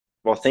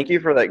Well, thank you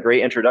for that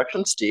great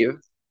introduction, Steve.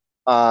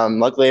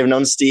 Luckily, I've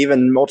known Steve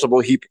and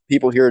multiple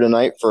people here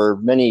tonight for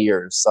many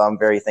years, so I'm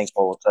very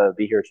thankful to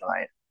be here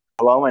tonight.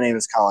 Hello, my name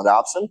is Colin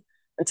Dobson,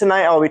 and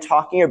tonight I'll be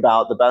talking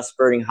about the best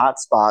birding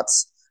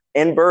hotspots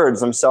and birds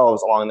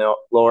themselves along the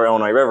lower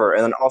Illinois River,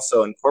 and then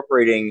also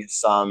incorporating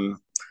some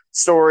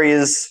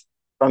stories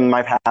from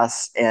my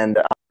past and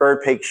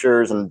bird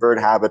pictures and bird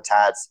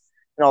habitats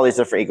and all these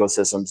different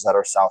ecosystems that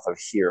are south of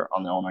here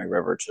on the Illinois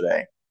River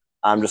today.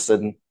 I'm just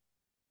a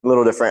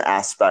little different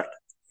aspect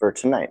for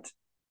tonight.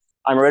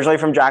 I'm originally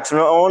from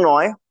Jacksonville,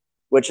 Illinois,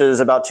 which is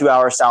about 2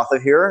 hours south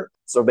of here.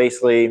 So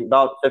basically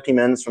about 15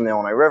 minutes from the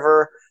Illinois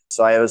River.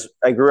 So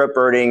I grew up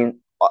birding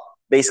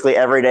basically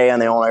every day on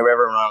the Illinois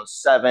River when I was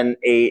 7,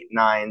 8,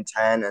 9,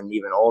 10, and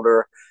even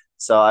older.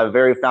 So I have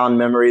very fond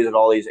memories of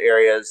all these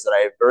areas that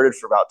I've birded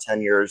for about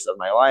 10 years of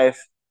my life.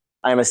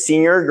 I'm a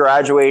senior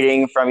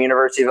graduating from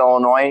University of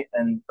Illinois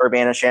in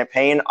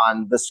Urbana-Champaign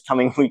on this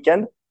coming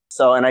weekend.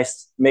 So, and I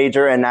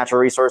major in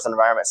natural resource and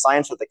environment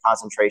science with a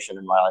concentration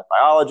in wildlife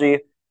biology.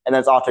 And then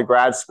it's off to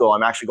grad school.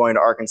 I'm actually going to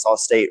Arkansas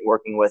State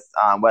working with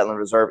wetland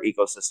reserve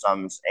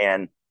ecosystems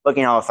and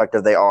looking how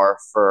effective they are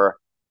for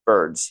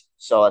birds.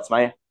 So that's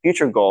my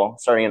future goal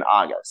starting in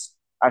August.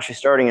 Actually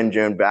starting in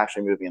June, but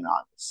actually moving in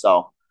August.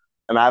 So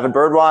I'm an avid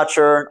bird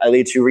watcher. I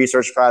lead 2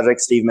 research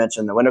projects. Steve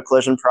mentioned the window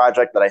collision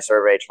project that I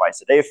survey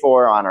twice a day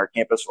for on our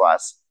campus for the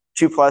last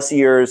 2+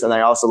 years. And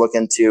I also look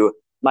into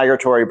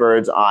migratory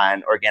birds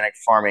on organic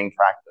farming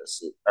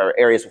practices or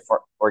areas of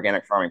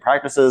organic farming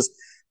practices.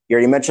 You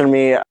already mentioned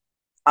me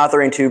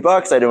authoring 2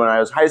 books I did when I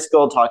was in high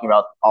school, talking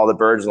about all the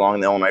birds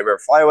along the Illinois River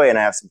Flyway, and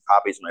I have some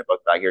copies of my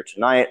book back here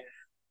tonight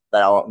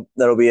that'll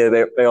be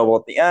available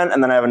at the end.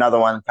 And then I have another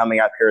one coming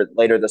up here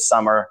later this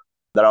summer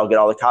that I'll get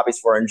all the copies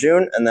for in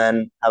June, and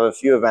then have a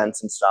few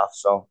events and stuff.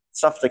 So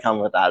stuff to come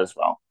with that as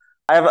well.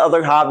 I have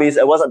other hobbies.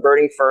 It wasn't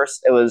birding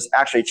first. It was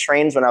actually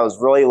trains when I was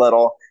really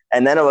little,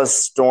 and then it was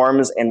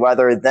storms and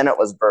weather. Then it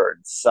was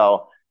birds.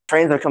 So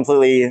trains have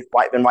completely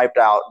been wiped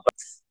out. But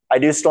I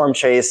do storm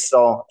chase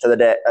still to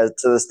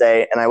this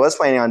day, and I was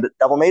planning on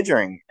double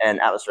majoring in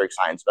atmospheric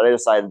science, but I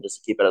decided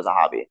just to keep it as a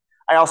hobby.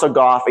 I also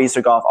golf. I used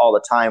to golf all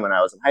the time when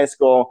I was in high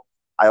school.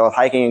 I love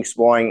hiking,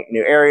 exploring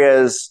new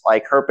areas,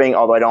 like herping,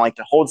 although I don't like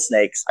to hold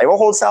snakes. I will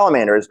hold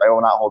salamanders, but I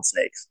will not hold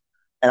snakes.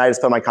 And I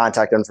just put my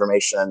contact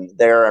information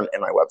there and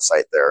my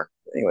website there.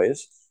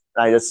 Anyways,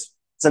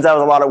 since that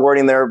was a lot of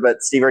wording there,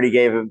 but Steve already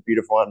gave a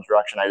beautiful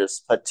introduction, I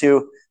just put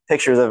 2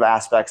 pictures of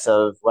aspects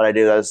of what I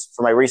do. That was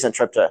for my recent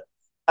trip to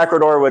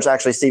Ecuador, which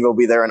actually Steve will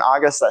be there in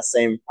August,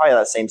 probably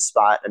that same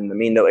spot in the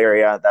Mindo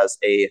area. That's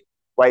a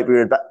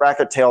white-booted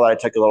bracket tail that I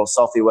took a little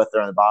selfie with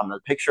there in the bottom of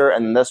the picture.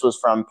 And this was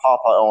from Paw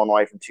Paw,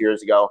 Illinois from 2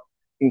 years ago.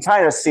 You can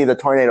kind of see the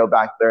tornado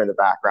back there in the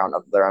background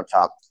up there on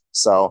top.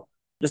 So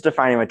just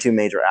defining my 2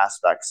 major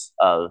aspects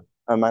of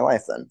my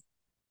life then.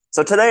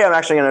 So today I'm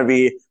actually going to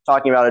be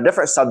talking about a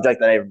different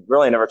subject that I've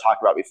really never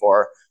talked about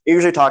before. I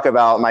usually talk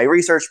about my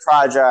research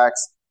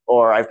projects,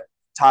 or I've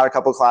taught a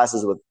couple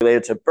classes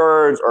related to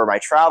birds or my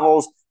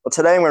travels. But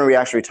today I'm going to be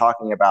actually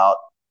talking about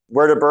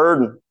where to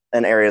bird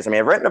in areas. I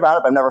mean, I've written about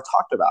it, but I've never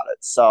talked about it.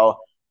 So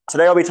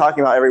today I'll be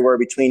talking about everywhere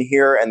between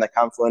here and the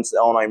confluence of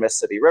the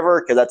Illinois-Mississippi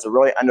River, because that's a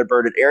really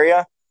underbirded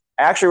area.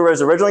 I actually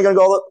was originally going to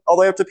go all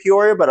the way up to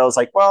Peoria, but I was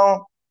like,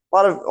 well, a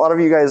lot of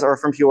you guys are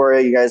from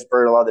Peoria. You guys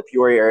bird a lot of the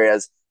Peoria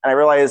areas. And I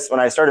realized when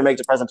I started to make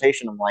the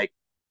presentation, I'm like,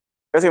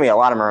 there's going to be a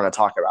lot of them we're going to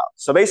talk about.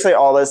 So basically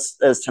all this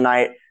is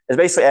tonight is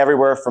basically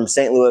everywhere from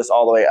St. Louis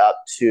all the way up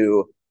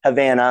to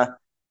Havana,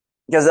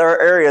 because there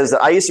are areas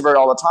that I used to bird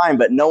all the time,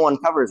 but no one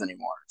covers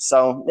anymore.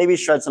 So maybe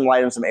shed some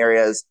light on some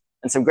areas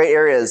and some great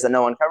areas that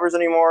no one covers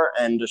anymore,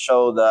 and to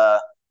show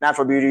the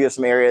natural beauty of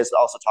some areas, but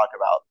also talk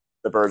about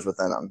the birds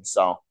within them.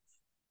 So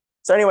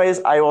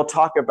anyways, I will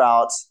talk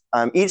about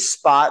each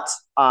spot.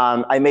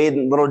 I made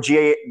little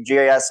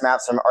GIS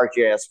maps from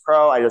ArcGIS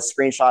Pro. I just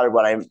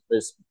screenshotted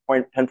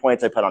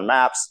pinpoints I put on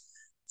maps.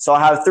 So I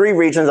have 3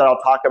 regions that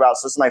I'll talk about.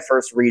 So this is my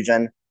first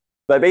region.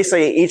 But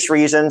basically each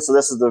region, so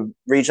this is the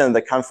region of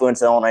the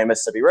confluence of the Illinois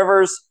Mississippi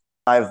rivers.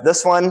 I have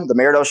this one, the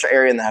Meredosia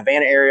area and the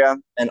Havana area.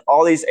 And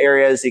all these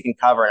areas you can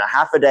cover in a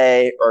half a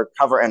day or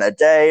cover in a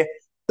day.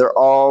 They're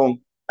all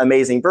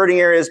amazing birding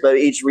areas, but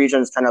each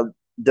region is kind of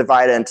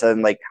divided into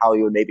like how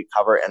you would maybe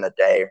cover it in a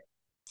day.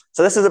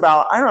 So this is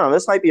about, I don't know,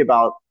 this might be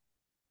about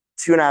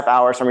 2.5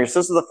 hours from here. So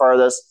this is the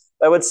farthest.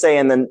 I would say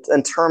in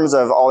terms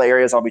of all the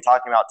areas I'll be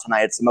talking about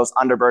tonight, it's the most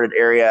underbirded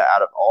area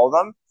out of all of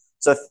them.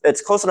 So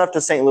it's close enough to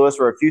St. Louis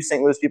where a few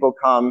St. Louis people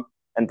come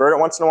and bird it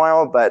once in a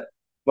while, but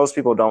most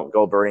people don't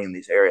go birding in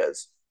these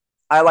areas.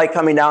 I like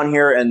coming down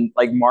here in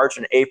like March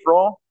and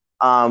April,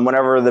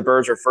 whenever the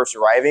birds are first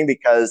arriving,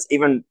 because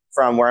even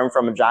from where I'm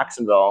from in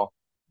Jacksonville,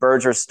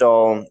 birds are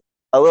still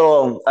a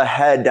little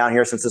ahead down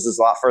here since this is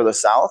a lot further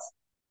south.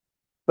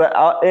 But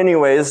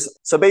anyways,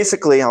 so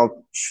basically,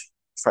 I'll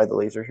try the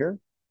laser here.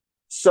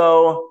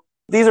 So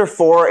these are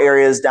 4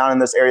 areas down in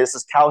this area. This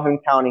is Calhoun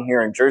County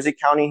here and Jersey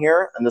County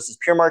here. And this is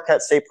Pure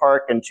Marquette State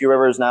Park and 2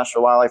 Rivers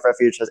National Wildlife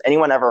Refuge. Has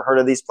anyone ever heard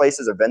of these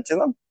places or been to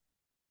them?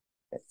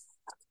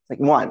 like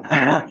one.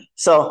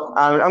 So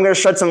I'm going to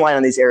shed some light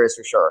on these areas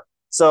for sure.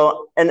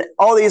 So, and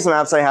all these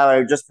maps I have,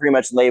 I just pretty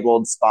much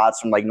labeled spots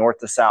from like north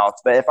to south.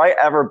 But if I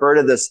ever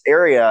birded this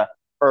area,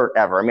 or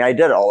ever, I mean, I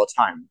did it all the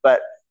time,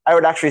 but I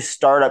would actually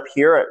start up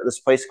here at this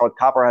place called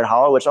Copperhead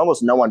Hollow, which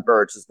almost no one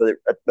birds, but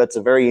that's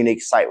a very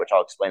unique site, which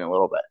I'll explain in a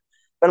little bit.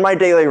 But in my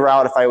daily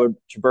route, if I would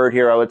to bird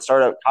here, I would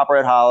start at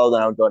Copperhead Hollow,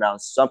 then I would go down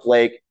Stump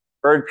Lake,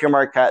 bird Pure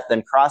Marquette,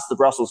 then cross the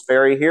Brussels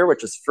Ferry here,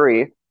 which is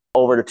free,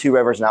 over to Two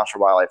Rivers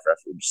National Wildlife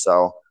Refuge.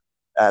 So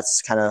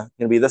that's kind of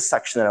going to be this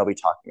section that I'll be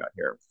talking about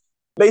here.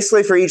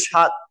 Basically, for each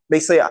hot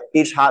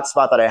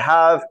spot that I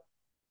have,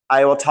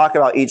 I will talk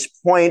about each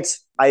point.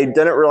 I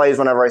didn't realize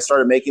whenever I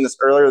started making this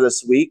earlier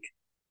this week,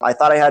 I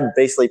thought I had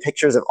basically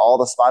pictures of all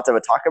the spots I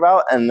would talk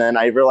about, and then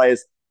I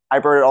realized I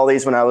birded all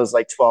these when I was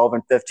like 12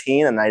 and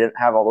 15, and I didn't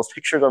have all those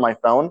pictures on my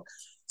phone.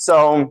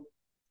 So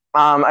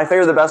I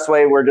figured the best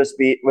way would just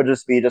be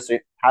to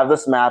have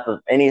this map of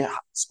any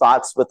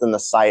spots within the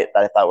site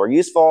that I thought were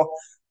useful.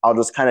 I'll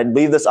just kind of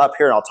leave this up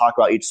here and I'll talk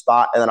about each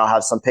spot, and then I'll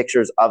have some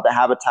pictures of the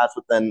habitats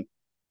within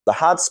the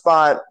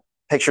hotspot,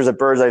 pictures of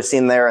birds I've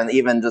seen there, and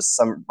even just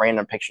some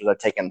random pictures I've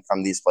taken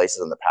from these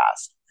places in the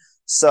past.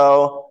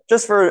 So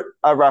just for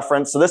a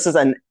reference, so this is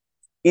in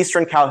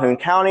eastern Calhoun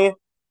County.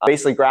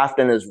 Basically,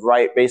 Grafton is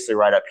basically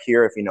right up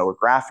here. If you know where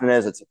Grafton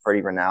is, it's a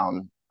pretty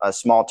renowned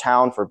small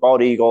town for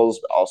bald eagles,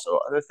 but also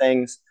other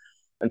things.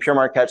 And Pure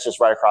Marquette's just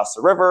right across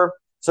the river.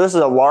 So this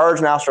is a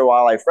large national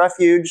wildlife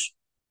refuge.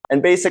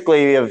 And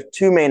basically, you have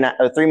three main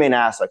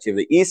aspects. You have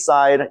the east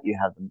side, you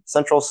have the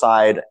central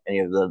side, and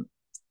you have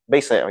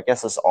basically, I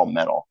guess this is all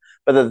metal.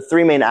 But the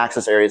three main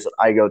access areas that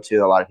I go to,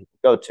 that a lot of people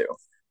go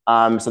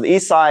to. So the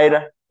east side,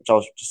 which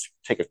I'll just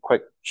take a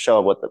quick show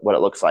of what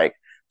it looks like.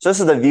 So this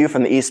is the view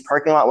from the east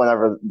parking lot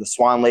whenever the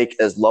Swan Lake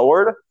is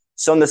lowered.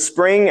 So in the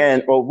spring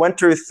and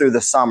winter through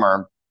the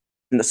summer,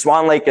 and the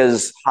Swan Lake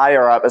is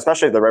higher up,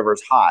 especially if the river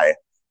is high.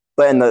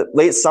 But in the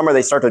late summer,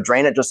 they start to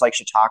drain it just like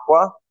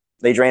Chautauqua.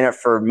 They drain it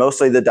for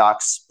mostly the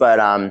ducks,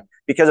 but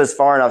because it's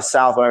far enough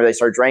south, whenever they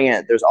start draining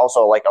it, there's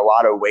also like a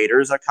lot of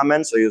waders that come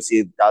in. So you'll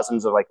see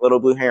dozens of like little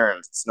blue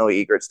herons, snowy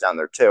egrets down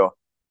there too.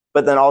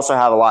 But then also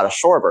have a lot of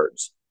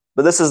shorebirds.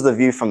 But this is the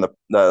view from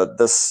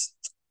this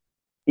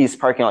east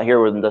parking lot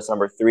here where this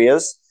number 3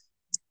 is.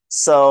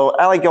 So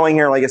I like going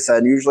here, like I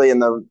said, usually in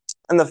the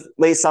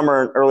late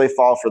summer and early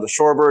fall for the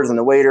shorebirds and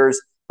the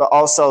waders, but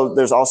also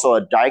there's also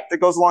a dike that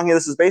goes along here.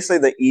 This is basically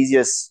the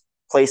easiest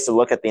place to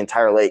look at the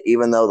entire lake,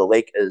 even though the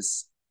lake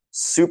is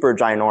super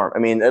ginormous. I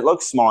mean, it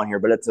looks small in here,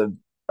 but it's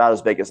about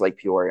as big as Lake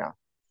Peoria.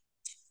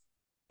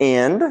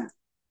 And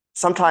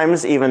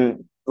sometimes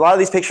even a lot of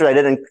these pictures, I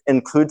didn't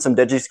include some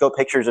digiscope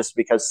pictures just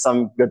because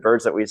some good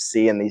birds that we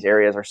see in these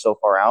areas are so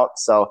far out.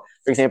 So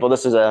for example,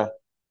 this is a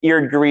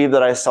eared grebe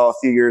that I saw a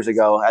few years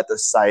ago at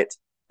this site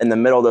in the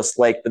middle of this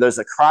lake, but there's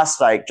a cross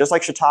dike, just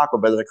like Chautauqua,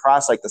 but there's a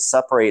cross dike that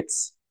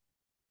separates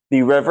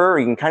the river.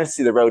 You can kind of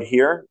see the road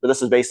here, but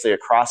this is basically a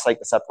cross dike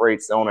that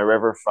separates the Illinois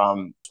River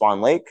from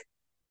Swan Lake.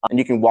 And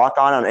you can walk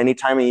on any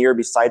time of year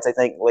besides, I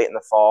think, late in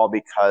the fall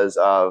because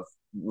of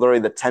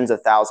literally the tens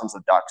of thousands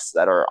of ducks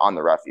that are on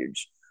the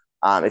refuge.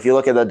 If you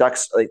look at the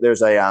ducks, like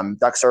there's a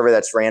duck survey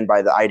that's ran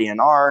by the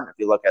IDNR. If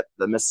you look at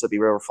the Mississippi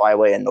River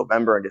Flyway in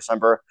November and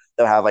December,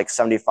 they'll have like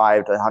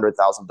 75 to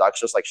 100,000 ducks,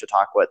 just like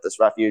Chautauqua at this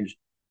refuge.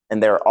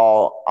 And they're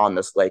all on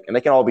this lake. And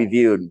they can all be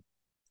viewed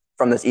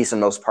from this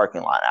easternmost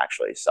parking lot,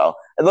 actually. So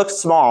it looks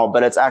small,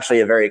 but it's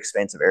actually a very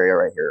expansive area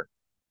right here.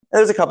 And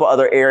there's a couple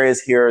other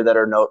areas here that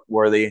are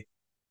noteworthy.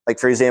 Like,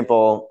 for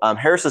example,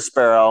 Harris's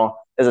sparrow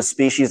is a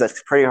species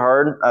that's pretty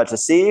hard to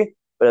see,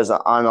 but is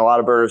on a lot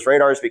of birders'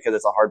 radars because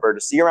it's a hard bird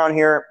to see around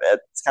here.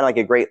 It's kind of like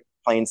a Great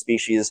Plains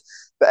species.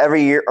 But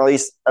every year, or at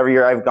least every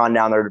year I've gone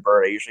down there to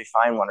bird, I usually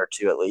find one or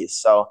two at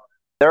least. So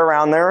they're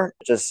around there,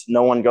 just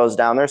no one goes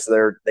down there.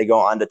 So they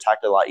go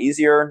undetected a lot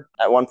easier.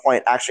 At one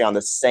point, actually on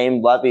the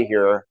same levee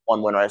here,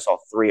 one winter I saw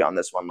 3 on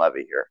this one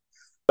levee here.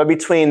 But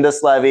between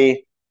this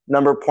levee,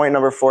 point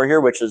number 4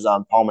 here, which is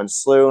on Palman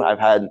Slough,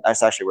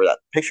 that's actually where that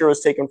picture was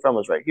taken from,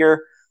 was right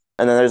here.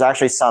 And then there's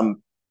actually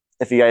some,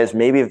 if you guys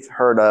maybe have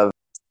heard of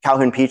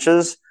Calhoun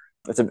peaches,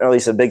 it's at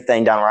least a big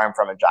thing down where I'm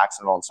from in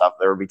Jacksonville and stuff.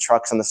 There would be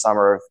trucks in the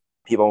summer of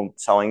people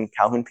selling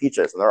Calhoun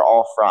peaches, and they're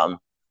all from,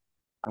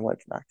 I went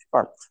back too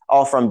far,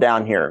 all from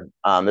down here.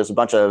 There's a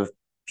bunch of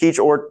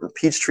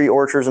peach tree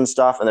orchards and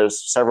stuff, and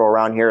there's several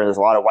around here, and there's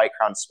a lot of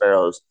white-crowned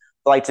sparrows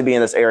that like to be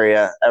in this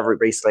area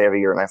basically every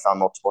year, and I found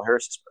multiple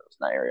Harris's sparrows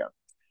in that area.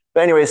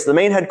 But anyways, the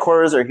main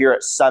headquarters are here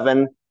at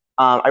 7.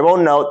 I will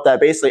note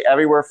that basically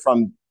everywhere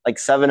from like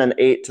 7 and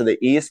 8 to the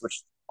east,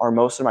 which are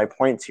most of my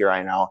points here,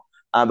 I know.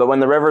 But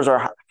when the rivers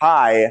are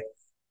high,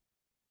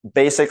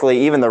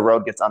 basically even the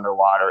road gets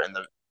underwater and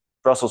the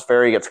Brussels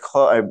Ferry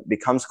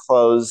becomes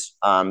closed.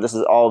 This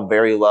is all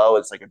very low.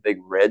 It's like a big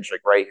ridge,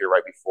 like right here,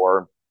 right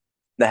before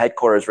the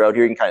headquarters road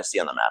here. You can kind of see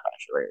on the map,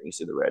 actually, right here. You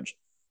see the ridge.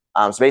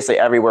 So basically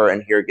everywhere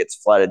in here gets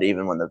flooded,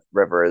 even when the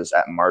river is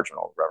at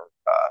marginal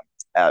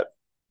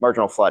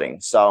flooding.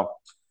 So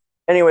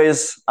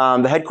anyways,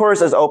 the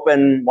headquarters is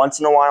open once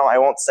in a while. I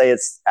won't say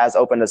it's as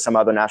open as some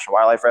other national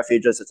wildlife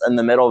refuges. It's in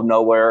the middle of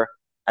nowhere.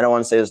 I don't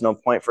want to say there's no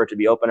point for it to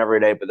be open every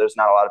day, but there's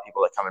not a lot of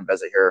people that come and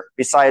visit here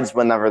besides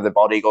whenever the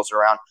bald eagles are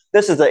around.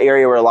 This is the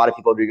area where a lot of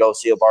people do go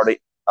see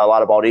a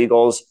lot of bald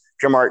eagles.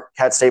 Pure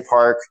Marquette State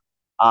Park,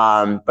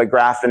 but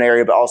Grafton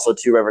area, but also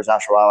Two Rivers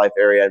National Wildlife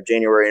Area.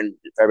 January and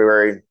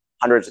February,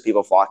 hundreds of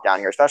people flock down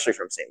here, especially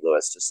from St.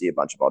 Louis, to see a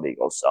bunch of bald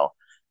eagles. So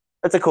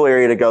it's a cool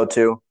area to go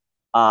to.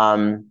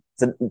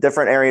 It's a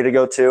different area to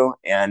go to,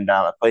 and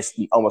a place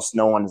almost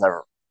no one's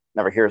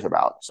never hears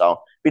about.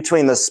 So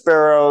between the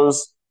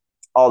sparrows,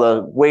 all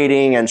the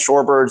wading and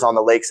shorebirds on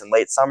the lakes in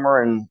late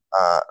summer and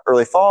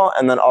early fall,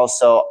 and then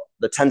also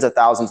the tens of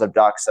thousands of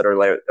ducks that are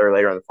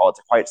later in the fall.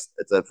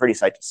 It's a pretty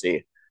sight to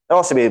see. There'll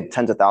also be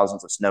tens of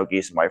thousands of snow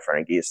geese and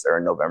white-fronted geese there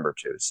in November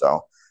too.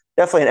 So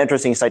definitely an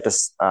interesting site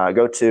to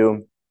go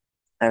to.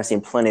 I've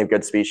seen plenty of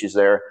good species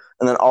there.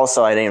 And then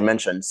also, I didn't even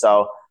mention,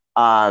 so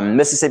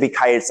Mississippi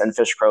kites and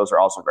fish crows are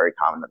also very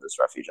common at this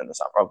refuge in the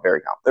summer. Oh,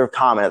 very common. They're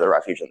common at the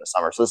refuge in the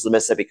summer. So this is the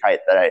Mississippi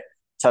kite that I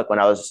took when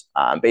I was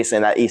basically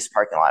in that east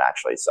parking lot,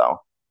 actually. So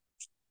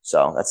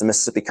that's a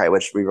Mississippi kite,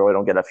 which we really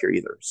don't get up here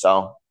either.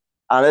 So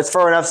it's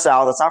far enough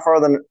south. It's not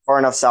far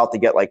enough south to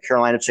get like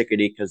Carolina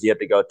chickadee, because you have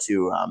to go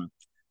to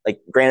like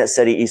Granite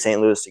City, East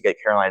St. Louis to get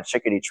Carolina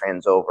chickadee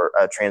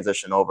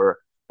transition over.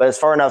 But it's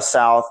far enough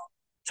south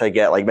to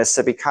get like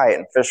Mississippi kite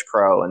and fish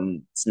crow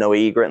and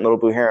snowy egret and little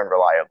blue heron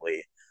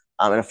reliably.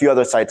 And a few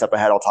other sites up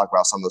ahead, I'll talk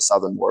about some of the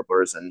southern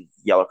warblers and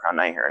yellow crown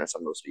night heron and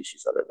some of those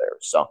species that are there.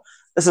 So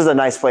this is a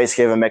nice place.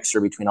 You have a mixture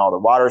between all the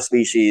water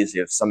species. You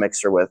have some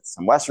mixture with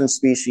some western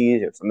species.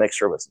 You have some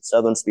mixture with some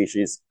southern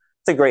species.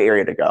 It's a great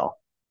area to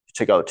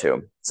go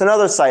to. So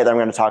another site that I'm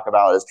going to talk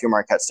about is Pure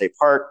Marquette State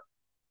Park.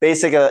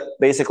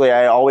 Basically,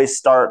 I always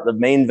start the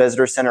main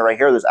visitor center right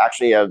here. There's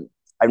actually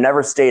I've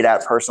never stayed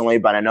at personally,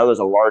 but I know there's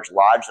a large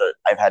lodge that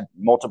I've had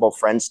multiple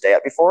friends stay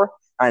at before.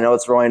 I know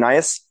it's really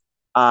nice.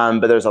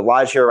 But there's a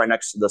lodge here right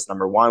next to this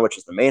number 1, which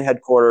is the main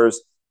headquarters.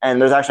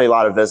 And there's actually a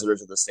lot of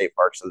visitors at the state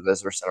park, so the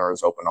visitor center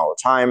is open all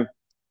the time.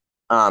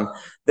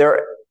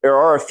 There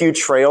are a few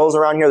trails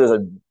around here. There's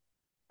an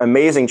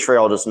amazing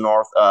trail just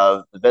north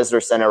of the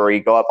visitor center where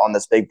you go up on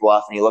this big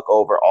bluff and you look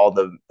over all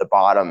the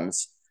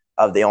bottoms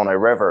of the Illinois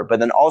River. But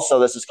then also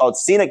this is called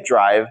Scenic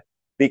Drive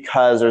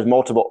because there's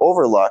multiple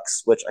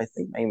overlooks, which I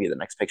think may be the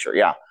next picture.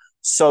 Yeah.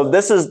 So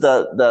this is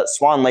the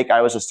Swan Lake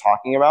I was just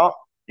talking about.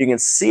 You can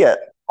see it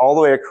all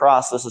the way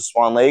across. This is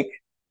Swan Lake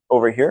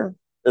over here.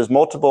 There's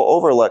multiple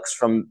overlooks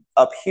from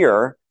up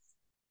here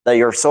that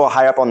you're so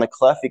high up on the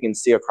cliff you can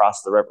see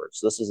across the river.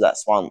 So this is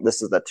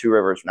the Two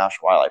Rivers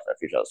National Wildlife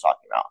Refuge I was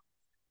talking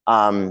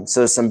about.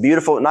 So there's some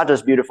beautiful, not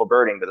just beautiful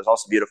birding, but there's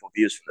also beautiful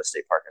views from the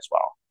state park as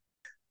well.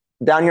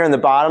 Down here in the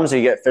bottoms,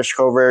 you get fish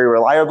crow very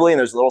reliably, and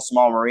there's a little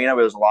small marina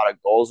where there's a lot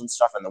of gulls and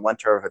stuff in the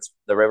winter if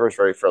the river's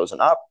very frozen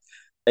up.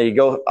 And you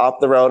go up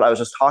the road. I was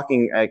just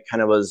talking, I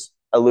kind of was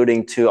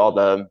alluding to all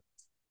the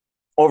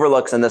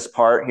overlooks in this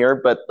part here,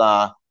 but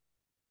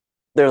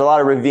there's a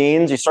lot of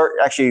ravines. You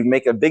actually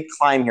make a big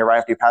climb here right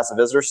after you pass the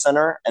visitor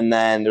center, and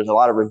then there's a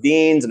lot of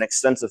ravines and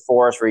extensive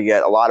forest where you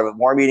get a lot of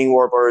warm-eating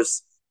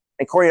warblers.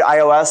 According to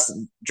iOS,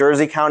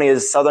 Jersey County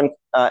is southern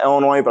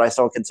Illinois, but I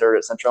still consider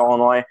it central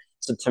Illinois.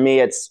 So to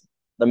me, it's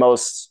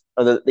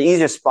the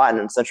easiest spot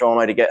in central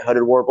Illinois to get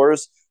hooded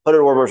warblers.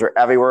 Hooded warblers are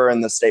everywhere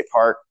in the state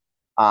park.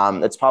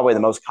 It's probably the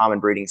most common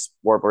breeding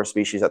warbler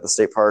species at the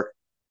state park.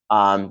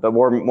 But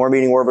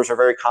warm-eating warblers are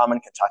very common.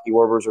 Kentucky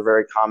warblers are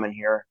very common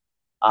here.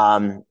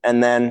 And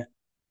then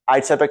I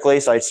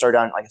start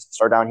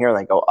down here and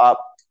then go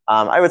up.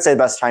 I would say the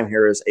best time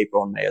here is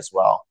April and May as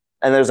well.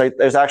 And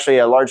there's actually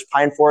a large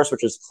pine forest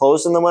which is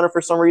closed in the winter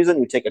for some reason.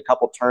 You take a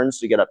couple turns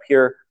to get up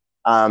here.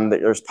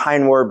 There's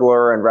pine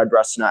warbler and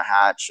red-breasted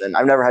nuthatch, and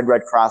I've never had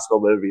red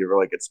crossbill, but it would be a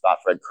really good spot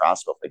for red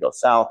crossbill if they go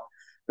south.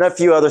 And a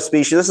few other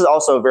species. This is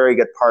also a very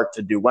good park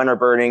to do winter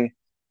birding.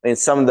 I mean,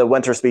 some of the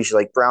winter species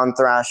like brown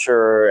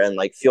thrasher and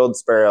like field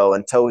sparrow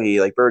and towhee,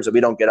 like birds that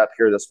we don't get up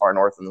here this far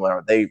north in the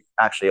winter, they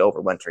actually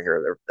overwinter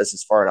here. This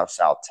is far enough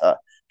south to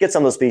get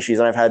some of the species.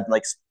 And I've had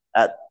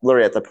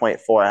literally at the point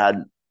 4,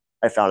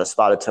 I found a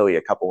spotted towhee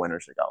a couple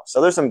winters ago.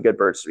 So there's some good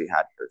birds to be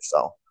had here.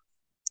 So,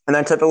 and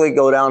then typically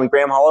go down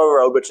Graham Hollow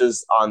Road, which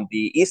is on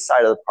the east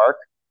side of the park.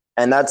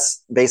 And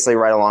that's basically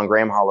right along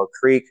Graham Hollow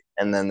Creek.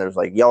 And then there's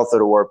like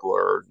yellow-throated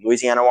warbler,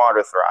 Louisiana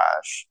water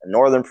thrush, and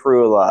northern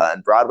parula,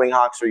 and broadwing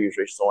hawks are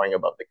usually soaring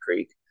above the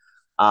creek.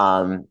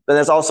 But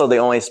there's also the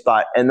only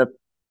spot in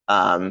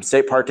the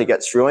state park to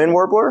get cerulean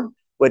warbler,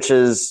 which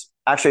is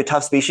actually a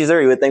tough species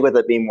there. You would think with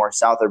it being more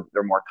south,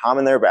 they're more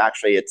common there, but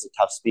actually it's a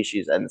tough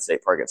species in the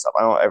state park itself.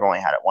 I've only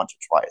had it once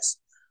or twice,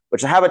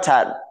 which the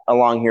habitat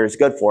along here is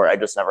good for it. I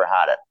just never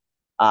had it.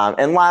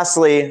 And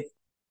lastly,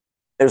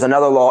 there's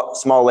another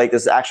small lake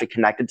that's actually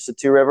connected to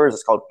Two Rivers.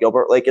 It's called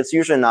Gilbert Lake. It's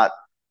usually not,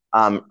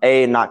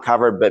 A, not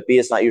covered, but B,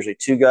 it's not usually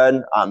too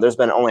good. There's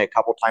been only a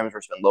couple times where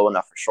it's been low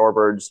enough for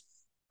shorebirds.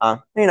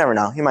 You never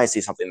know. You might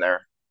see something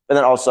there. But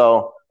then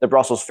also the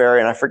Brussels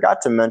Ferry. And I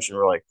forgot to mention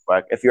really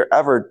quick, if you're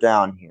ever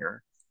down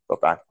here, go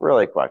back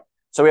really quick.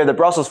 So we have the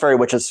Brussels Ferry,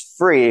 which is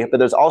free, but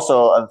there's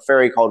also a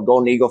ferry called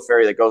Golden Eagle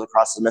Ferry that goes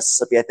across the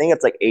Mississippi. I think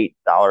it's like $8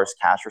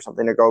 cash or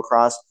something to go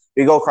across.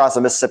 you go across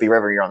the Mississippi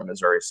River, you're on the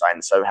Missouri side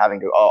instead of having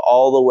to go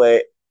all the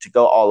way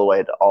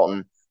to Alton,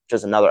 which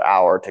is another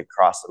hour to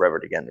cross the river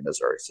to get into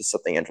Missouri. So it's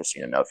something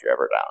interesting to know if you're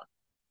ever down.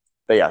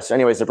 But yeah, so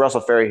anyways, the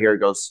Brussels ferry here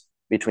goes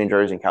between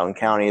Jersey and Calhoun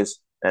counties,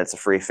 and it's a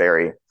free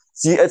ferry.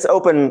 So it's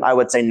open, I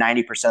would say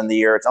 90% of the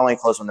year. It's only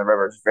closed when the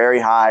river is very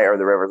high or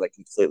the river is like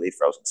completely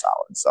frozen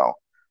solid. So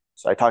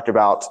I talked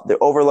about the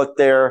overlook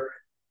there.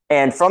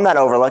 And from that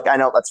overlook, I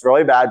know that's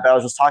really bad, but I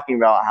was just talking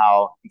about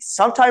how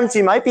sometimes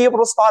you might be able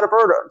to spot a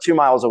bird 2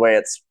 miles away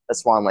at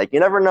Swan Lake. You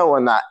never know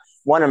when that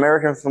one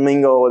American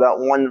flamingo, that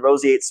one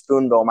roseate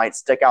spoonbill might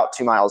stick out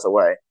 2 miles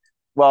away.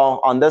 Well,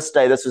 on this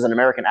day, this was an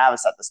American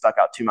avocet that stuck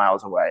out 2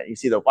 miles away. You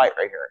see the white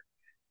right here.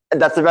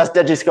 And that's the best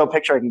digiscope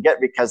picture I can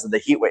get because of the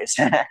heat waves.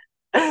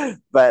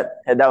 But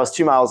that was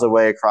 2 miles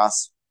away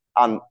across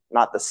on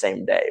not the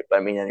same day. But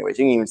I mean, anyways,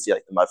 you can even see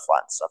like the mud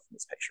flat and stuff in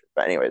this picture.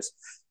 But anyways,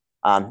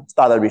 thought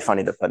that'd be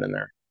funny to put in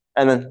there.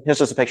 And then here's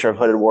just a picture of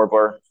hooded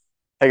warbler.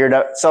 Figured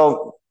out.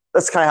 So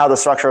that's kind of how the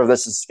structure of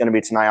this is going to be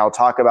tonight. I'll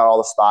talk about all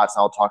the spots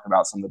and I'll talk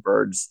about some of the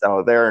birds that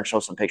are there and show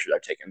some pictures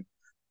I've taken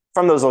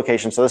from those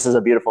locations. So this is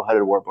a beautiful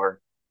hooded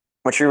warbler,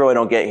 which you really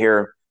don't get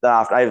here that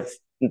often. I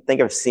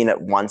think I've seen it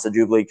once at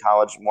Jubilee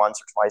College,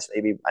 once or twice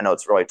maybe. I know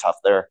it's really tough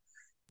there.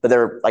 But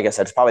they're, like I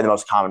said, it's probably the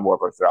most common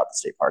warbler throughout the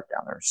state park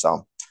down there.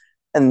 So,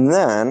 and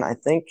then I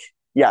think,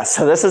 yeah,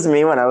 so this is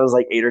me when I was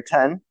like 8 or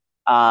 10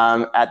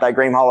 at that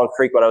Graham Hollow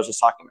Creek, what I was just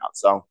talking about.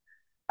 So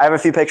I have a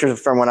few pictures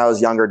from when I was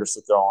younger just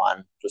to throw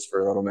on, just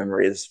for little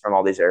memories from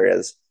all these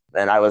areas.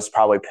 And I was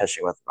probably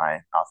pitching with my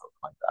mouth open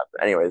like that.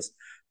 But anyways,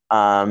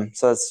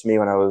 so that's me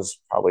when I was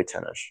probably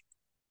 10-ish.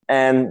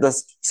 And the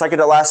second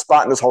to last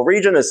spot in this whole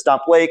region is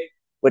Stump Lake,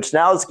 which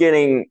now is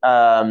getting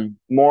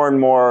more and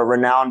more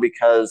renowned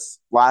because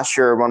last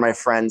year one of my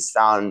friends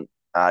found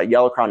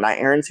yellow-crowned night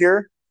herons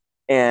here,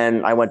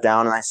 and I went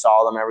down and I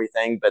saw them and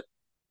everything. But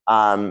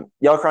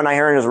yellow-crowned night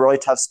heron is a really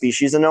tough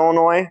species in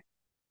Illinois,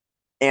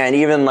 and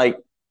even like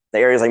the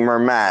areas like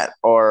Marquette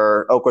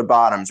or Oakwood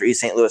Bottoms or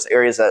East St. Louis,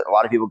 areas that a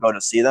lot of people go to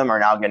see them, are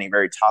now getting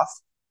very tough.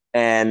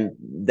 And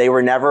they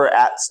were never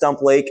at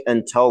Stump Lake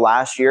until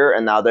last year.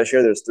 And now this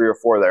year, there's 3 or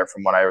 4 there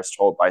from what I was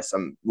told by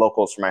some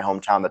locals from my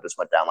hometown that just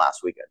went down last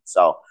weekend.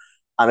 So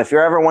if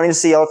you're ever wanting to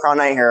see yellow-crowned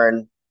night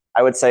heron,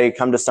 I would say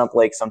come to Stump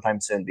Lake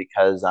sometime soon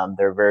because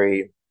they're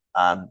very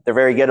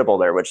gettable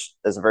there, which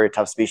is a very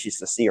tough species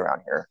to see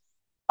around here.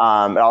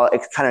 I'll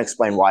kind of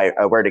explain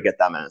where to get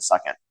them in a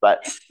second.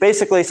 But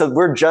basically, so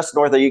we're just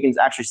north of, you can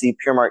actually see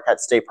Pure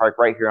Marquette State Park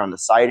right here on the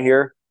side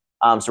here.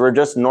 So we're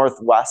just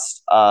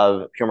northwest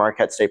of Pure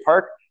Marquette State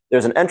Park.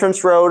 There's an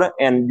entrance road,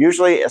 and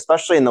usually,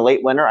 especially in the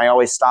late winter, I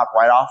always stop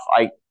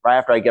right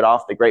after I get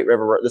off the Great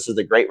River Road. This is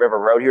the Great River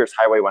Road here. It's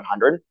Highway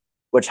 100,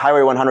 which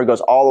Highway 100 goes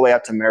all the way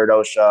up to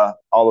Meredosia,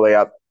 all the way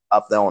up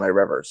the Illinois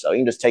River. So you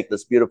can just take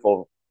this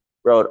beautiful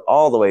road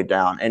all the way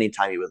down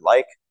anytime you would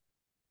like.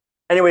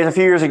 Anyways, a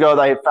few years ago,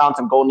 I found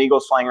some golden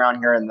eagles flying around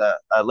here in the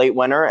late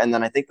winter. And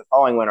then I think the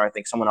following winter, I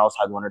think someone else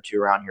had 1 or 2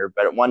 around here.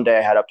 But one day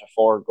I had up to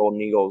 4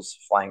 golden eagles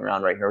flying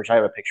around right here, which I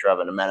have a picture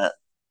of in a minute.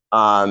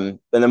 And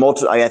then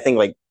I think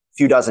like a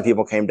few dozen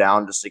people came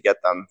down just to get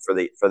them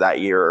for that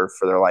year or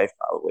for their life.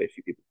 Probably a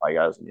few people probably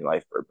got as a new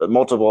life bird. But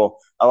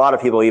a lot of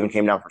people even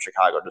came down from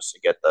Chicago just to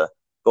get the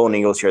golden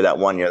eagles here that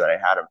one year that I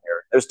had them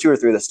here. There's 2 or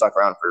 3 that stuck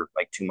around for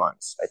like 2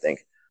 months, I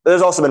think. But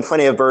there's also been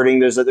plenty of birding.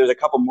 There's a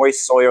couple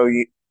moist soil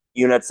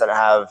units that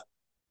have,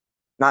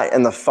 not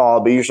in the fall,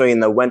 but usually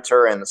in the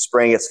winter and the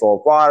spring, it's full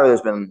of water.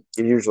 There's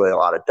usually a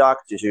lot of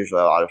ducks. There's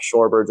usually a lot of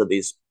shorebirds of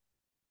these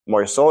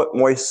moist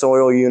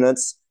soil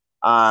units.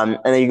 And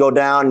then you go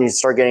down and you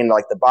start getting to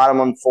like the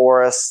bottomland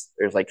forest.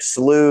 There's like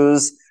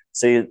sloughs.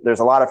 So there's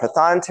a lot of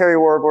pythonotary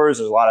warblers.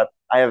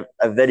 I have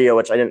a video,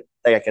 which I didn't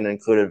think I can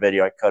include a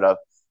video. I could have.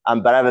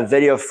 But I have a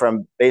video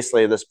from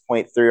basically this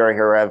point through right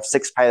here. I have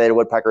 6 pileated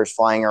woodpeckers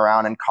flying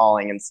around and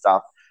calling and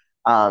stuff.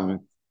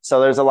 So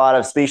there's a lot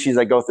of species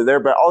that go through there,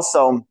 but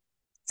also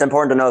it's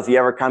important to know if you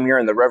ever come here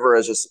and the river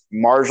is just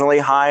marginally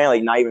high,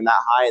 like not even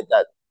that high,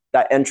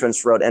 that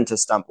entrance road into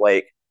Stump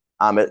Lake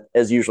it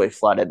is usually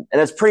flooded.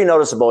 And it's pretty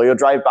noticeable. You'll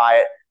drive by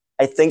it.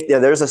 I think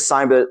there's a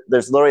sign, but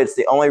it's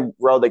the only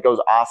road that goes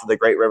off of the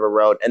Great River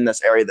Road in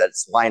this area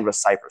that's lined with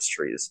cypress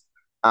trees.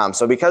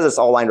 So because it's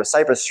all lined with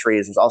cypress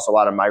trees, there's also a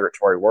lot of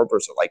migratory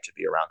warblers that like to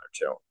be around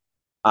there too.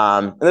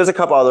 And there's a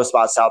couple other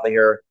spots south of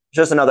here. It's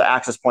just another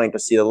access point to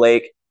see the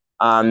lake.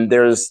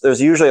 There's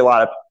usually a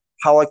lot of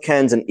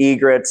pelicans and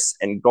egrets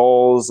and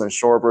gulls and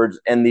shorebirds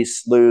in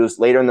these sloughs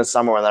later in the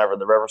summer whenever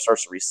the river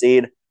starts to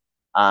recede.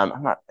 I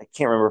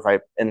can't remember if I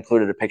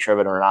included a picture of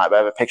it or not, but I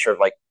have a picture of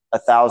like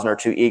 1,000 or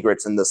 2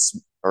 egrets in this,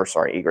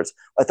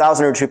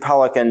 1,000 or 2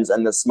 pelicans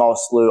in this small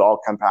slough,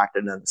 all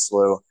compacted in the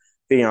slough,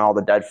 feeding on all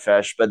the dead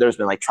fish. But there's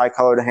been like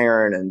tricolored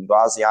heron and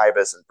gauzy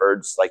ibis and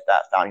birds like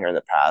that down here in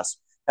the past.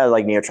 Had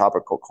like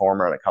neotropical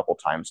cormorant a couple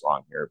times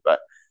along here, but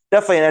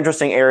definitely an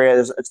interesting area.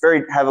 It's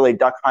very heavily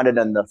duck hunted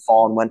in the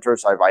fall and winter,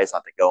 so I advise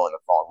not to go in the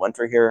fall and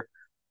winter here.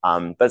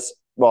 But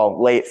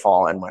late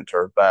fall and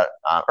winter. But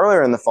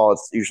earlier in the fall,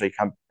 it's usually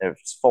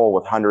it's full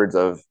with hundreds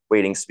of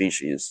wading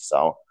species.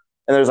 So,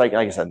 and there's like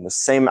I said, the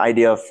same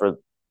idea for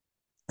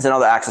It's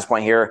another access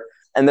point here.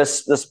 And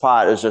this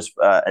spot is just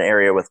an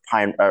area with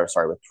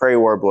with prairie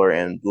warbler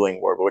and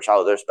blueing warbler, which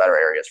there's better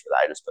areas for that.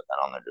 I just put that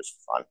on there just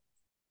for fun.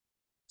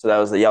 So that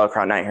was the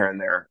yellow-crowned nightheron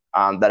there.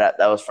 That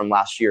was from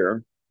last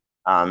year.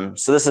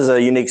 So this is a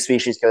unique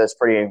species because it's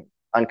pretty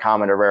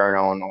uncommon or rare in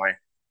Illinois.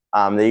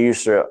 They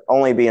used to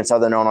only be in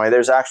southern Illinois.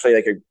 There's actually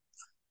like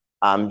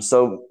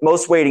so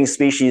most wading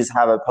species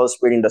have a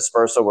post-breeding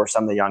dispersal where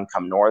some of the young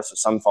come north. So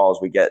some falls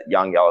we get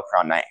young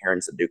yellow-crowned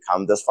nightherons that do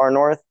come this far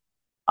north.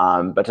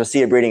 But to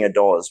see a breeding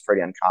adult is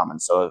pretty uncommon.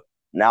 So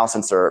now,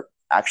 since they're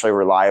actually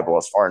reliable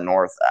as far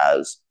north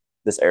as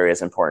this area,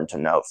 is important to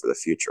note for the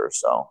future.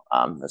 So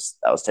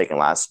that was taken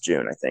last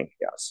June, I think.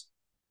 Yes.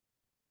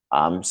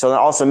 So then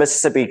also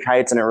Mississippi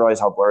kites, and I didn't realize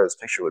how blurry this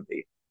picture would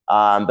be.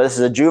 But this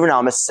is a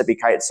juvenile Mississippi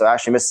kite. So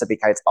actually, Mississippi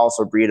kites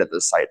also breed at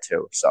this site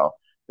too. So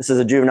this is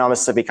a juvenile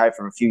Mississippi kite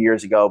from a few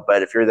years ago.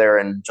 But if you're there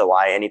in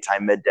July,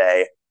 anytime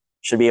midday,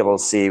 should be able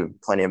to see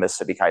plenty of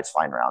Mississippi kites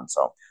flying around.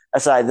 So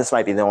this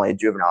might be the only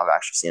juvenile I've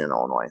actually seen in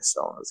Illinois,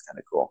 so it's kind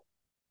of cool.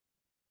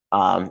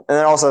 And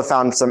then also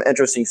found some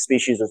interesting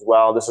species as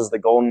well. This is the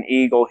golden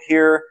eagle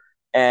here,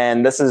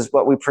 and this is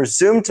what we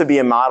presume to be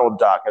a mottled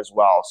duck as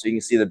well. So you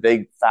can see the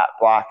big fat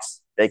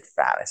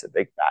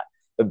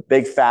the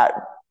big fat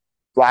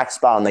black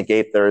spot on the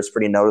gape there is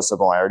pretty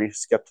noticeable. I already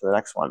skipped to the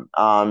next one.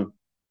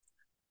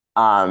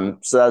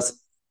 So that's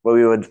what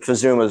we would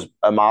presume is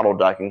a mottled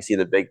duck. You can see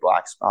the big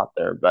black spot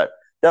there, but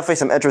definitely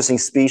some interesting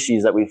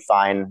species that we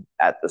find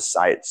at the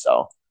site.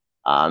 So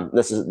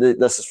this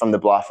is from the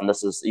bluff, and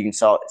you can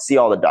see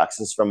all the ducks.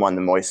 This is from one of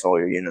the moist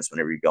soil units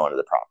whenever you go into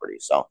the property.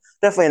 So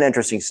definitely an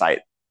interesting site.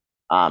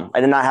 I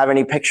did not have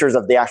any pictures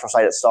of the actual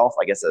site itself.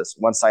 I guess this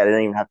one site I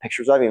didn't even have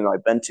pictures of, even though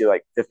I've been to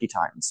like 50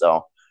 times.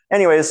 So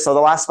anyways, so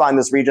the last spot in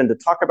this region to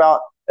talk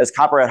about is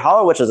Copperhead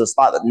Hollow, which is a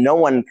spot that no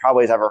one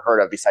probably has ever heard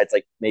of besides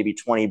like maybe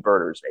 20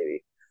 birders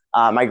maybe.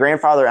 My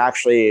grandfather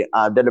actually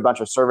did a bunch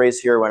of surveys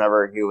here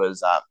whenever it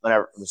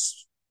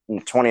was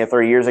 20 or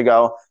 30 years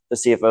ago to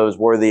see if it was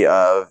worthy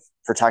of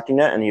protecting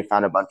it, and he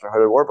found a bunch of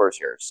hooded warblers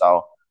here.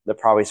 So that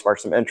probably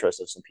sparked some interest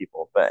of some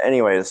people. But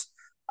anyways,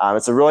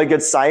 it's a really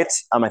good site.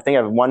 I think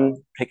I have one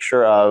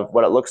picture of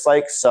what it looks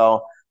like.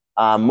 So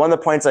one of the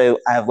points I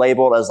have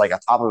labeled as like a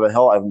top of a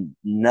hill, I have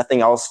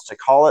nothing else to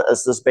call it.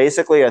 It's just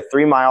basically a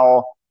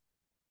 3-mile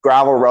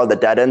gravel road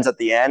that dead ends at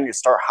the end. You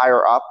start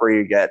higher up where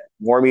you get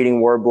warm-eating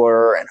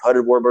warbler and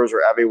hooded warblers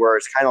are everywhere.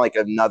 It's kind of like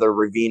another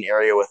ravine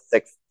area with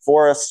thick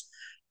forests.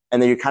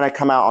 And then you kind of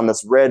come out on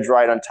this ridge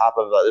right on top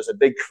of there's a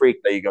big creek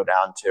that you go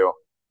down to.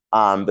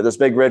 But this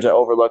big ridge that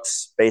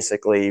overlooks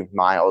basically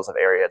miles of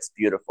area. It's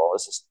beautiful.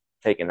 It's just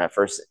taking that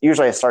first.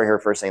 Usually I start here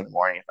first thing in the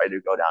morning if I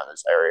do go down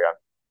this area.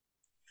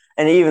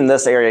 And even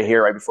this area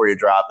here right before you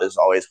drop is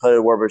always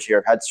hooded warblers here.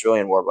 I've had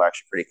Cerulean warbler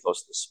actually pretty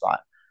close to the spot.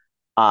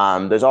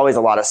 There's always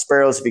a lot of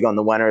sparrows. If you go in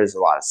the winter, there's a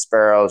lot of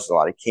sparrows, a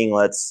lot of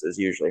kinglets. There's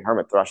usually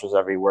hermit thrushes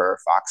everywhere,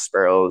 fox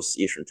sparrows,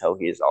 eastern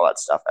towhees, all that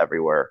stuff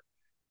everywhere.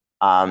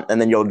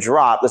 And then you'll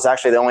drop. This is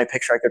actually the only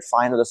picture I could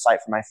find of the site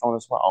from my phone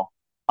as well.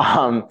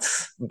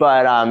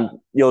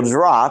 You'll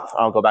drop.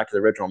 I'll go back to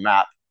the original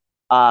map.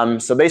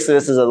 So basically,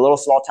 this is a little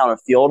small town of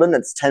Fielden.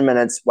 It's 10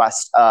 minutes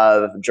west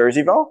of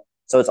Jerseyville.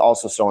 So it's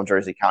also still in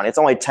Jersey County. It's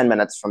only 10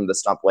 minutes from the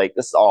Stump Lake.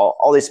 This is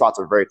all these spots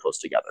are very close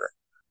together.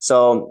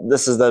 So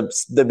this is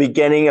the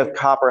beginning of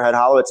Copperhead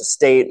Hollow. It's a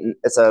state.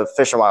 It's a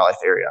fish and wildlife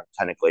area,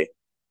 technically.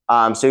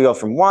 So you go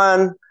from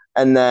 1,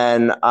 and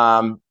then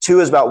 2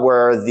 is about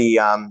where the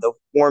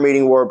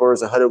warm-eating warblers,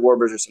 the hooded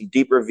warblers, there's some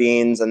deep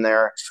ravines in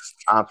there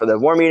for the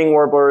warm-eating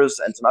warblers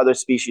and some other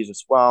species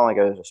as well, like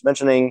I was just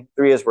mentioning.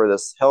 3 is where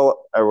this hill,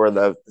 or where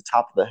the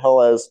top of the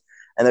hill is.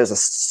 And there's a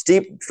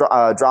steep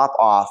drop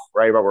off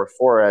right about where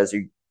 4 is.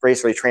 You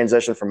basically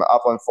transition from an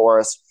upland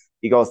forest.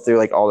 You go through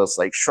like all this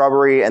like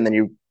shrubbery, and then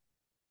you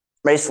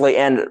basically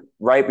end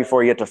right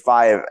before you get to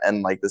 5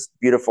 and like this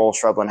beautiful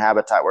shrubland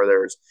habitat where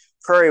there's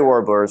prairie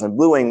warblers and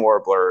blue-winged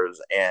warblers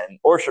and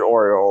orchard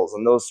orioles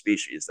and those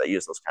species that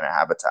use those kind of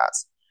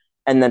habitats.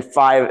 And then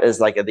 5 is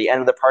like at the end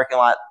of the parking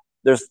lot.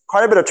 There's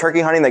quite a bit of turkey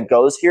hunting that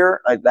goes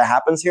here, like that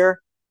happens here.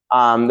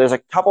 There's a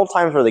couple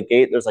times where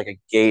there's like a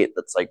gate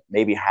that's like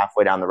maybe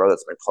halfway down the road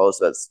that's been closed.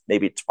 So that's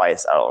maybe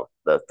twice out of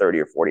the 30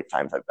 or 40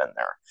 times I've been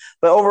there.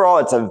 But overall,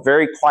 it's a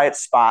very quiet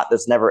spot.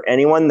 There's never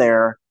anyone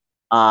there.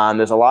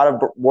 There's a lot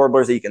of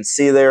warblers that you can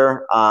see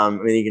there. I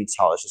mean, you can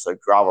tell it's just a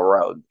gravel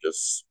road.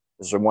 There's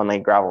a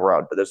one-lane gravel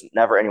road, but there's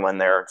never anyone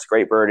there. It's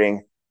great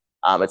birding.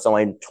 It's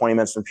only 20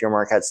 minutes from Pure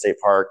Marquette State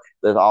Park.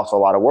 There's also a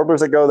lot of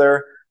warblers that go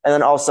there. And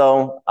then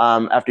also,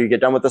 after you get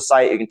done with the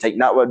site, you can take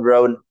Nutwood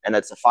Road, and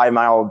it's a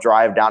 5-mile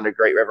drive down to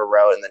Great River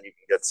Road, and then you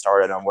can get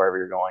started on wherever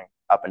you're going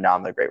up and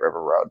down the Great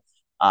River Road.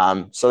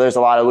 So there's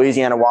a lot of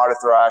Louisiana water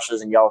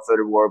thrushes and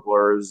yellow-throated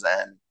warblers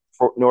and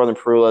northern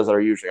parulas that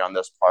are usually on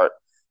this part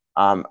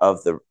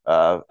of the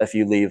if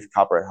you leave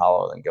Copperhead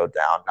Hollow and go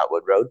down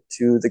Nutwood Road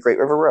to the Great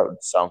River Road.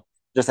 So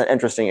just an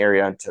interesting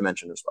area to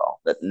mention as well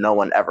that no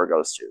one ever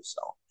goes to.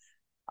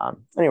 So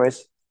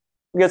anyways,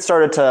 we get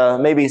started to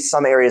maybe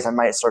some areas I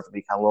might start to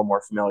become a little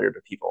more familiar to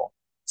people.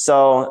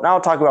 So now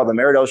I'll talk about the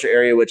Meredosia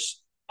area, which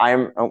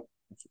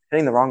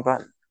hitting the wrong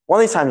button. One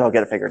of these times I'll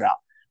get it figured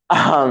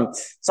out.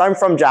 So I'm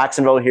from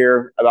Jacksonville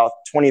here, about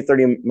 20,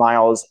 30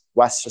 miles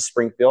west of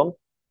Springfield.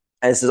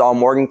 And this is all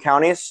Morgan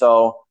County.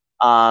 So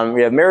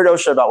we have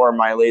Meredosia about where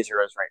my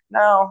laser is right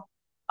now.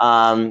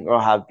 We'll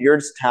have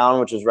Beardstown,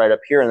 which is right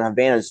up here, and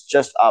Havana is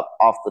just up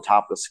off the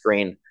top of the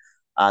screen.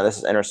 This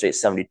is Interstate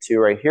 72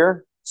 right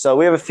here. So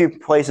we have a few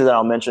places that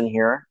I'll mention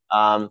here.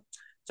 So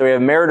we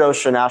have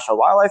Meredosia National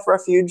Wildlife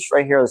Refuge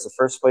right here. This is the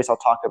first place I'll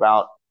talk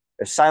about.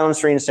 There's Silent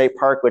Stream State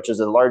Park, which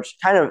is a large,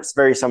 kind of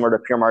very similar to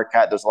Pure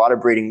Marquette. There's a lot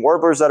of breeding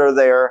warblers that are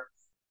there.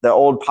 The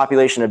old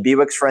population of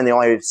bewick's friend, the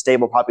only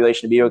stable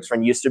population of bewick's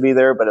friend used to be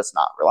there, but it's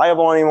not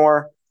reliable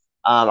anymore.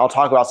 I'll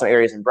talk about some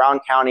areas in Brown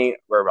County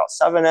where about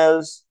 7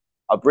 is.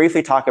 I'll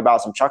briefly talk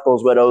about some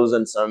Chuckles widows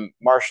and some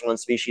marshland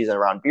species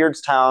around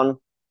Beardstown,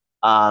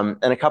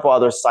 and a couple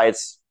other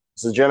sites.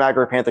 This is Jim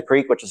Agri Panther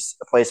Creek, which is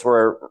a place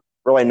where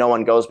really no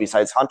one goes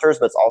besides hunters,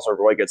 but it's also a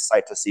really good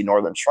site to see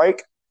northern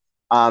shrike.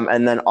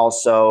 And then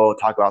also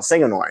talk about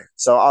Singanoy.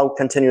 So I'll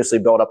continuously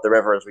build up the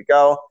river as we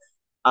go.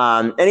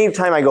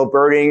 Anytime I go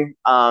birding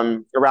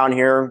around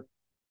here,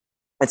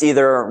 it's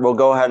either we'll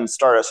go ahead and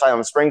start at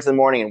Siloam Springs in the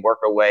morning and work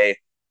our way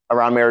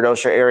around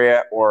Meredosia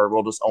area, or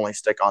we'll just only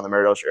stick on the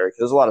Meredosia area, because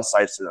there's a lot of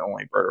sites that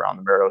only bird around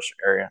the Meredosia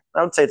area.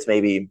 I would say it's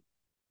maybe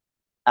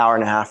hour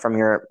and a half from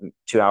here,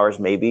 2 hours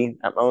maybe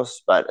at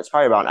most, but it's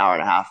probably about an hour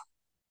and a half.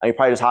 You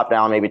probably just hop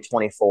down maybe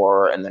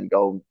 24 and then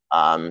go,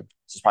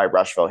 this is probably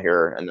Rushville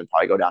here, and then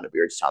probably go down to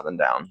Beardstown and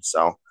down.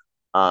 So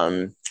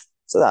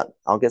that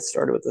I'll get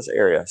started with this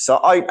area. So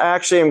I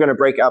actually am going to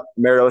break up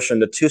Meredosia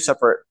into 2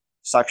 separate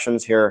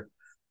sections here.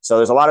 So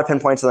there's a lot of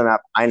pinpoints on the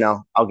map. I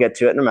know, I'll get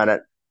to it in a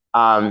minute.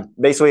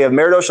 Basically, we have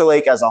Meredosia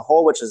Lake as a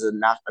whole, which is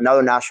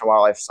another National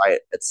Wildlife Site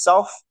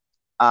itself.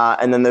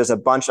 And then there's a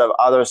bunch of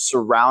other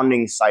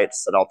surrounding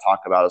sites that I'll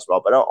talk about as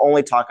well, but I'll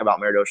only talk about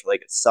Meredosia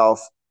Lake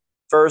itself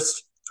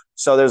first.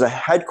 So there's a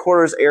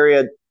headquarters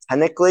area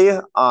technically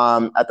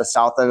at the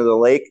south end of the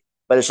lake,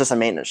 but it's just a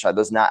maintenance shed.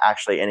 There's not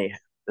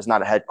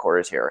a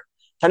headquarters here.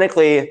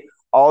 Technically,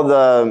 all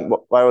the,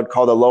 what I would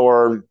call the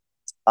lower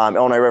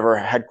Illinois River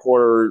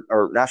headquarters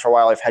or National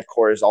Wildlife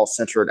headquarters, all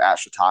centered at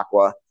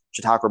Chautauqua.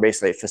 Chautauqua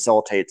basically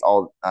facilitates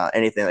all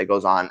anything that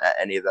goes on at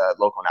any of the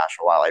local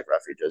National Wildlife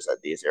refuges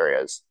at these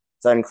areas.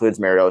 So that includes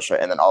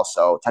Meredosia, and then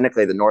also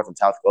technically the North and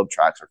South Globe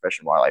tracts are Fish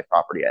and Wildlife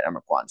property at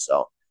Emerquan.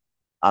 So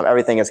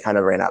everything is kind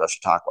of ran out of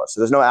Chautauqua. So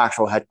there's no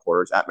actual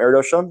headquarters at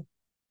Meredosia.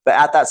 But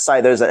at that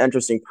site, there's an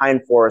interesting pine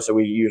forest. So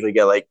we usually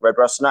get like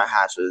red-breasted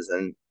nuthatches,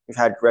 and we've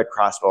had red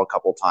crossbill a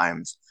couple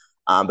times.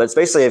 But it's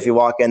basically, if you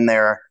walk in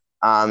there,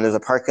 there's a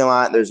parking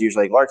lot. There's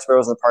usually lark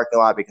sparrows in the parking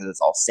lot because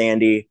it's all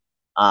sandy.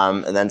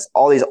 And then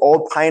all these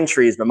old pine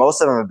trees, but most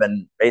of them have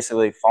been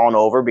basically fallen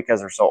over because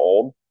they're so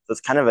old. So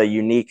it's kind of a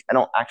unique, I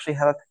don't actually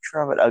have a picture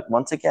of it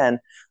once again.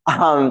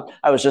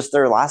 I was just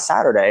there last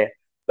Saturday,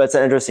 but it's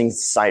an interesting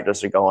site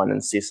just to go in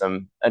and see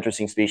some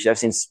interesting species. I've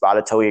seen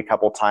spotted towhee a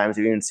couple times.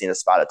 I've even seen a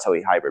spotted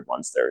towhee hybrid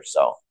once there.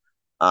 So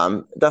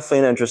definitely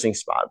an interesting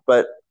spot,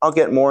 but I'll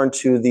get more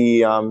into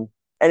the,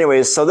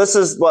 anyways, so this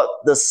is what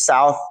the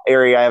south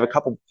area, I have a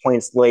couple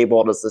points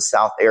labeled as the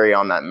south area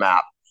on that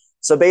map.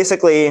 So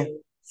basically,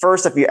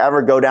 first, if you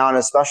ever go down,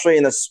 especially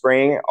in the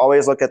spring,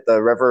 always look at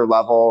the river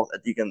level.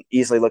 You can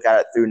easily look at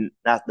it through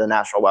the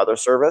National Weather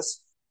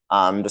Service.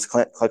 Just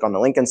click on the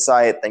Lincoln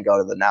site, then go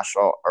to the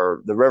national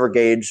or the river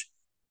gauge.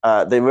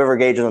 The river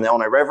gauge is on the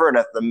Illinois River, and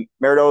if the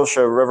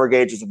Meredosia river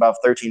gauge is above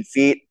 13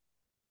 feet,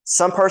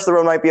 some parts of the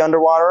road might be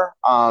underwater,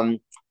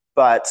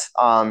 but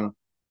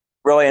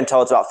really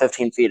until it's about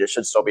 15 feet, it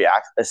should still be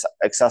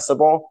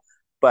accessible.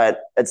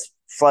 But it's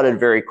flooded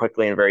very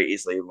quickly and very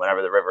easily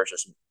whenever the river is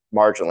just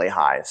marginally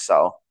high.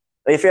 So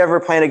if you ever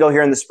plan to go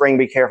here in the spring,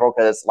 be careful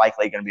because it's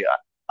likely going to be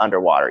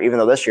underwater, even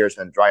though this year has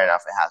been dry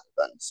enough, it hasn't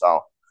been.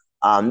 So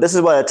this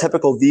is what a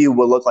typical view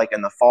will look like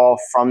in the fall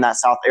from that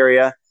south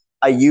area.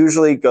 I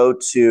usually go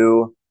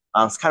to,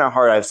 it's kind of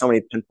hard, I have so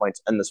many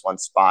pinpoints in this one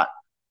spot.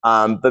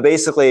 But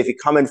basically, if you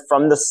come in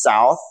from the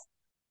south,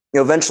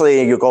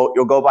 eventually you'll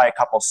go by a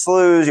couple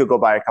sloughs, you'll go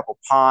by a couple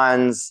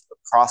ponds,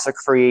 cross a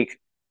creek,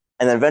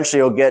 and then eventually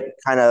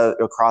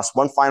you'll cross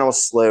one final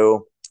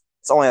slough.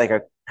 It's only like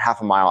a half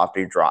a mile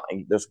after you drop.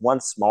 There's one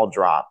small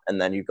drop,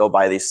 and then you go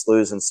by these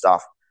sloughs and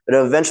stuff. But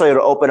eventually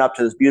it'll open up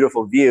to this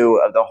beautiful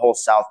view of the whole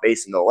south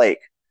basin of the lake.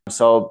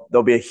 So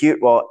there'll be a huge,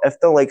 well, if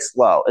the lake's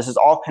low, this is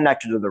all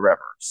connected to the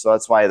river. So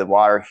that's why the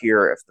water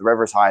here, if the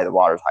river's high, the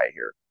water's high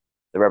here.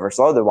 The river's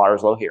low, the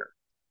water's low here.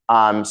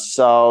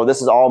 So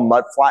this is all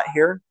mud flat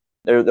here.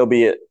 There'll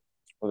be,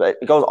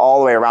 it goes all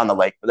the way around the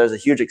lake, but there's a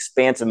huge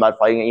expansive mud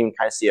flat. You can even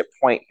kind of see a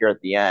point here at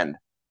the end.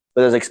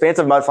 But there's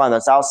expansive mud flat on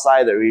the south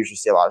side that we usually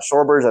see a lot of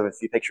shorebirds. I have a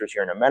few pictures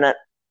here in a minute.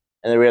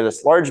 And then we have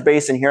this large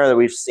basin here that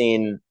we've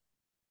seen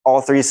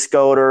all 3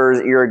 scoters,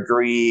 irid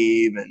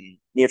grebe, and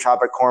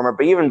neotropic cormor.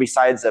 But even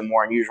besides the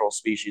more unusual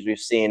species, we've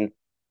seen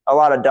a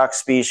lot of duck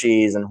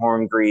species and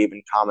horned grebe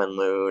and common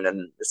loon.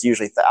 And it's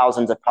usually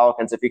thousands of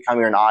pelicans. If you come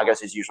here in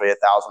August, it's usually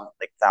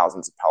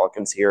thousands of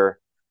pelicans here.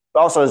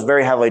 But also it's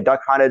very heavily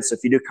duck hunted. So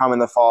if you do come in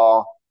the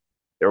fall,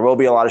 There will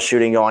be a lot of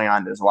shooting going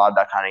on. There's a lot of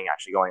duck hunting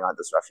actually going on at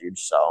this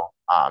refuge. So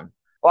a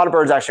lot of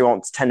birds actually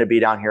won't tend to be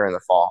down here in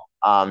the fall.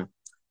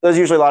 There's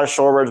usually a lot of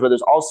shorebirds, but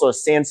there's also a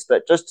sand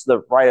spit just to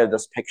the right of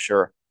this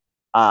picture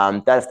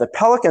that if the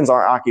pelicans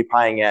aren't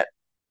occupying it,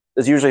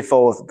 is usually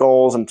full with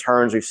gulls and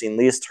terns. We've seen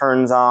least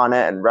terns on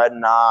it and red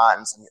knot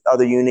and some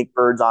other unique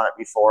birds on it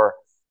before.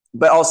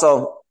 But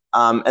also,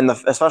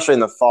 especially in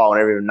the fall,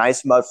 whenever you have a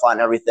nice mud flat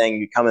and everything,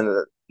 you come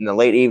in the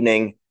late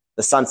evening,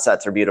 the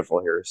sunsets are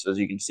beautiful here, so as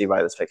you can see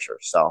by this picture.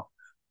 So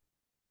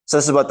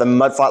this is what the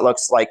mud flat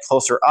looks like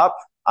closer up.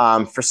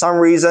 For some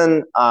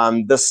reason,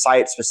 this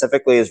site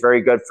specifically is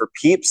very good for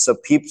peeps. So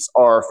peeps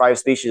are 5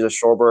 species of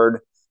shorebird.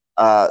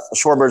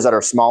 Shorebirds that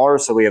are smaller.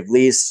 So we have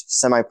least,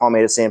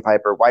 semi-palmated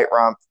sandpiper, white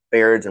rump,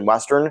 Baird's, and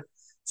western.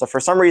 So for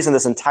some reason,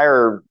 this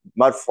entire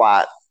mud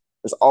flat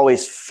is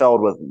always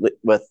filled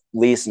with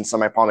least and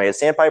semi-palmated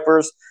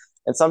sandpipers.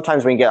 And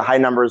sometimes we can get high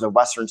numbers of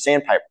western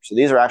sandpipers. So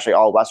these are actually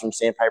all western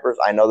sandpipers.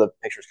 I know the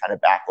picture's kind of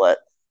backlit,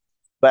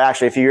 but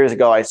actually a few years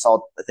ago I saw,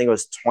 I think it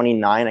was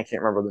 29. I can't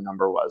remember what the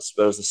number was,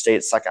 but it was the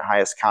state's second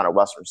highest count of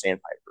western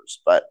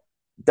sandpipers. But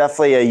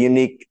definitely a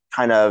unique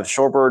kind of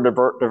shorebird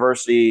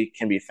diversity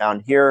can be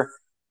found here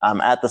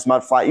at this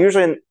mud flat.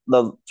 Usually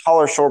the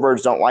taller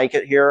shorebirds don't like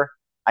it here.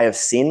 I have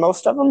seen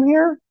most of them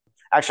here.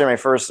 Actually, my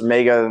first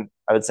mega,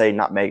 I would say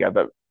not mega,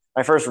 but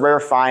my first rare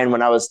find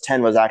when I was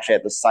 10 was actually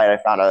at the site. I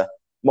found a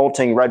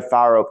molting red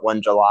phalarope oak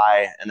one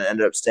July, and it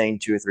ended up staying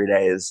 2 or 3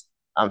 days.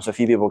 So a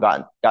few people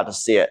got to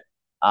see it.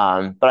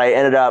 But I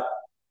ended up,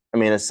 I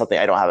mean, it's something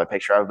I don't have a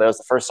picture of, but it was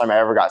the first time I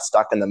ever got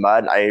stuck in the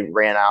mud. I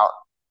ran out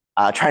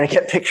trying to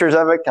get pictures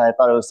of it because I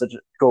thought it was such a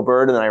cool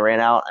bird, and then I ran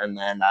out, and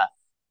then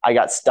I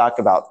got stuck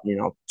about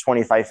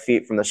 25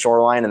 feet from the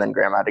shoreline, and then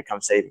Grandma had to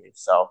come save me.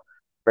 So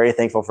very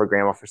thankful for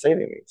Grandma for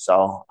saving me.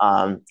 So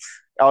I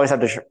always have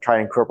to try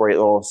and incorporate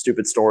little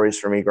stupid stories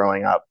for me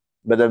growing up.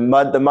 But the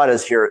mud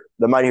is here.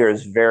 The mud here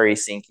is very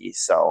sinky,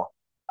 so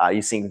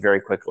you sink very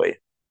quickly.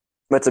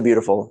 But it's a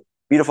beautiful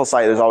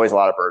site. There's always a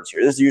lot of birds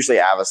here. There's usually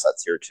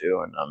avocets here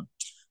too, and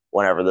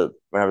whenever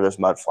there's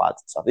mud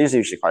flats and stuff, there's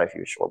usually quite a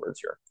few shorebirds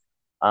here.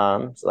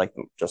 So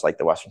just like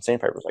the western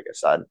sandpipers, like I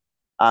said.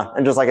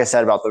 And just like I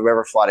said about the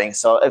river flooding,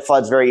 so it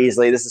floods very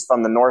easily. This is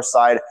from the north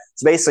side.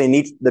 So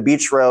basically, the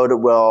beach road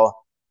will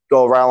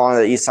go right along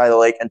the east side of the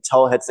lake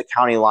until it hits the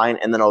county line,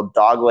 and then it'll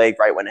dogleg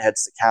right when it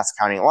hits the Cass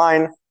County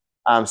line.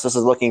 So this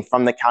is looking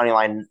from the county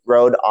line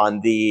road on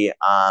the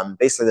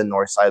basically the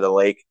north side of the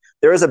lake.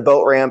 There is a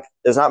boat ramp.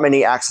 There's not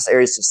many access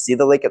areas to see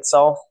the lake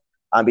itself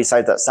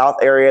besides that south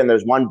area, and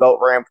there's one boat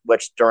ramp,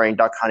 which during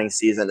duck hunting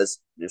season there's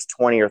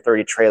 20 or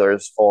 30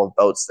 trailers full of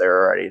boats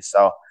there already.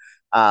 So,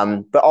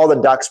 but all the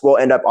ducks will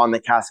end up on the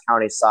Cass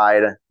County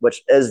side,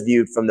 which is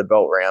viewed from the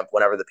boat ramp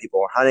whenever the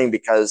people are hunting,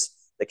 because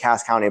the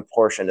Cass County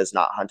portion is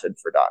not hunted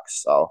for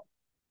ducks. So,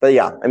 but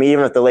yeah, I mean,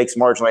 even if the lake's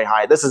marginally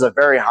high, this is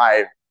very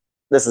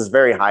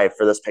high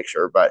for this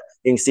picture, but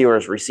you can see where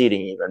it's receding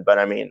even. But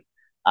I mean,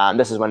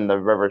 this is when the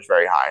river is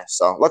very high.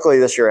 So luckily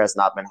this year has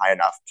not been high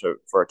enough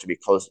for it to be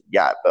closed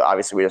yet. But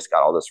obviously we just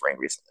got all this rain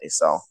recently,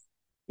 so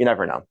you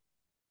never know.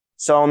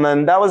 So and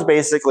then that was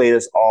basically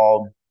just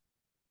all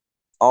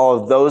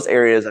of those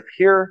areas up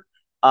here.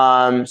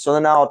 So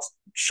then now I'll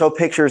show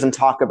pictures and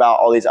talk about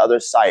all these other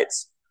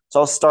sites. So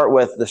I'll start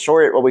with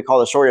what we call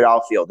the short-eared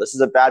owl field. This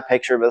is a bad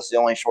picture, but this is the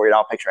only short-eared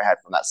owl picture I had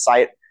from that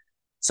site.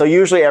 So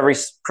usually every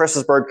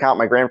Christmas bird count,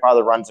 my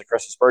grandfather runs a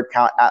Christmas bird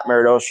count at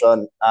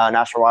Meredosia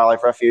National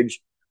Wildlife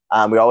Refuge.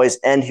 We always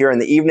end here in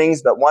the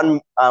evenings, but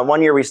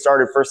one year we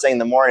started first thing in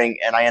the morning,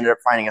 and I ended up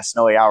finding a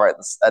snowy owl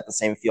at the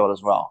same field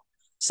as well.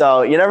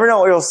 So you never know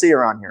what you'll see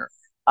around here.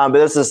 But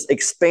there's this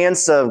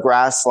expansive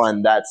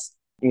grassland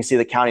you can see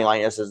the county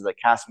line. This is the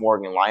Cass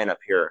Morgan line up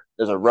here.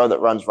 There's a road that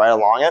runs right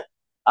along it.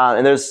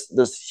 And there's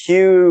this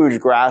huge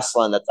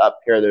grassland that's up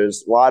here.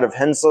 There's a lot of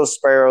Henslow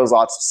sparrows,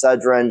 lots of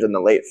sedge-wrens in the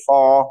late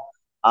fall.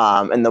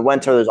 In the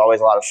winter, there's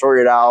always a lot of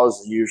short-eared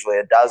owls, usually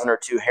a dozen or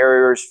two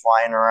harriers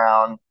flying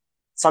around.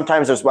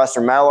 Sometimes there's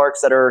western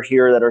meadowlarks that are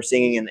here that are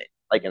singing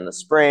in the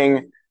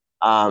spring.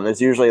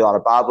 There's usually a lot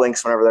of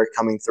bobolinks whenever they're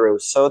coming through.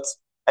 So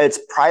it's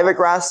private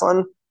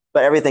grassland,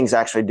 but everything's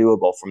actually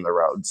doable from the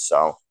road.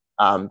 So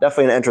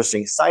definitely an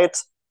interesting site.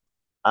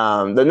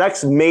 The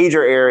next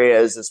major area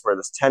is where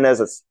this 10 is.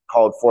 It's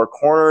called Four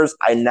Corners.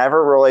 I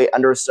never really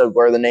understood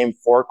where the name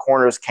Four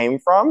Corners came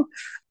from,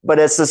 but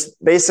it's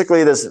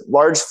basically this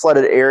large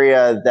flooded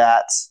area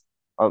that,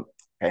 okay,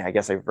 I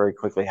guess I very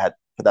quickly had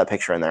put that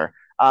picture in there.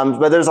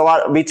 But there's a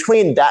lot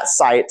between that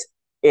site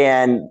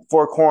and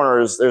Four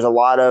Corners. There's a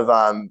lot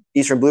of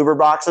eastern bluebird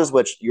boxes,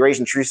 which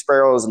Eurasian tree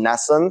sparrows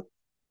nest in.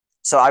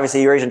 So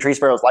obviously Eurasian tree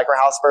sparrow is like our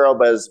house sparrow,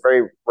 but is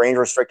very range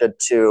restricted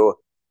to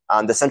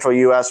the central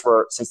U.S.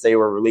 Since they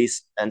were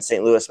released in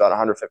St. Louis about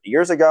 150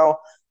 years ago.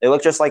 They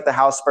look just like the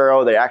house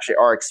sparrow. They actually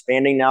are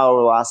expanding now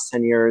over the last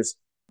 10 years.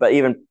 But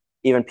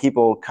even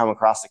people come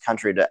across the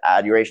country to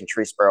add Eurasian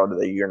tree sparrow to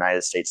the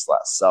United States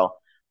list. So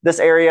this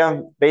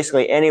area,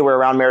 basically anywhere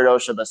around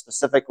Meredosia, but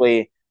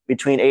specifically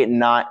between 8 and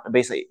 9,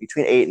 basically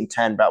between 8 and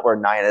 10, about where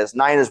 9 is.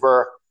 9 is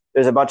where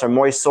There's a bunch of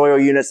moist soil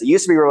units that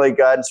used to be really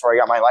good. That's where I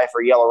got my life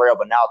for yellow rail,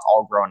 but now it's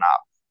all grown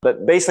up.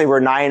 But basically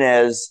where 9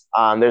 is,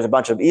 there's a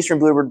bunch of eastern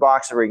bluebird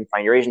boxes where you can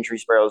find Eurasian tree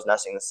sparrows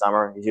nesting in the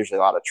summer. There's usually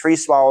a lot of tree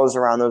swallows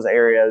around those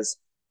areas.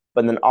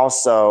 But then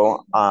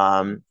also,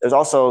 there's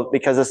also,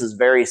 because this is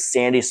very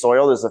sandy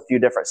soil, there's a few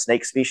different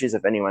snake species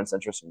if anyone's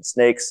interested in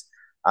snakes.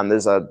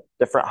 There's a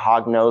different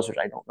hognose, which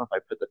I don't know if I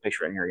put the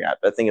picture in here yet,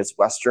 but I think it's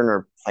western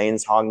or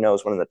plains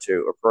hognose, one of the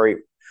two. Or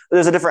Peoria.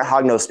 There's a different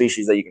hognose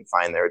species that you can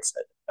find there. It's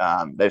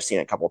they've seen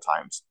it a couple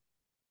times.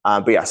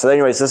 But yeah, so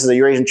anyways, this is a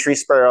Eurasian tree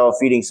sparrow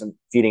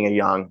feeding a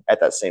young at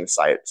that same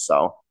site.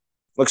 So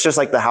looks just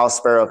like the house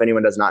sparrow. If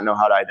anyone does not know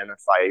how to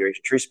identify a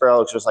Eurasian tree sparrow, it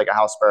looks just like a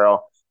house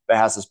sparrow. But it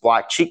has this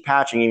black cheek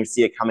patch, and you can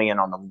see it coming in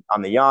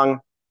on the young.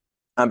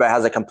 But it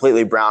has a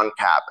completely brown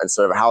cap.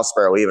 Instead of a house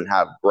sparrow, we even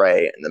have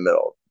gray in the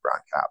middle of the brown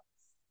cap.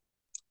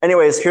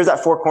 Anyways, here's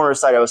that four corner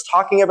site I was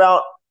talking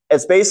about.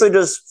 It's basically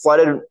just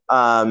flooded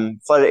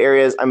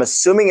areas. I'm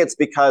assuming it's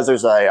because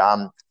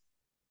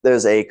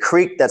there's a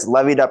creek that's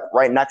levied up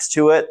right next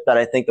to it that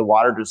I think the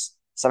water just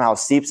somehow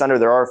seeps under.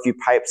 There are a few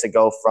pipes that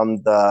go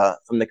from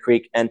the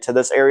creek into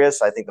this area,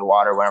 so I think the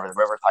water, whenever the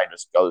river tide,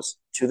 just goes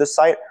to the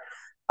site.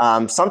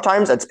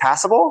 Sometimes it's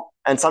passable,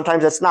 and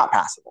sometimes it's not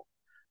passable.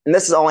 And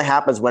this only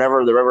happens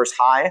whenever the river's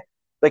high.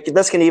 But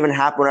this can even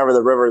happen whenever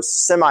the river is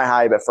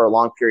semi-high, but for a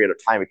long period of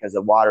time, because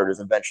the water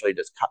just eventually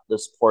just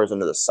pours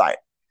into the site.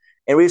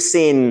 And we've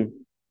seen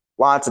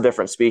lots of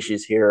different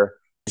species here.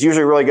 It's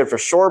usually really good for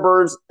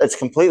shorebirds. It's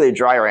completely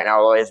dry right now.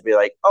 Otherwise, it'd be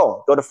like,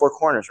 oh, go to Four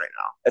Corners right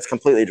now. It's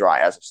completely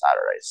dry as of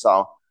Saturday.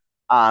 So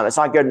it's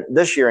not good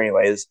this year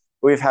anyways.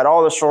 We've had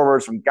all the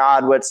shorebirds from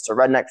godwits to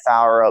redneck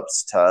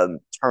phalaropes to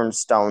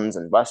turnstones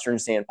and western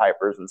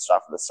sandpipers and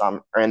stuff in the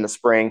summer or in the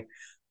spring.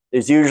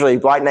 There's usually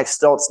blackneck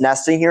stilts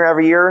nesting here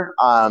every year.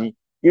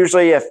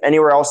 Usually, if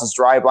anywhere else is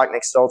dry,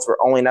 blackneck stilts will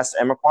only nest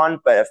at Emiquon.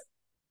 But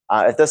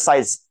if this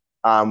site's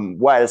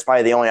wet, it's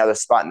probably the only other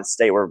spot in the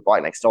state where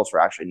blackneck stilts will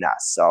actually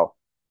nest. So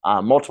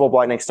multiple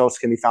blackneck stilts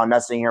can be found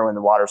nesting here when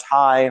the water's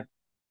high.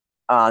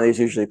 There's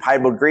usually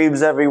piebald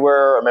grebes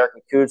everywhere,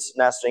 American coots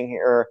nesting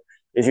here.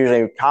 There's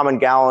usually common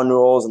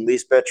gallinules and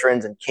least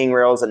bitrons and king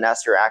rails that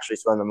nest here. Actually,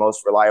 it's one of the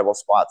most reliable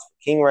spots for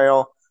king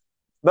rail.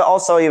 But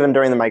also, even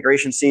during the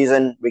migration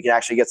season, we can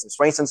actually get some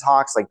Swainson's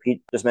hawks, like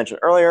Pete just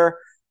mentioned earlier,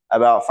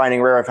 about finding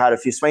rare. I've had a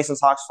few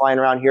Swainson's hawks flying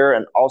around here,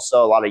 and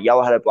also a lot of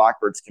yellow-headed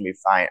blackbirds can be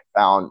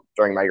found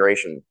during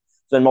migration.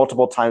 So then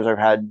multiple times I've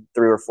had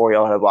 3 or 4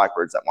 yellow-headed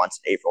blackbirds at once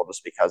in April,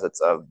 just because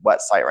it's a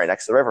wet site right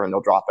next to the river, and they'll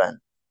drop in.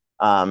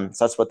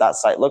 So that's what that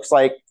site looks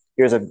like.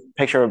 Here's a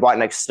picture of a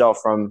blackneck stilt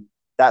from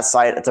that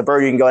site. It's a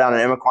bird you can go down in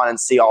Emiquon and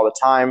see all the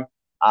time,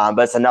 but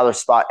it's another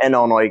spot in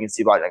Illinois you can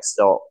see blackneck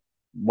stilt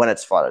when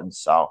it's flooded.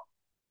 So.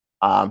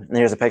 And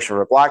here's a picture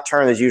of a black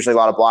tern. There's usually a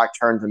lot of black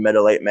terns in mid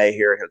to late May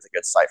here. Here's a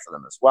good site for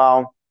them as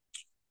well.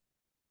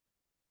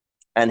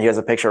 And here's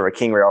a picture of a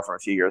king rail from a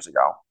few years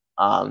ago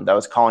that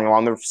was calling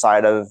along the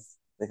side of,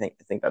 I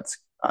think that's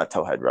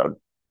Towhead Road.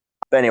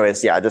 But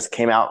anyways, yeah, it just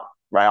came out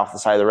right off the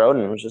side of the road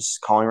and was just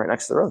calling right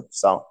next to the road.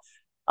 So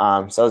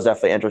it was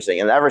definitely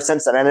interesting. And ever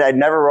since then, and I'd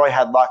never really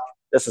had luck.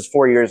 This was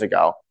 4 years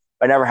ago.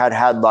 I never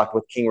had luck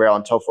with king rail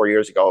until 4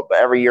 years ago. But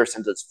every year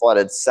since it's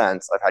flooded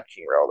since, I've had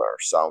king rail there.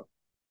 So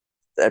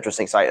the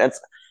interesting site.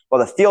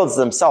 The fields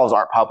themselves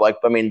aren't public,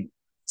 but I mean,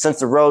 since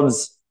the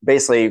roads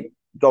basically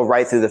go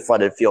right through the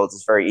flooded fields,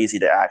 it's very easy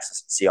to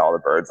access and see all the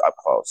birds up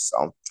close.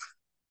 So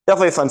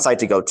definitely a fun site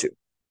to go to.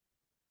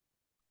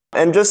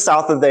 And just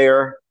south of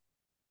there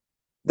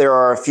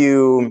are a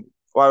few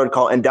what I would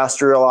call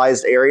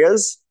industrialized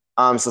areas.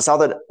 So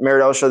south of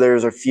Meredosia,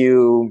 there's a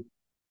few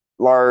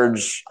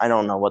large, I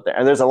don't know what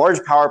and there's a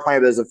large power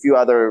plant, but there's a few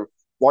other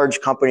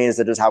large companies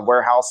that just have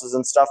warehouses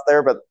and stuff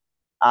there. But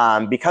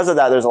because of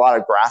that, there's a lot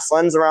of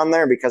grasslands around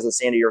there. Because of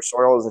sandier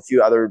soil, there's a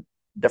few other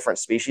different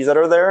species that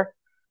are there.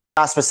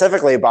 Not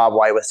specifically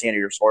bobwhite with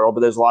sandier soil,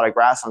 but there's a lot of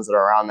grasslands that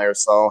are around there.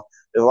 So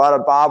there's a lot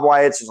of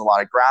bobwhites. There's a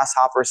lot of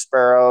grasshopper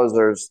sparrows.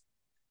 There's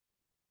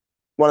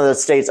one of the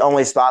state's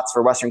only spots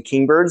for western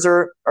kingbirds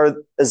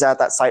is at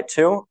that site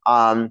too.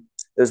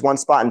 There's one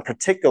spot in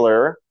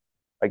particular.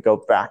 I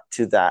go back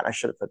to that. I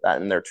should have put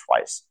that in there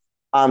twice.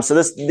 So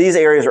these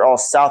areas are all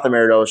south of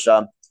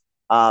Meredosia.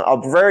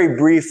 I'll very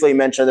briefly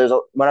mention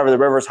whenever the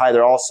river's high,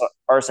 there also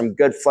are some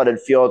good flooded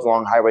fields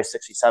along Highway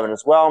 67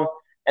 as well.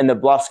 And the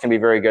bluffs can be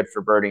very good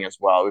for birding as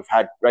well. We've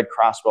had red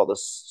crossbill at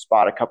this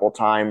spot a couple of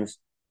times.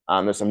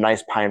 There's some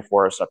nice pine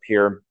forests up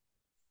here.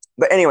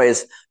 But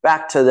anyways,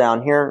 back to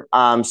down here.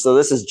 So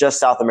this is just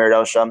south of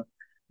Meredosia.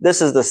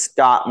 This is the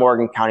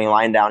Scott-Morgan County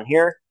line down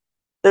here.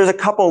 There's a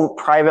couple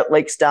private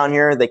lakes down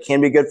here. They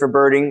can be good for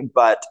birding,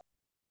 but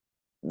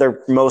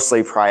they're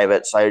mostly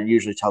private. So I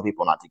usually tell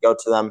people not to go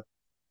to them.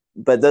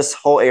 But this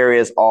whole area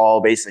is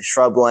all basically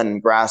shrubland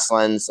and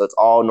grassland. So it's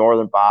all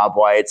northern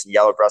bobwhites and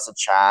yellow-breasted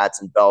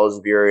chats and Bell's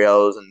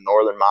vireos and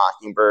northern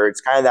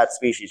mockingbirds, kind of that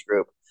species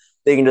group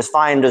that you can just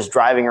find just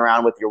driving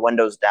around with your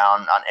windows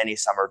down on any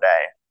summer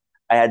day.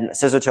 I had a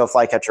scissor-tail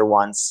flycatcher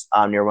once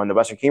near one of the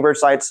western kingbird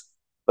sites,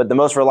 but the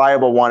most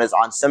reliable one is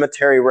on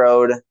Cemetery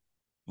Road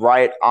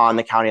right on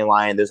the county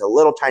line. There's a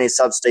little tiny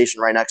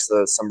substation right next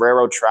to some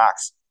railroad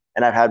tracks,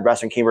 and I've had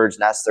western kingbirds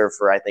nest there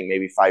for I think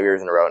maybe 5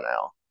 years in a row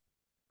now.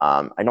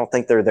 I don't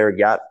think they're there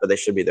yet, but they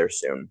should be there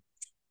soon.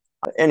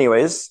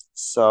 Anyways,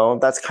 so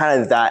that's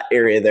kind of that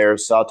area there.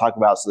 So I'll talk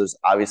about, so there's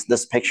obviously,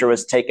 this picture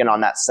was taken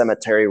on that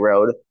cemetery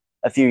road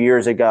a few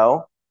years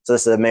ago. So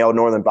this is a male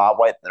northern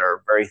bobwhite that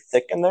are very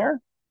thick in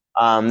there.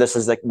 This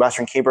is the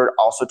western kingbird,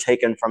 also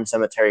taken from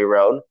Cemetery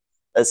Road.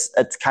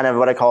 It's kind of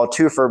what I call a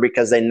twofer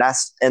because they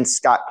nest in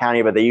Scott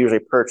County, but they usually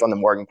perch on the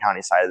Morgan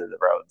County side of the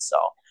road. So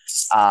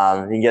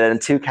you can get it in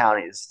two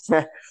counties.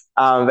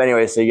 But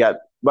anyway, so you got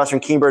western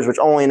kingbirds, which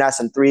only nest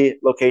in 3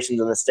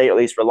 locations in the state, at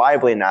least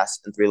reliably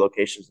nest in 3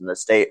 locations in the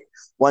state.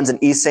 One's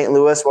in East St.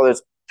 Louis. Well,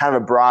 there's kind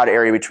of a broad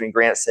area between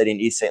Granite City and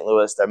East St.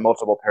 Louis that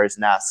multiple pairs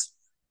nest.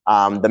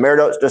 The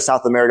Meredosia, just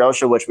south of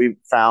Meredosia, which we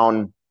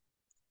found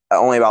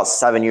only about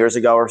 7 years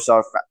ago or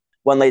so.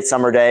 One late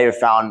summer day, we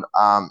found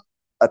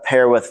a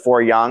pair with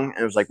 4 young,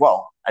 and it was like,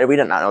 whoa, we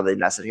did not know they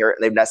nested here.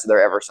 They've nested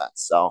there ever since.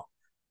 So,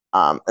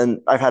 and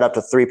I've had up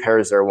to 3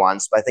 pairs there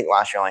once, but I think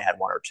last year I only had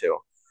 1 or 2.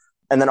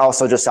 And then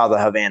also just south of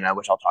Havana,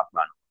 which I'll talk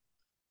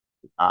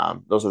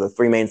about. Those are the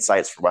 3 main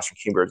sites for western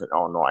kingbirds in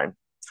Illinois.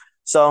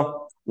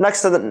 So on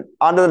to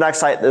the next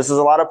site. This is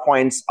a lot of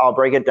points. I'll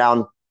break it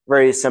down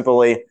very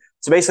simply.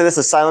 So basically, this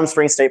is Siloam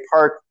Springs State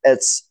Park.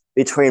 It's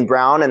between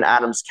Brown and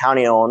Adams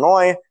County,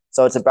 Illinois.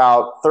 So it's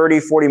about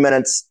 30-40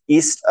 minutes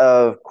east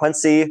of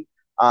Quincy,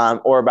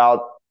 or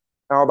about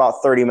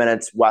 30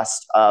 minutes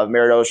west of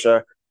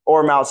Meredosia,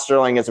 or Mount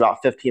Sterling is about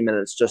 15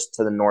 minutes just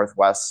to the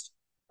northwest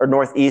or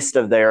northeast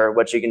of there,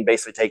 which you can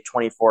basically take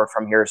 24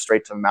 from here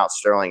straight to Mount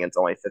Sterling. It's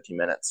only 15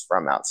 minutes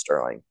from Mount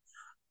Sterling.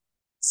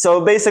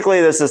 So basically,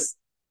 this is,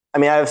 I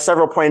mean, I have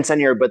several points in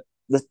here, but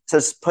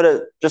to put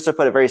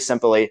it very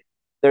simply,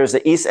 there's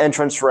the east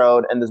entrance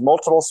road, and there's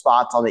multiple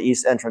spots on the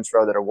east entrance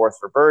road that are worth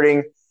for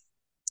birding.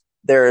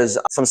 There's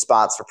some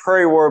spots for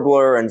prairie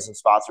warbler and some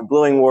spots for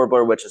blue-winged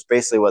warbler, which is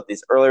basically what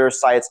these earlier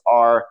sites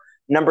are.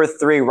 Number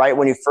 3, right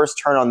when you first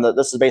turn on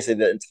this is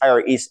basically the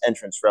entire east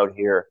entrance road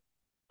here.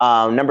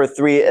 Number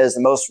 3 is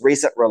the most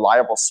recent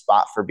reliable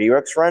spot for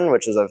Bewick's wren,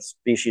 which is a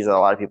species that a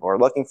lot of people are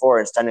looking for.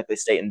 It's technically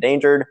state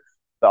endangered,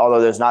 but although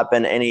there's not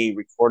been any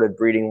recorded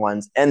breeding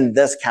ones in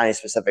this county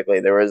specifically,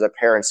 there was a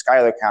pair in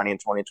Schuyler County in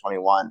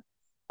 2021.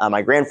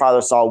 My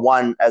grandfather saw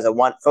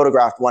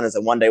photographed one as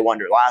a one-day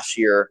wonder last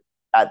year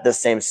at this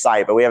same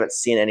site, but we haven't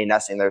seen any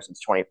nesting there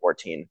since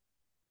 2014.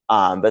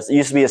 But it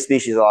used to be a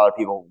species a lot of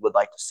people would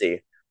like to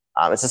see.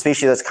 It's a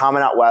species that's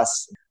common out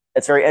west.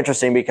 It's very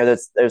interesting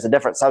because there's a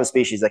different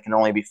subspecies that can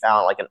only be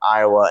found like in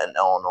Iowa and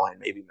Illinois and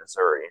maybe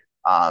Missouri.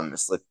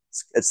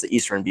 It's the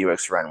eastern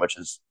Bewick's wren, which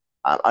is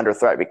under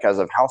threat because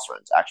of house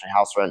wrens. Actually,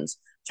 house wrens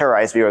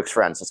terrorize Bewick's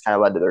wrens, so it's kind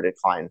of led to their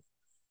decline.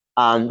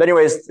 But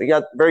anyways, we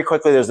got very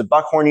quickly, there's the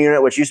buckhorn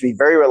unit, which used to be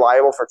very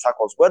reliable for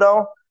Chuckle's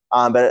widow.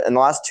 But in the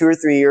last 2 or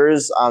 3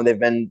 years, they've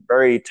been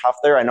very tough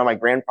there. I know my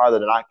grandfather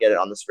did not get it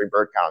on the spring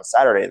bird count on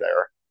Saturday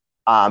there.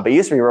 But it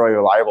used to be really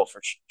reliable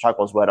for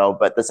Chuckle's widow.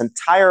 But this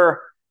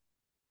entire,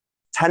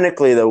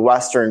 technically the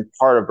western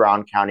part of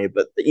Brown County,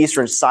 but the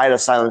eastern side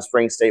of Siloam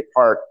Springs State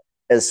Park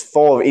is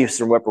full of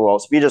eastern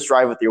whippoorwills. If you just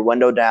drive with your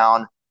window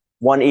down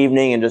one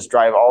evening and just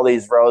drive all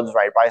these roads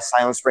right by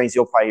Siloam Springs,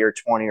 you'll probably hear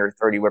 20 or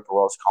 30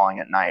 whippoorwills calling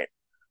at night.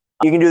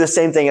 You can do the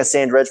same thing at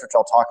Sand Ridge, which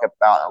I'll talk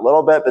about in a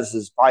little bit, but this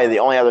is probably the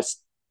only other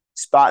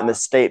spot in the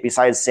state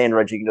besides Sand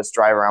Ridge you can just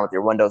drive around with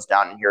your windows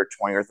down and hear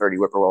 20 or 30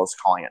 whippoorwills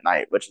calling at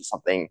night, which is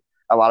something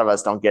a lot of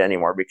us don't get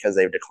anymore because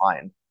they've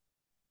declined.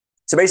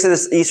 So basically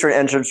this eastern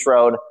entrance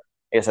road,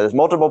 like I said, there's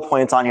multiple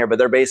points on here, but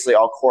they're basically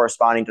all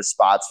corresponding to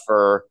spots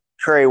for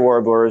prairie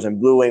warblers and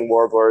blue-winged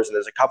warblers, and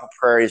there's a couple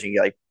prairies you can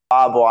get like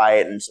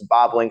bobwhite and some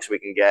boblinks we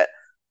can get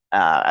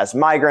as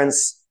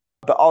migrants.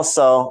 But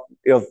also,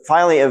 you'll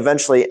finally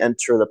eventually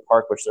enter the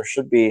park, which there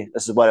should be.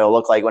 This is what it'll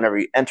look like whenever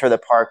you enter the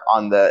park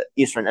on the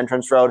eastern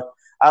entrance road.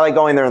 I like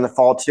going there in the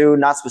fall too,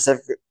 not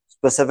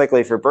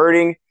specifically for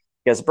birding,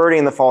 because birding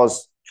in the fall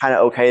is kind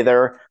of okay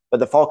there. But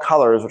the fall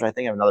colors, which I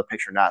think I have another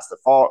picture next, the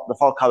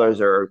fall colors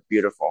are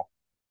beautiful.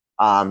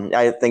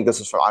 I think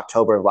this is from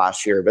October of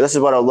last year, but this is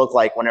what it'll look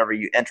like whenever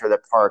you enter the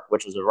park,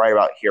 which is right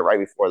about here, right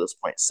before this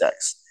point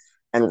 6.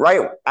 And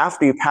right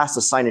after you pass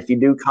the sign, if you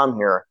do come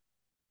here,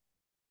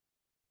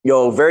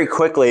 you'll very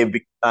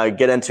quickly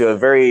get into a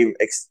very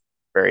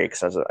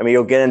extensive. I mean,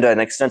 you'll get into an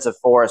extensive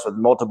forest with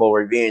multiple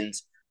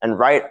ravines, and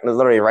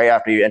literally right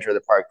after you enter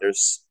the park,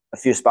 there's a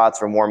few spots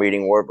for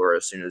warm-eating warbler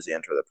as soon as you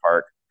enter the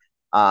park,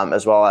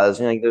 as well as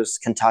there's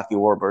Kentucky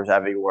warblers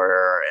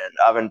everywhere, and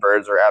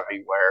ovenbirds are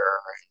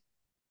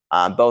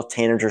everywhere. Both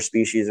tanager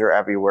species are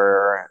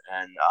everywhere,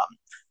 and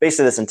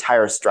basically this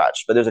entire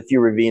stretch. But there's a few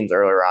ravines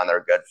earlier on that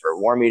are good for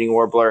warm-eating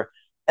warbler,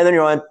 and then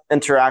you'll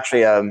enter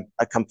actually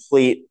a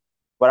complete,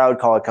 what I would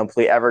call a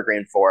complete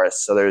evergreen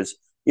forest. So there's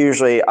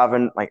usually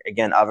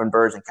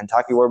ovenbirds and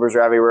Kentucky warblers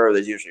are everywhere.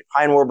 There's usually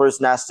pine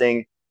warblers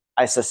nesting.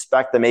 I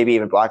suspect that maybe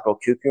even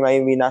black-billed cuckoo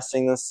might be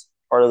nesting this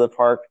part of the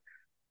park.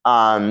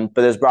 But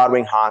there's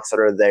broadwing hawks that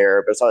are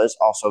there, but it's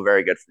also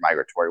very good for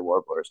migratory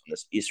warblers in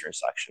this eastern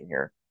section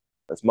here.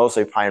 It's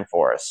mostly pine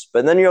forest.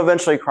 But then you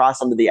eventually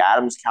cross into the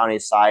Adams County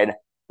side.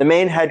 The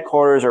main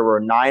headquarters are where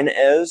 9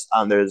 is.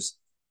 There's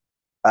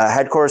a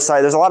headquarters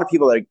site. There's a lot of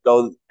people that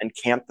go and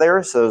camp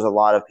there. So there's a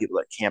lot of people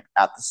that camp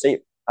at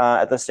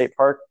the state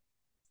park.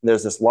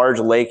 There's this large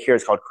lake here.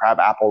 It's called Crab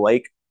Apple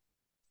Lake.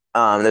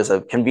 There's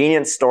a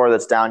convenience store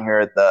that's down here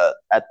at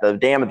the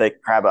dam of the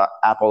Crab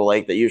Apple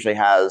Lake that usually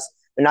has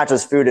not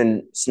just food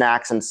and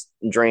snacks and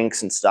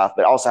drinks and stuff,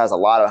 but also has a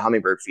lot of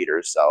hummingbird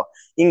feeders. So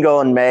you can go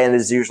in May and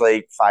there's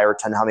usually 5 or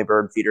 10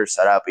 hummingbird feeders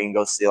set up. You can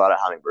go see a lot of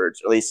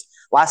hummingbirds. At least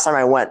last time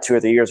I went 2 or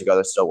 3 years ago,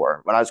 there still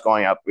were. When I was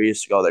growing up, we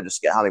used to go there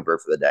just to get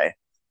hummingbird for the day.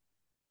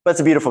 But it's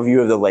a beautiful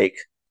view of the lake.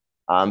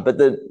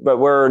 But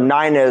where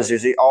 9 is,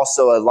 there's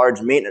also a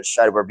large maintenance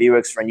shed where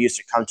Bewick's Friend used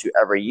to come to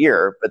every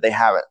year, but they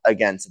haven't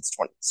again since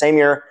same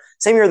year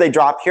they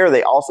dropped here,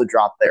 they also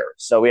dropped there.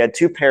 So we had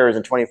 2 pairs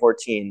in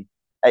 2014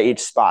 at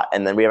each spot,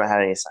 and then we haven't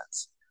had any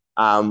since.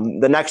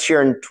 The next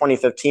year in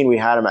 2015, we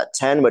had them at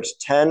 10, which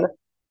 10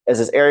 is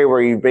this area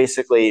where you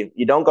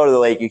don't go to the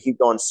lake, you keep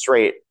going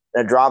straight,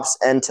 and it drops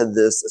into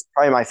this. It's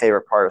probably my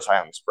favorite part of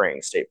Silent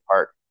Springs State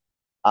Park.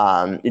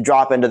 You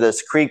drop into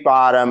this creek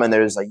bottom, and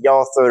there's like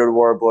yellow-throated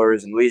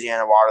warblers and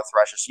Louisiana water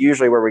thrushes,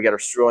 usually where we get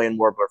Australian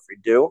warbler if we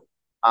do.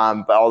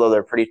 But although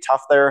they're pretty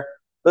tough there,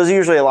 those are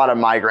usually a lot of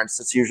migrants.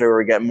 It's usually where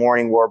we get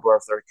mourning warbler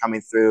if they're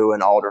coming through,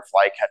 and alder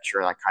flycatcher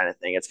and that kind of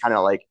thing. It's kind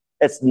of like,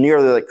 it's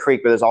near the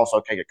creek, but there's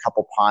also like a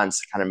couple ponds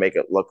to kind of make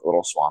it look a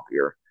little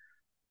swampier.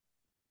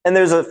 And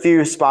there's a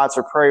few spots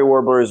for prairie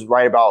warblers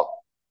right about,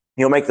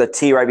 you'll make the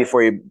T right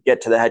before you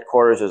get to the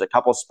headquarters. There's a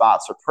couple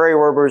spots for prairie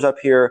warblers up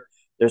here.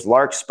 There's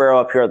lark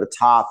sparrow up here at the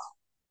top.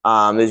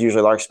 There's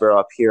usually lark sparrow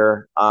up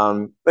here.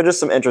 But just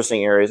some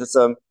interesting areas. It's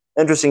an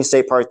interesting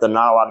state park that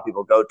not a lot of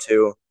people go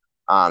to.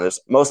 There's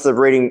most of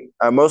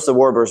the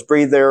warblers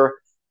breed there.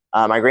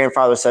 My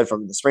grandfather said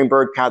from the spring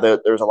bird count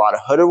that there's a lot of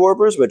hooded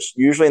warblers, which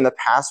usually in the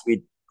past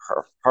we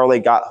hardly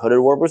got hooded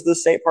warblers to the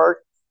state park.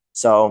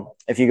 So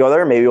if you go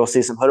there, maybe we'll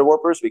see some hooded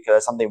warblers because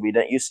it's something we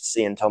didn't used to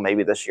see until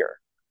maybe this year.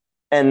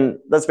 And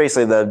that's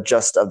basically the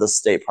gist of the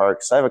state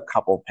park. So I have a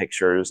couple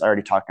pictures. I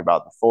already talked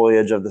about the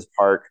foliage of this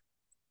park.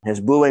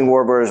 His blue-winged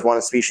warbler is one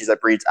of the species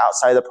that breeds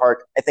outside the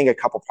park. I think a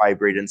couple probably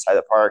breed inside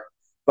the park.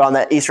 But on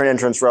that eastern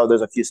entrance road,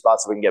 there's a few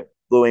spots that we can get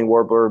blue-winged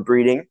warbler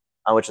breeding,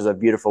 which is a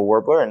beautiful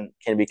warbler and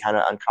can be kind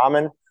of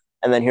uncommon.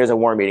 And then here's a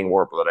worm-eating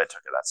warbler that I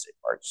took at that state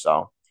park,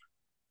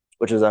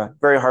 which is a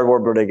very hard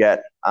warbler to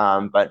get.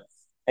 But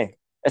hey,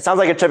 it sounds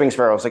like a chipping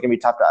sparrow, so it can be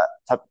tough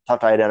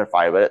to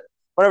identify. But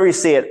whenever you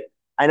see it,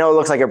 I know it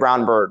looks like a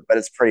brown bird, but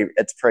it's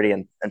pretty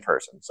in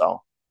person.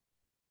 So,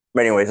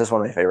 but anyways, this is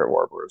one of my favorite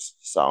warblers.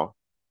 So,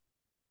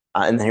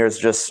 and then here's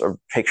just a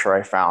picture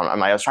I found.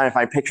 I was trying to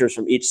find pictures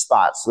from each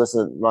spot. So this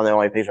is one of the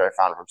only pictures I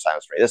found from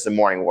Silent Springs. This is a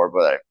mourning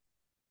warbler.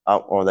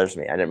 There's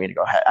me. I didn't mean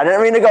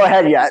to go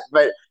ahead yet,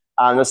 but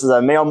this is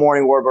a male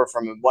mourning warbler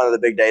from one of the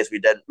big days we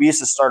did. We used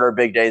to start our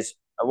big days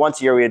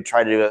once a year. We would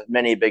try to do a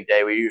mini big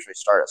day. We usually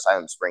start at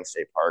Silent Springs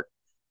State Park.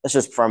 It's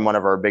just from one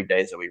of our big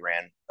days that we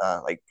ran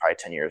like probably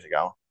 10 years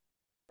ago.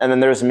 And then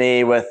there's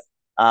me with,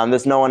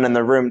 there's no one in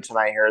the room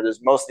tonight here.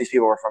 Most of these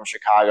people are from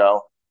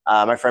Chicago.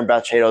 My friend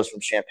Beth Chato is from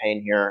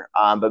Champaign here,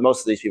 but most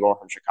of these people are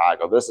from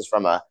Chicago. This is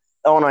from a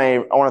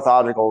Illinois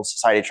Ornithological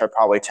Society trip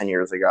probably 10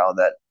 years ago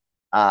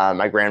that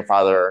my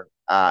grandfather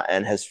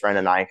and his friend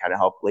and I kind of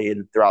helped lead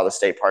throughout the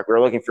state park. We were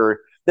looking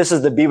for, this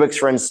is the Bewick's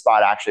Friends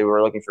spot actually. We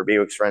were looking for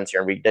Bewick's Friends here,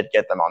 and we did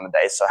get them on the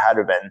day. So I had to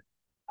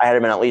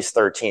have been at least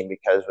 13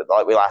 because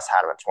we last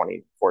had them in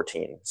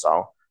 2014.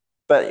 So,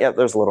 but yeah,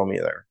 there's a little me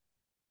there.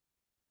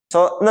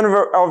 So then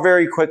I'll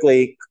very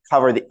quickly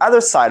cover the other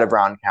side of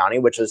Brown County,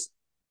 which is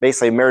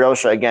basically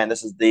Meredosia. Again,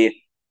 this is the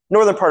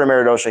northern part of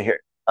Meredosia here,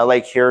 a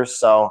lake here.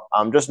 So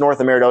just north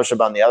of Meredosia,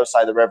 but on the other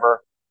side of the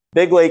river.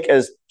 Big Lake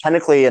is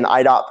technically an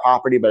IDOT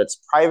property, but it's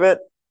private.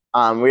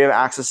 We have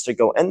access to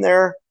go in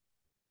there.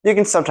 You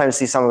can sometimes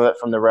see some of it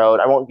from the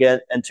road. I won't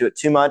get into it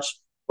too much,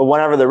 but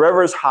whenever the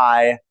river is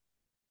high,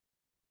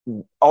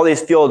 all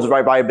these fields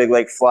right by Big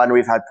Lake flood, and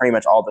we've had pretty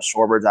much all the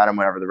shorebirds at them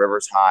whenever the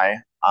river's high.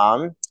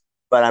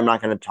 But I'm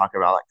not going to talk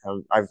about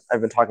it.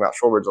 I've been talking about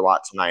shorebirds a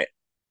lot tonight.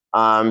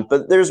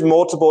 But there's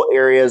multiple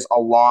areas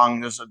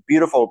along. There's a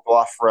beautiful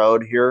bluff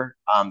road here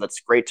that's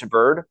great to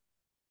bird.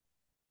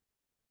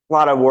 A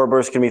lot of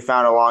warblers can be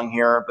found along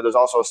here, but there's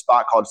also a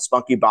spot called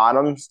Spunky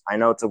Bottoms. I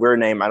know it's a weird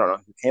name. I don't know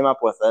who came up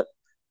with it.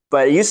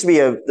 But it used to be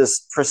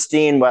this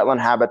pristine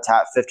wetland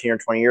habitat 15 or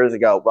 20 years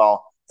ago.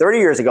 Well, 30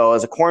 years ago, it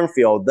was a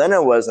cornfield. Then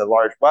it was a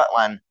large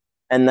wetland.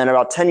 And then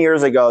about 10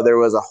 years ago, there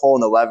was a hole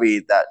in the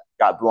levee that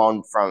got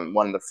blown from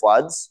one of the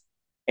floods.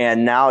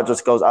 And now it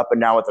just goes up and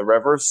down with the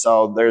river.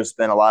 So there's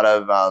been a lot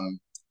of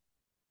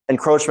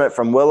encroachment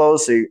from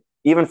willows. So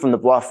even from the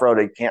bluff road,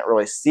 you can't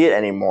really see it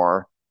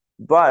anymore.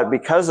 But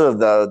because of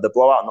the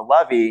blowout in the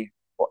levee,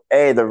 well,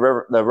 A, the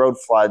road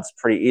floods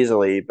pretty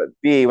easily. But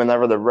B,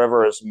 whenever the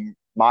river is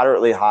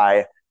moderately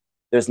high,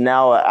 there's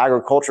now an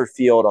agriculture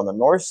field on the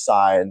north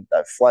side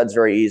that floods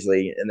very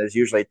easily. And there's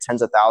usually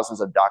tens of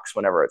thousands of ducks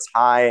whenever it's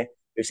high.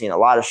 We've seen a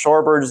lot of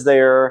shorebirds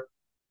there.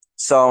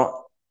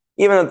 So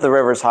even if the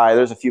river's high,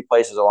 there's a few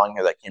places along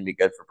here that can be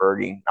good for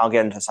birding. I'll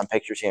get into some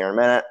pictures here in a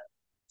minute.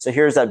 So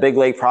here's that big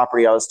lake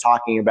property I was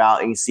talking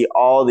about. You can see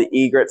all the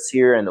egrets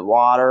here in the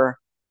water.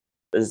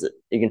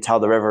 You can tell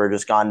the river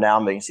just gone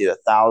down, but you can see not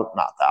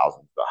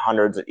thousands, but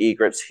hundreds of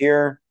egrets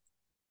here.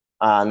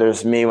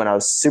 There's me when I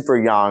was super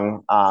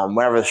young.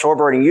 Whenever the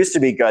shorebirding used to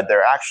be good,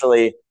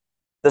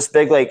 this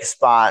big lake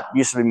spot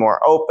used to be more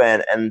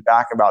open, and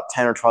back about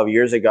 10 or 12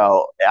 years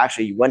ago, it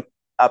actually went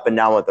up and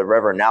down with the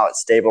river. Now it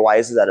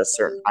stabilizes at a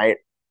certain height.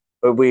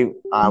 But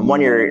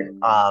one year,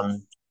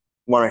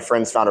 one of my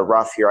friends found a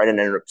ruff here. I didn't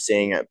end up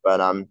seeing it, but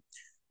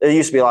there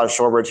used to be a lot of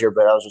shorebirds here,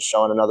 but I was just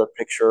showing another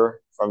picture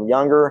from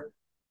younger.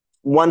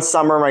 One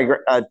summer,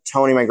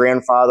 Tony, my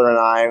grandfather, and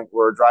I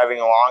were driving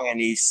along, and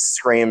he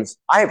screams,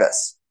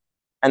 "Ibis."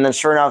 And then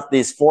sure enough,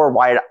 these four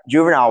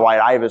juvenile white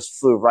ibis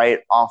flew right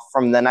off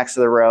from the next to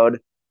the road.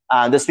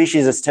 This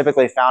species is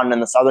typically found in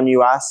the southern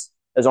U.S.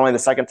 It's only the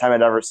second time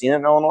I'd ever seen it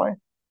in Illinois.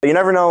 But you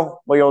never know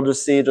what you'll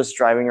just see just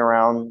driving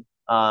around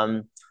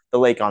the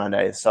lake on a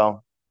day.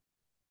 So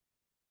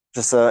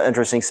just an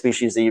interesting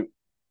species that you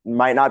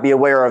might not be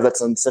aware of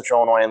that's in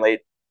central Illinois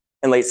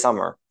in late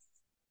summer.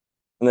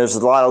 And there's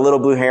a lot of little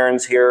blue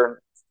herons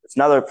here. It's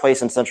another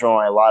place in central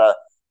Illinois.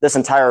 This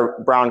entire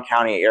Brown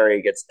County area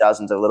gets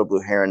dozens of little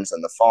blue herons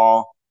in the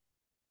fall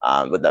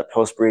with that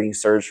post-breeding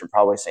surge from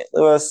probably St.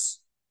 Louis.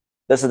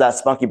 This is that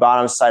Spunky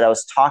Bottoms site I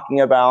was talking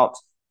about.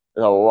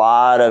 There's a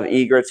lot of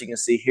egrets you can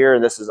see here.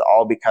 This is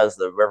all because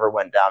the river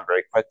went down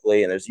very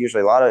quickly, and there's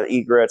usually a lot of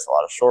egrets, a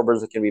lot of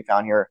shorebirds that can be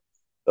found here.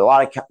 But a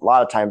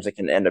lot of times it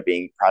can end up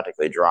being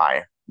practically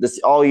dry. This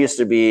all used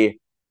to be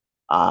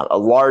a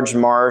large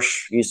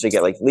marsh. You used to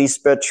get like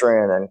least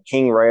bittern and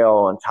king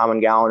rail and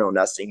common gallinule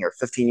nesting here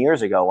 15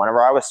 years ago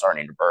whenever I was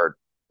starting to bird,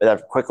 but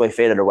that quickly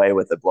faded away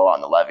with the blowout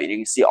in the levee. You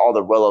can see all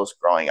the willows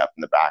growing up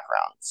in the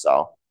background.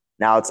 So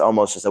now it's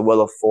almost just a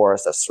willow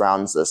forest that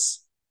surrounds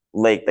this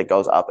lake that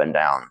goes up and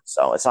down.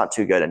 So it's not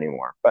too good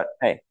anymore. But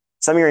hey,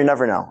 some year you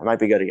never know. It might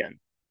be good again.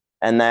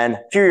 And then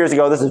a few years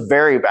ago, this is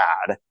very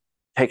bad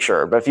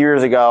picture, but a few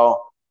years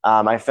ago,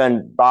 my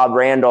friend Bob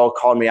Randall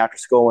called me after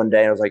school one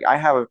day and was like, "I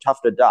have a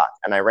tufted duck."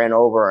 And I ran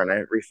over and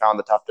I refound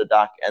the tufted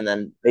duck. And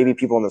then maybe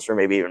people in this room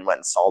maybe even went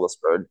and saw this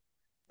bird.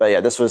 But yeah,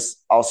 this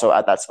was also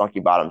at that Spunky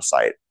Bottom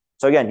site.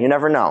 So again, you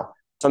never know.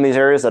 Some of these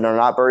areas that are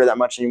not birded that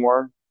much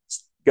anymore,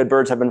 good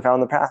birds have been found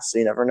in the past. So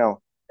you never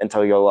know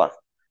until you go look.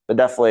 But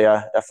definitely,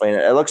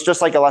 it looks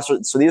just like a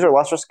lesser. So these are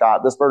lesser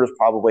Scott. This bird was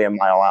probably a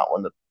mile out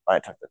when I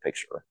took the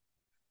picture.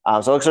 So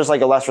it looks just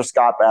like a lesser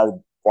Scott, but has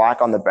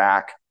black on the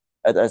back.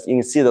 As you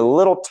can see the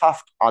little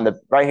tuft on the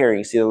right here. You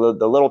can see the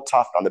little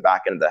tuft on the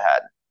back end of the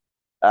head.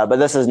 But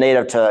this is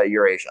native to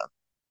Eurasia.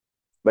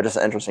 But just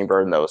an interesting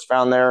bird that was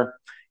found there.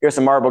 Here's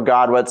some marble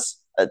godwits.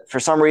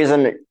 For some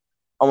reason,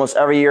 almost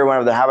every year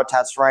whenever the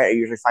habitat's right, I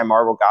usually find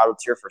marble godwits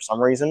here for some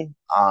reason.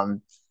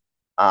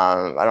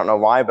 I don't know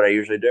why, but I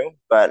usually do.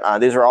 But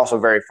these are also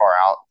very far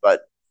out.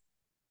 But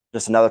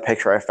just another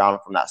picture I found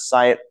from that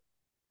site.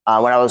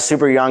 When I was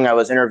super young, I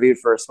was interviewed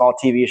for a small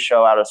TV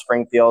show out of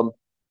Springfield.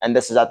 And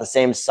this is at the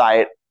same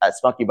site at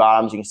Spunky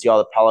Bottoms. You can see all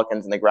the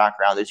pelicans in the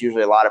background. There's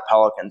usually a lot of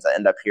pelicans that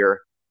end up here.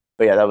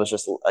 But yeah, that was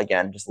just,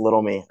 again, just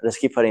little me. I just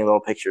keep putting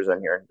little pictures in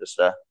here.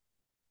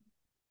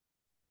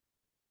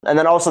 And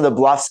then also the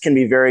bluffs can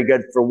be very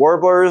good for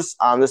warblers.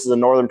 This is a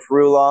northern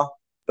parula,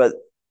 but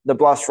the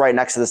bluffs right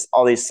next to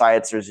all these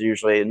sites, there's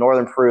usually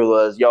northern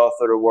parulas,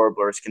 yellow-throated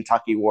warblers,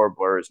 Kentucky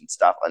warblers, and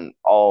stuff, and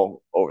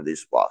all over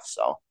these bluffs.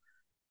 So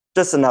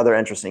just another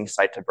interesting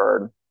site to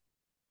bird.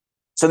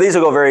 So these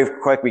will go very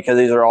quick because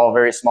these are all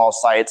very small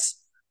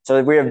sites.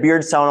 So we have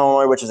Beardstown,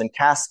 Illinois, which is in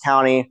Cass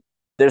County.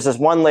 There's this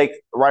one lake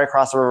right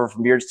across the river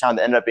from Beardstown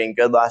that ended up being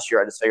good last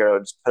year. I just figured I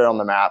would just put it on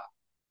the map.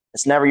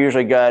 It's never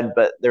usually good,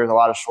 but there's a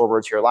lot of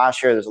shorebirds here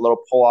last year. There's a little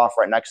pull-off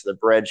right next to the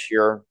bridge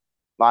here.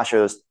 Last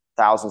year, there's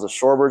thousands of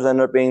shorebirds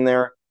ended up being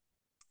there.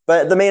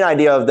 But the main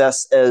idea of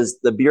this is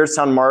the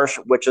Beardstown Marsh,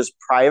 which is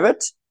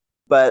private,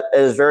 but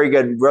it is very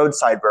good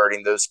roadside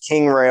birding. Those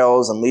king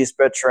rails and least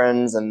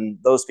bitterns and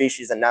those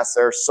species that nest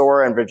there.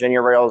 Sora and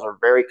Virginia rails are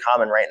very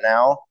common right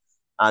now.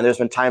 There's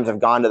been times I've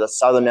gone to the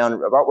southern end,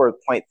 about where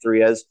point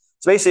 3 is.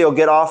 So basically, you'll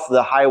get off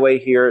the highway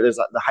here. There's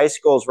the high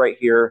school is right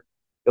here.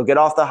 You'll get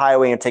off the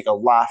highway and take a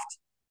left.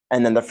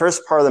 And then the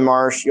first part of the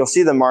marsh, you'll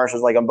see the marsh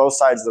is like on both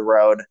sides of the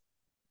road.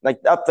 Like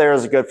up there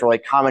is good for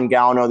like common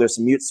gallinule. There's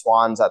some mute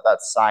swans at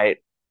that site.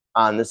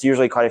 There's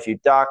usually quite a few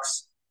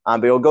ducks.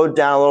 But you'll go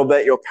down a little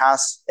bit. You'll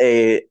pass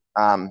I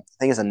think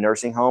it's a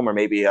nursing home or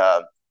maybe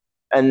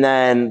and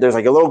then there's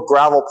like a little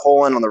gravel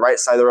pull-in on the right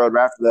side of the road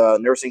right after the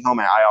nursing home.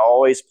 I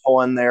always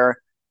pull in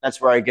there. That's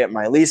where I get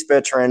my least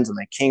bitterns and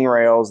my king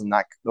rails and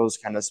those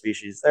kind of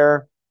species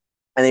there.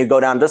 And then you go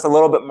down just a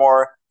little bit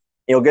more.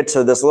 You'll get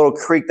to this little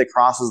creek that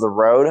crosses the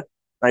road. And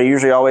I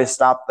usually always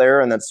stop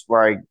there, and that's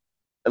where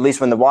at least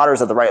when the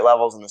water's at the right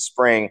levels in the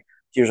spring,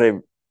 it's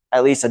usually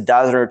at least a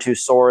dozen or two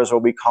soars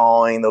will be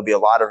calling. There'll be a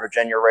lot of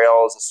Virginia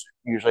rails. It's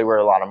usually where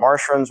a lot of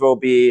marshrooms will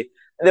be.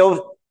 And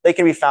they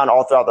can be found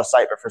all throughout the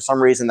site, but for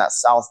some reason, that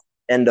south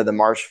end of the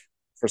marsh,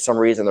 for some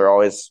reason, they're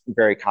always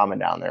very common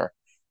down there.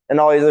 and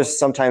always there's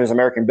sometimes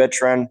American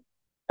bittern.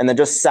 And then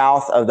just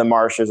south of the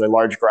marsh is a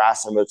large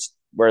grassland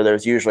where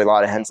there's usually a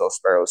lot of Henslow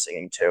sparrows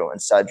singing too,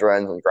 and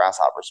sedgerins and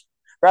grasshoppers.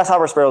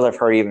 Grasshopper sparrows I've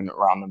heard even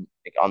around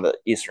on the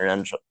eastern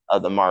end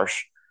of the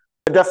marsh.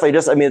 But definitely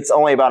just, I mean, it's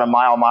only about a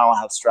mile and a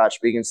half stretch,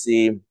 but you can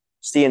see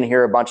and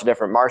hear a bunch of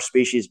different marsh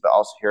species, but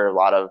also hear a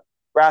lot of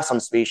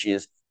grassland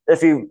species. I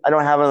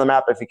don't have it on the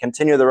map, if you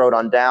continue the road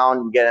on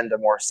down, you get into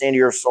more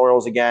sandier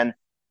soils again,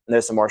 and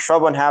there's some more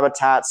shrubland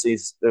habitats. So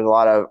there's a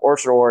lot of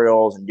orchard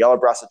orioles and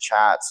yellow-breasted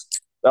chats.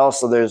 But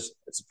also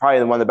it's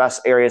probably one of the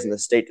best areas in the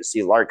state to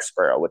see lark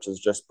sparrow, which is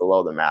just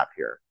below the map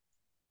here.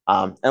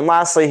 And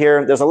lastly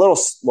here, there's a little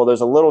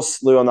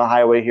slough on the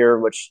highway here,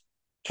 which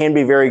can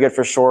be very good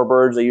for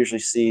shorebirds. I usually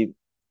see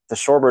the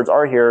shorebirds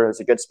are here. It's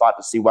a good spot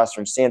to see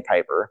western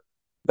sandpiper.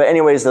 But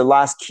anyways, the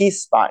last key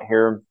spot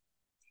here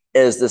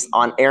is this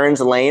on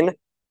Aaron's Lane.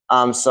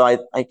 So I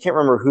can't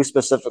remember who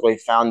specifically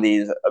found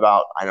these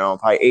about, I don't know,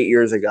 probably 8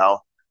 years ago.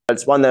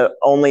 It's one of the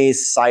only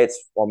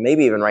sites, well,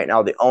 maybe even right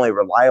now, the only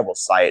reliable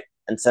site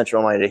in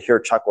central Illinois to hear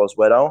Chuckwell's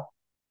widow.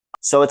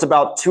 So it's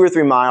about 2 or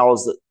 3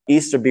 miles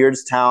east of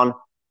Beardstown.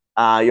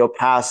 You'll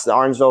pass the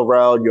Arnsville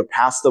Road. You'll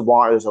pass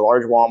there's a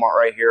large Walmart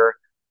right here.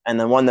 And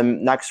then one of the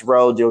next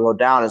roads you'll go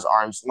down is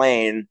Arms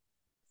Lane.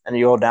 And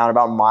you'll go down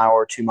about a mile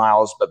or 2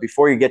 miles. But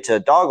before you get to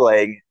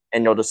Dogleg,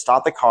 and you'll just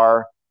stop the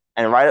car,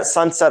 and right at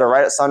sunset or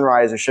right at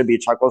sunrise, there should be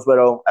Chuckwell's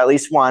widow, at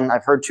least one.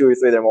 I've heard 2 or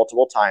 3 there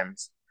multiple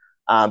times.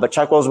 But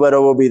Chuckwell's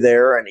widow will be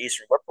there, and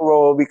eastern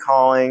whippoorwill will be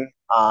calling.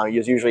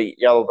 Usually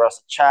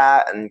yellow-breasted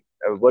chat and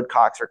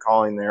woodcocks are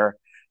calling there.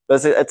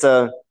 But it's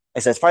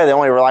probably the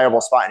only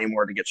reliable spot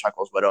anymore to get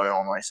Chuckwell's widow in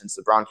Illinois, since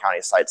the Brown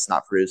County site's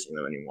not producing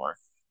them anymore.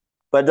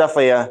 But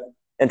definitely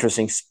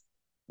interesting.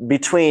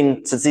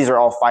 Since these are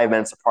all 5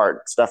 minutes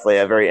apart, it's definitely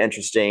a very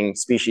interesting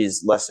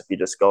species list if you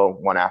just go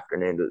one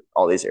afternoon to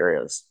all these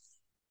areas.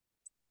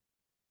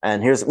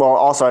 And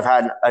also I've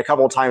had a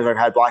couple of times I've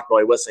had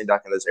black-bellied whistling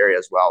duck in this area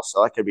as well.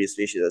 So that could be a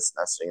species that's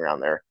nesting around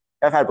there.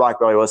 I've had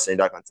black-bellied whistling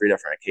duck on 3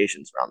 different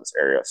occasions around this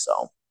area.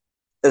 So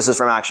this is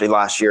from actually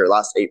last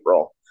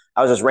April.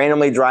 I was just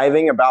randomly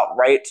driving about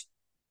right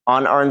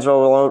on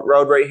Arnsville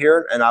Road right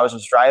here. And I was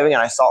just driving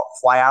and I saw it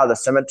fly out of the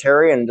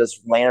cemetery and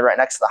just landed right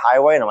next to the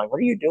highway. And I'm like, what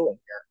are you doing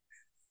here?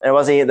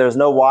 And there was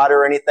no water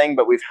or anything,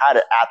 but we've had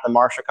it at the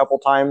marsh a couple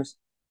times.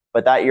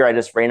 But that year I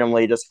just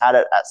randomly had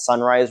it at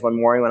sunrise one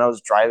morning when I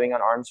was driving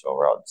on Arnsville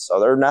Road. So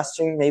they're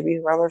nesting maybe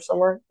around there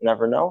somewhere. You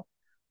never know.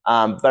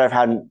 But I've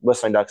had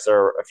whistling ducks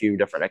there a few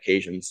different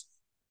occasions.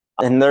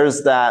 And this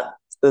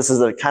is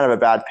kind of a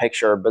bad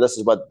picture, but this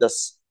is what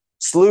this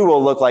slough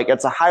will look like.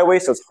 It's a highway,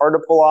 so it's hard to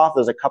pull off.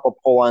 There's a couple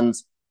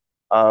pull-ins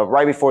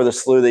right before the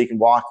slough that you can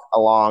walk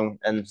along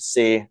and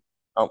see.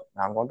 Oh,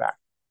 now I'm going back.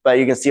 But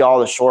you can see all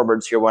the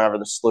shorebirds here whenever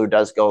the slough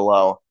does go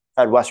low.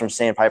 I've had western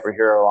sandpiper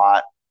here a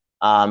lot.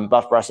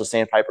 Buff-breasted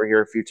sandpiper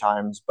here a few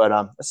times.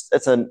 But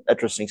it's an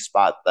interesting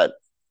spot that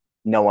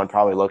no one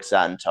probably looks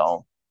at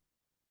until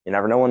you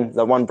never know when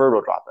the one bird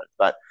will drop it.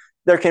 But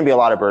there can be a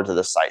lot of birds at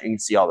this site. You can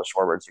see all the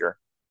shorebirds here.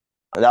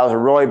 And that was a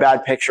really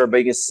bad picture, but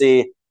you can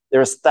see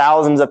there's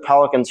thousands of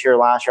pelicans here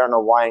last year. I don't know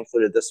why I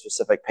included this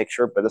specific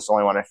picture, but this is the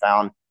only one I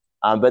found.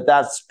 But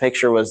that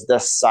picture was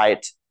this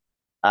site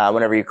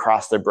whenever you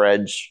cross the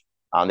bridge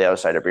on the other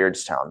side of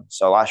Beardstown.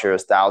 So last year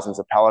was thousands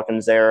of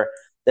pelicans there.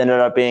 They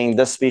ended up being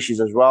this species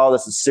as well.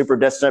 This is super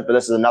distant, but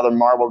this is another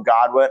marbled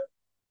godwit.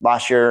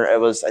 Last year it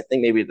was, I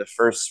think, maybe the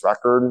first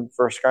record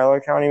for Schuyler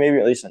County, maybe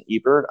at least an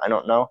eBird. I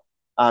don't know.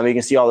 You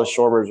can see all the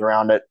shorebirds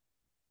around it.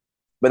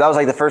 But that was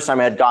like the first time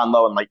I had gone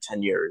low in like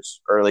 10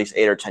 years, or at least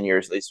 8 or 10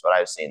 years, at least what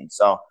I've seen.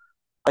 So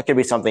that could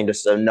be something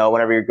just to know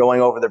whenever you're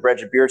going over the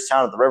bridge of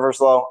Beardstown if the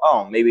river's low.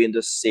 Oh, maybe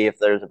just see if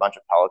there's a bunch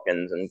of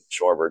pelicans and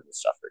shorebirds and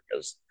stuff.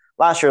 Because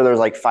last year there was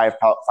like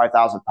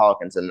 5,000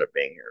 pelicans ended up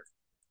being here.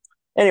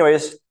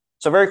 Anyways,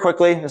 so very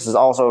quickly, this is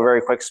also a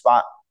very quick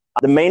spot.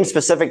 The main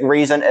specific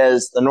reason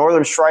is the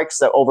northern shrikes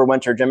that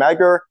overwinter Jim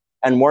Edgar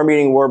and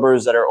worm-eating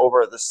warblers that are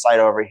over at this site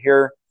over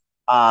here.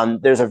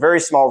 There's a very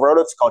small road.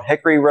 It's called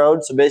Hickory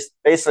Road. So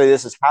basically,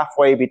 this is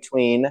halfway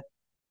between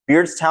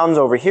Beardstown's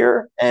over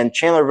here and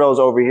Chandlerville's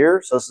over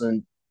here. So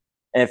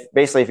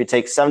if you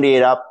take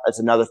 78 up, it's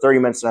another 30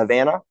 minutes to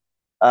Havana.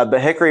 But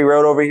Hickory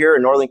Road over here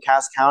in northern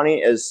Cass County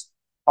is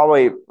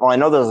probably, well, I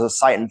know there's a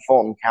site in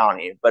Fulton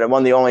County, but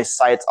one of the only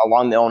sites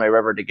along the Illinois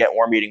River to get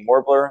worm-eating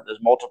warbler. There's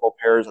multiple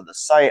pairs of the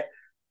site.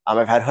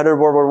 I've had hooded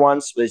warbler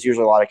once, but there's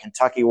usually a lot of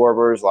Kentucky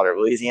warblers, a lot of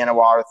Louisiana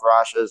water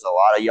thrushes, a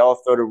lot of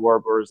yellow-throated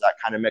warblers, that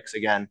kind of mix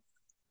again.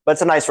 But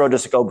it's a nice road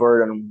just to go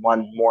bird in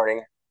one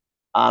morning.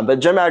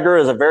 But Jim Edgar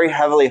is a very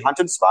heavily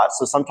hunted spot,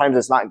 so sometimes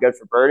it's not good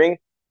for birding.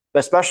 But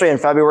especially in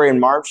February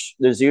and March,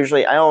 there's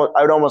usually, I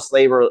would almost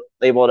label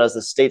it as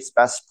the state's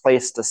best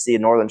place to see a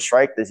northern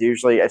shrike. There's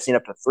usually, I've seen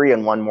up to 3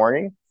 in one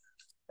morning.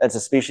 It's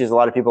a species a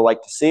lot of people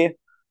like to see.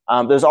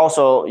 There's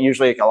also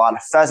usually a lot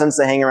of pheasants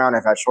that hang around.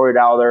 I've had shorted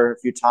owl there a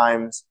few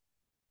times.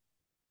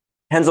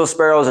 Henslow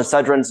sparrows and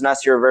sedgerins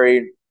nest here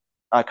very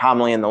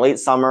commonly in the late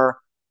summer.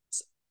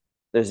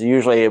 There's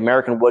usually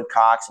American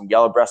woodcocks and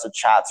yellow-breasted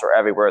chats are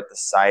everywhere at the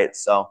site.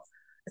 So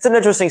it's an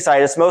interesting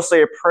site. It's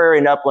mostly a prairie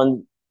and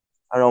upland,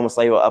 I'd almost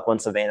label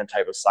upland savanna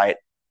type of site.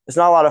 It's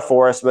not a lot of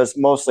forest, but it's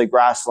mostly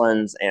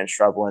grasslands and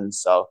shrublands.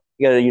 So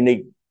you get a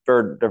unique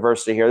bird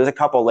diversity here. There's a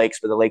couple of lakes,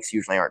 but the lakes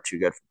usually aren't too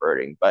good for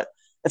birding. But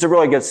it's a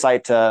really good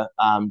site to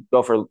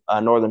go for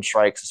northern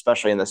shrikes,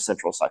 especially in the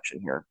central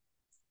section here.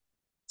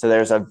 So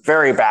there's a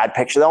very bad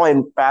picture. The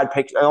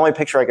only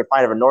picture I could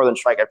find of a northern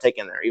shrike I've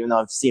taken there, even though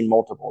I've seen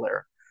multiple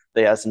there.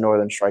 But yeah, it's a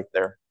northern shrike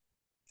there.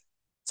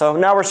 So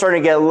now we're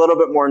starting to get a little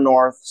bit more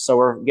north. So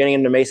we're getting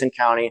into Mason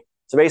County.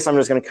 So basically, I'm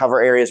just going to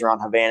cover areas around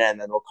Havana, and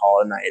then we'll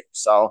call it a night.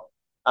 So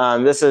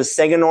this is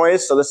Saginaw.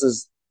 So this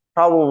is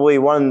probably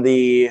one of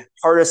the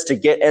hardest to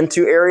get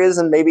into areas,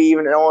 and maybe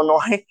even in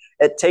Illinois.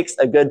 It takes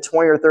a good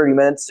 20 or 30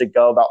 minutes to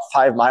go about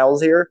 5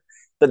 miles here.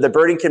 But the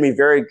birding can be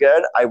very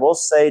good. I will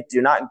say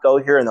do not go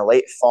here in the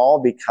late fall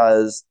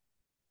because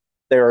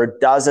there are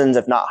dozens,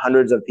 if not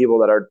hundreds of people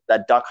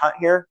that duck hunt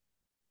here.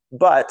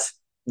 But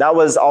that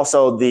was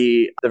also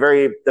the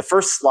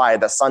first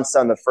slide, the sunset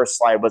on the first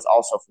slide was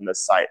also from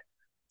this site.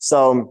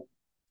 So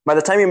by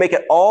the time you make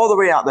it all the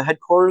way out, the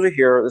headquarters are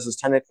here. This is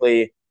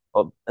technically,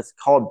 well, it's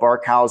called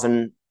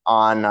Barkhausen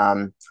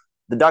on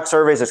the duck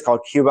surveys. It's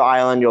called Cuba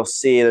Island. You'll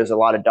see there's a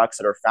lot of ducks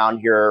that are found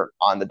here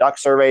on the duck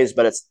surveys,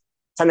 but it's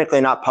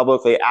technically not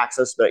publicly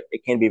accessed, but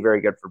it can be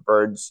very good for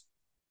birds.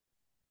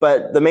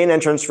 But the main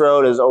entrance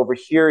road is over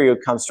here. You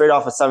come straight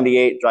off of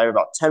 78, drive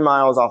about 10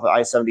 miles off of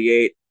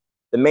I-78.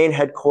 The main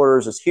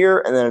headquarters is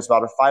here, and then it's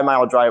about a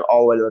 5-mile drive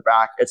all the way to the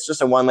back. It's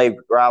just a one-lane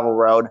gravel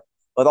road.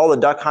 With all the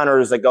duck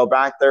hunters that go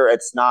back there,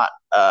 it's not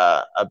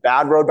a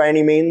bad road by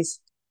any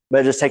means, but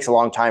it just takes a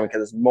long time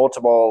because it's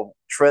multiple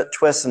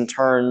twists and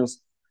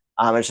turns.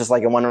 It's just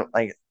like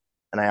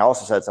and I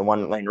also said it's a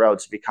one-lane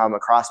road. So if you come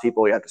across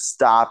people, you have to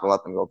stop and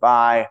let them go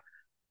by.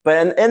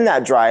 But in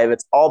that drive,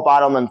 it's all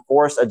bottomland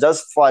forest. It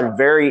does flood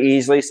very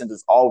easily since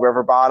it's all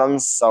river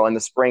bottoms. So in the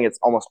spring, it's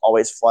almost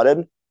always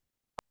flooded.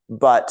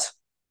 But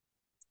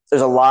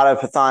there's a lot of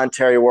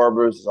Pythonotary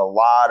warblers. There's a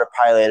lot of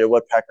pileated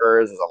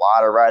woodpeckers. There's a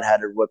lot of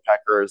red-headed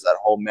woodpeckers, that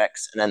whole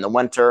mix. And in the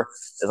winter,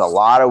 there's a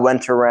lot of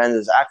winter wrens.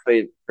 There's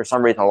actually, for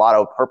some reason, a lot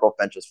of purple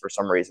finches for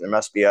some reason. There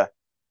must be I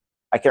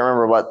can't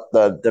remember what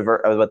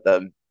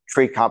the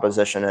tree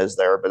composition is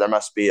there, but there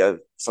must be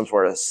some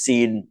sort of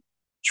seed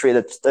tree,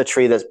 that's a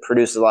tree that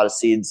produces a lot of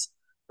seeds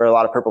for a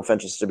lot of purple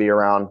finches to be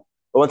around.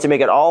 But once you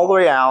make it all the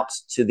way out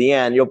to the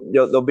end,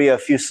 there'll be a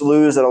few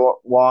sloughs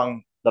that'll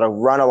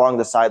run along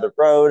the side of the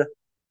road.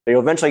 But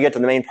you'll eventually get to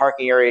the main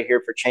parking area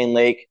here for Chain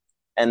Lake,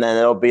 and then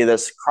there'll be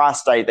this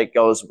cross dike that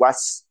goes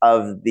west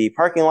of the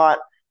parking lot,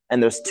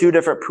 and there's 2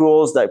 different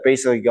pools that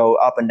basically go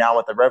up and down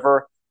with the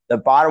river. The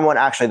bottom one,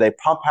 actually, they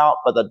pump out,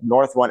 but the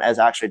north one is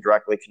actually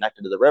directly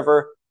connected to the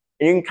river.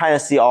 And you can kind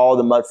of see all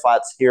the mud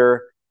flats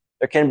here.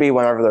 There can be,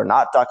 whenever they're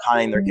not duck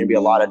hunting, there can be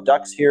a lot of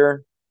ducks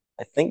here.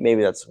 I think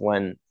maybe that's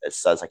when it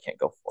says I can't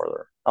go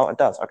further. Oh, it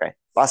does. Okay.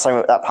 Last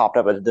time that popped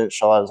up, but it didn't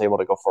show I was able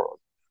to go forward.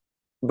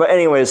 But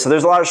anyways, so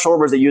there's a lot of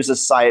shorebirds that use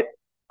this site.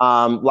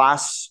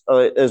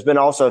 There's been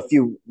also a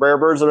few rare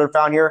birds that have been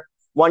found here.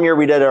 One year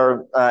we did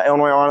our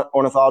Illinois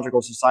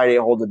Ornithological Society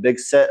holds a big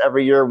sit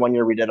every year. One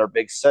year we did our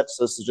big sit.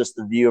 So this is just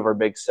the view of our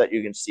big sit.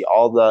 You can see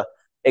all the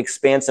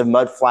expansive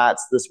mud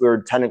flats.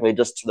 We're technically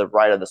just to the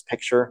right of this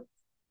picture.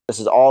 This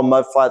is all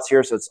mud flats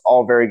here, so it's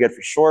all very good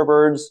for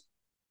shorebirds.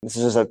 This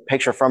is just a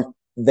picture from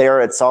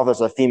there itself.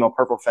 There's a female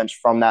purple finch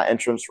from that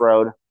entrance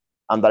road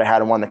that I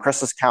had in one of the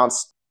Christmas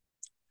counts.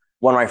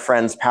 One of my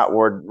friends, Pat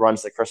Ward,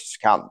 runs the Christmas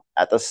count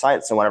at this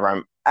site. So whenever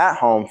I'm at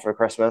home for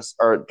Christmas,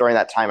 or during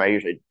that time, I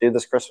usually do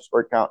this Christmas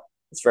bird count.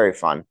 It's very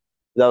fun.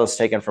 That was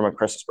taken from a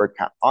Christmas bird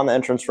count on the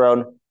entrance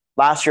road.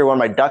 Last year, one of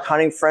my duck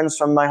hunting friends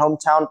from my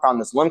hometown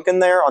found this limpkin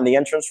there on the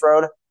entrance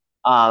road.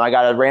 I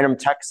got a random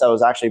text that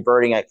was actually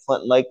birding at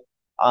Clinton Lake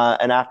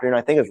an afternoon.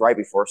 I think it was right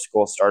before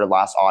school started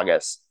last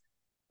August,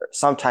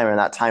 sometime in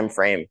that time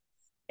frame.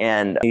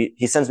 And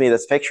he sends me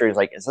this picture. He's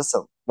like,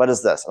 what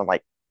is this? And I'm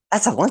like,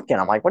 that's a limpkin.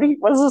 I'm like, what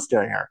is this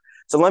doing here?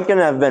 So limpkin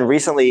have been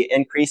recently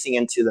increasing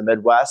into the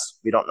Midwest.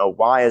 We don't know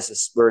why.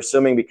 We're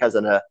assuming because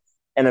of an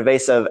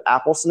invasive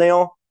apple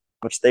snail,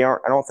 which they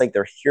aren't. I don't think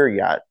they're here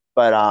yet.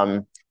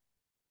 But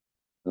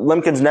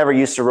limpkins never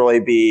used to really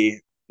be.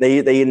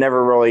 They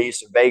never really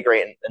used to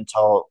vagrate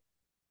until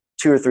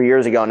 2 or 3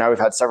 years ago. Now we've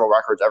had several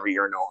records every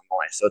year in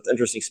Illinois. So it's an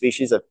interesting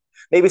species. If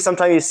maybe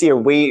sometime you see a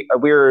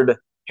weird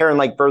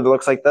heron-like bird that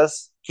looks like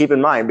this, keep in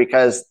mind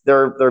because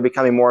they're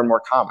becoming more and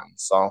more common.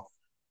 So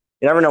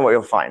you never know what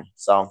you'll find.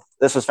 So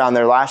this was found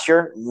there last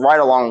year, right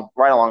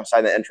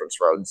alongside the entrance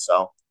road.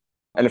 So,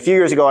 and a few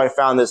years ago, I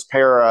found this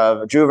pair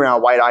of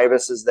juvenile white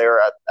ibises there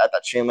at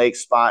that Chain Lake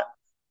spot.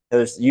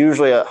 There's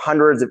usually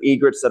hundreds of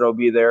egrets that'll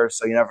be there.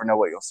 So you never know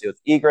what you'll see with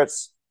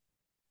egrets.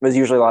 There's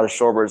usually a lot of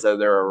shorebirds that are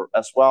there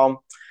as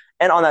well.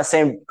 And on that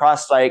same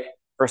cross dike,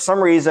 for some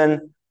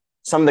reason,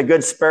 some of the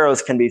good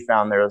sparrows can be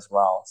found there as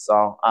well.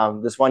 So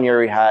this one year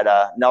we had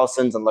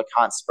Nelsons and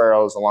LeConte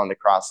sparrows along the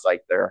cross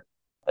dike there,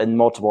 and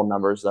multiple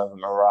numbers of them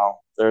as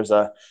well. There's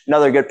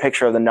another good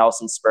picture of the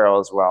Nelson sparrow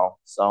as well.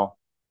 So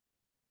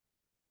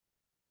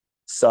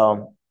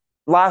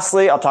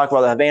Lastly, I'll talk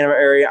about the Havana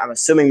area. I'm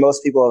assuming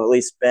most people have at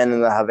least been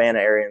in the Havana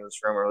area in this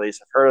room, or at least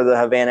have heard of the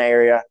Havana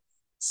area.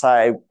 So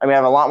I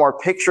have a lot more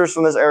pictures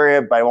from this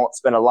area, but I won't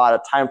spend a lot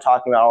of time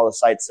talking about all the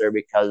sites there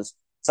because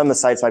some of the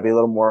sites might be a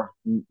little more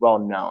well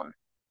known.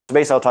 So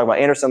basically, I'll talk about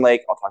Anderson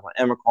Lake, I'll talk about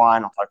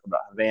Emequan, I'll talk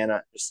about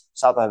Havana, just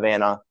south of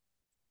Havana,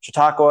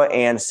 Chautauqua,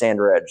 and Sand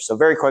Ridge. So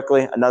very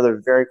quickly,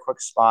 another very quick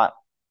spot.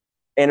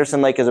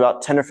 Anderson Lake is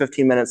about 10 or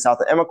 15 minutes south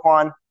of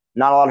Emequan.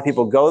 Not a lot of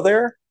people go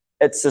there.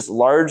 It's this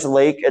large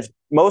lake. It's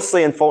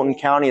mostly in Fulton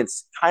County.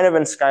 It's kind of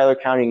in Schuyler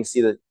County. You can see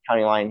the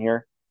county line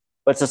here.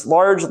 But it's this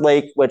large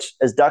lake, which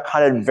is duck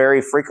hunted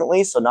very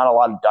frequently. So not a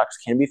lot of ducks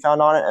can be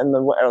found on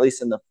it, at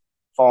least in the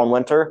fall and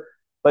winter.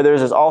 But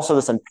there's also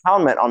this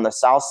impoundment on the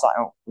south side.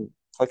 Oh, I'm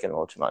clicking a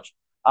little too much.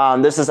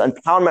 This is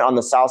impoundment on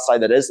the south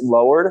side that is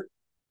lowered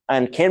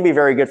and can be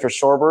very good for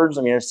shorebirds.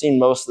 I mean, I've seen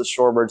most of the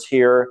shorebirds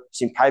here. I've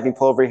seen piping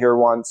plover here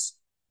once.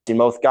 I've seen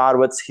both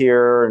godwits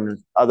here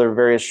and other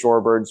various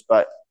shorebirds.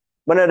 But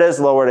when it is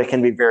lowered, it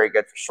can be very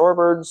good for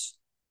shorebirds.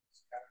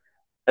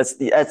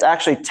 It's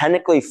actually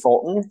technically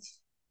Fulton.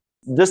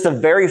 Just the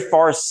very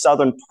far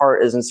southern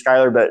part is in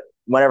Schuyler, but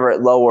whenever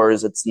it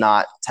lowers, it's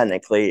not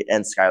technically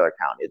in Schuyler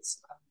County.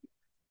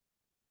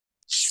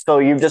 So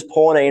you just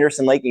pull into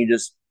Anderson Lake and you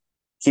just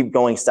keep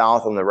going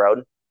south on the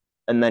road,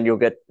 and then you'll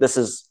get. This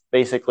is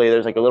basically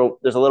there's a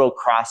little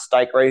cross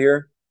dike right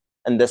here,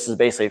 and this is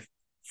basically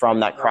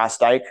from that cross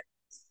dike.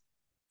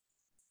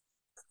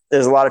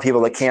 There's a lot of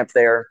people that camp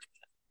there.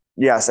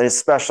 Yes,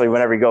 especially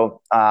whenever you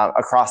go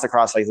across the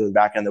cross lake to the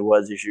back end of the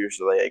woods, it's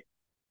usually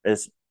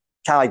it's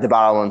kind of like the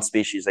bottleland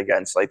species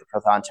again, so like the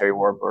prothonotary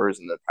warblers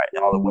and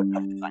all the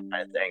woodpeckers, that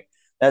kind of thing.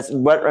 That's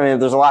what I mean.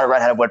 There's a lot of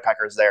red-headed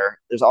woodpeckers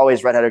there. There's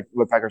always red-headed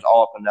woodpeckers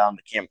all up and down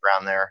the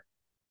campground there.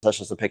 That's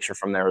just a picture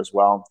from there as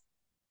well.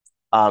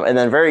 And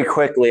then very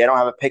quickly, I don't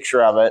have a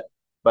picture of it,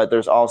 but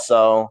there's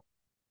also,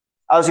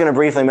 I was going to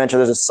briefly mention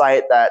there's a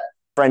site that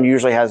friend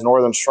usually has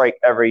northern strike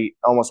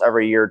almost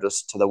every year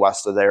just to the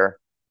west of there.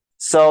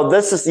 So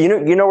this is, you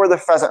know where the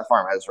pheasant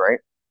farm is, right?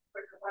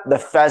 The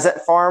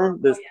pheasant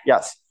farm,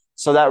 yes.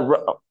 So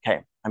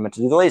okay, I meant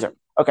to do the laser.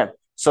 Okay,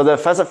 so the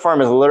pheasant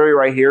farm is literally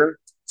right here.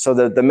 So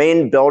the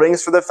main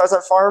buildings for the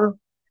pheasant farm,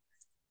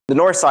 the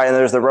north side, and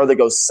there's the road that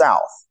goes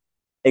south.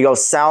 It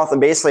goes south, and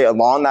basically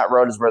along that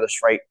road is where the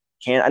shrike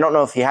can. I don't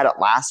know if he had it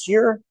last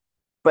year,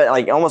 but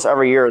like almost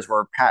every year is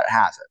where Pat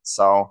has it.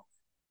 So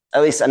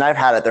at least, and I've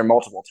had it there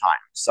multiple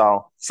times.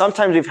 So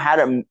sometimes we've had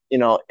it,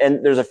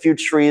 and there's a few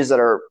trees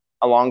that are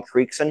along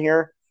creeks in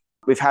here.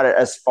 We've had it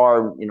as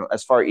far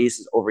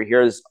east as over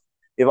here.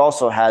 We've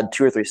also had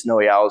 2 or 3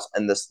 snowy owls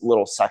in this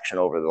little section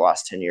over the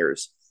last 10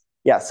 years.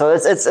 Yeah, so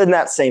it's in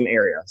that same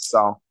area.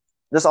 So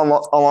just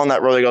along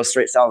that road that goes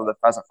straight south of the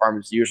pheasant farm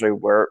is usually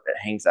where it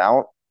hangs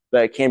out,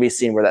 but it can be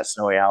seen where that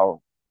snowy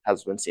owl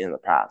has been seen in the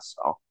past.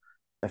 So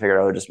I figured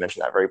I would just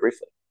mention that very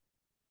briefly.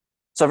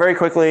 So very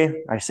quickly,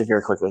 I say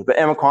very quickly, but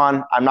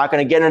Emequan, I'm not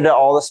going to get into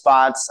all the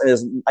spots.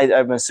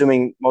 I'm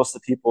assuming most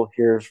of the people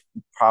here have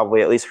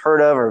probably at least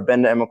heard of or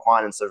been to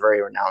Emequan. It's a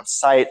very renowned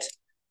site.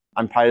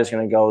 I'm probably just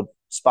going to go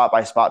spot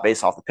by spot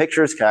based off the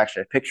pictures, because I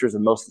actually have pictures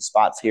of most of the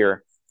spots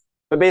here.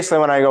 But basically,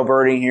 when I go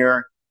birding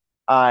here,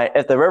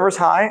 if the river's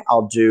high,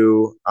 I'll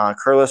do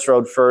Curliss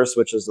Road first,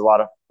 which is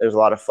there's a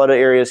lot of flooded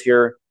areas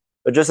here.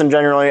 But just in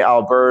generally,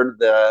 I'll bird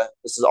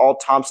this is all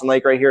Thompson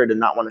Lake right here. I did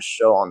not want to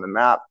show on the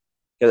map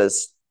because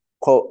it's,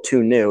 quote,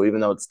 too new, even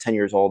though it's 10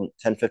 years old,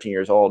 10, 15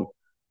 years old.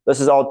 This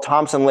is all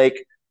Thompson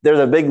Lake. There's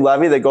a big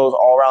levee that goes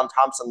all around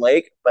Thompson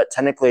Lake, but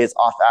technically it's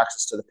off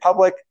access to the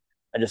public.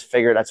 I just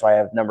figured that's why I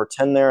have number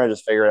 10 there. I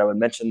just figured I would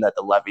mention that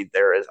the levee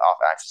there is off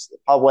access to the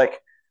public.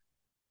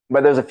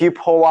 But there's a few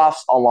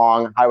pull-offs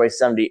along Highway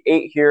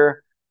 78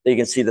 here that you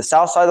can see the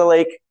south side of the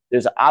lake.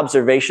 There's an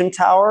observation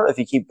tower. If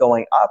you keep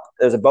going up,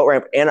 there's a boat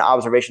ramp and an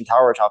observation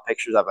tower, which I'll have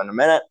pictures of in a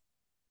minute.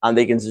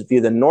 They can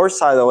view the north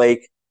side of the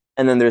lake.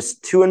 And then there's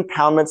 2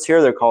 impoundments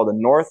here. They're called the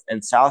North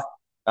and South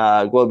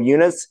Globe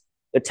units.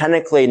 They're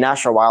technically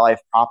national wildlife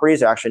properties.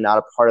 They're actually not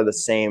a part of the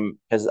same,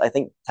 because I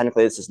think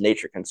technically this is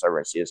Nature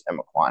Conservancy as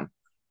Emequan,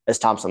 as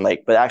Thompson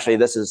Lake. But actually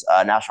this is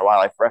a National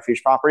Wildlife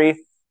Refuge property.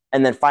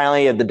 And then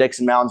finally, the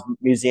Dixon Mountains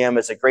Museum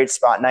is a great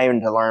spot, not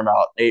even to learn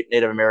about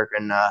Native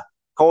American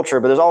culture,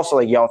 but there's also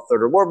like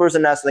yellow-throated warblers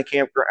and nests in the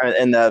camp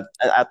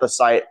at the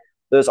site.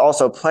 There's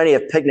also plenty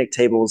of picnic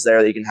tables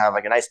there that you can have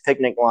like a nice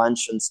picnic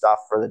lunch and stuff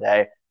for the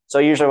day. So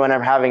usually when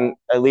I'm having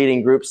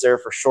leading groups there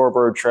for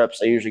shorebird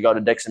trips, I usually go to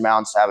Dixon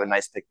Mountains to have a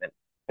nice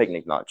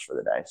picnic lunch for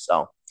the day.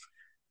 So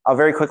I'll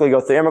very quickly go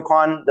through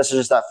Emequan. This is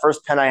just that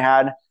first pen I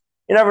had.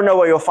 You never know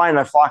what you'll find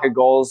in a flock of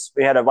gulls.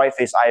 We had a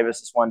white-faced ibis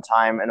this one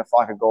time and a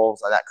flock of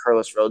gulls on that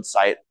Curliss Road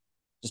site.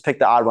 Just pick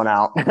the odd one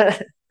out.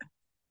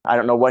 I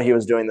don't know what he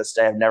was doing this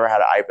day. I've never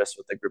had an ibis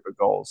with a group of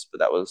gulls, but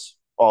that was,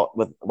 well,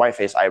 with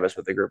white-faced ibis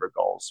with a group of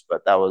gulls,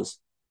 but that was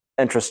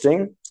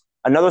interesting.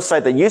 Another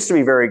site that used to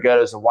be very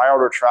good is a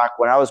Wilder Track.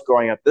 When I was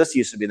growing up, this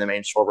used to be the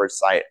main shorebird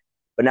site,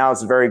 but now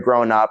it's very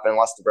grown up. And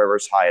unless the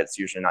river's high, it's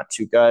usually not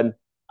too good.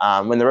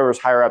 When the river's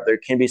higher up, there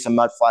can be some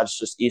mud flats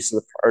just east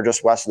of or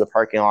just west of the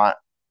parking lot,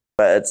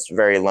 but it's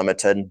very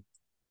limited.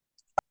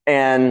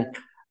 And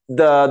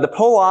the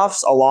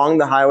pull-offs along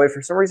the highway,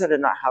 for some reason I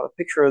did not have a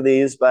picture of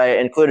these, but I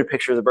included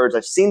pictures of birds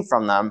I've seen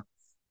from them.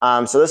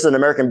 So this is an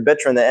American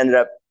bittern that ended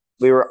up,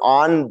 we were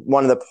on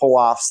one of the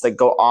pull-offs that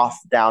go off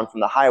down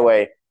from the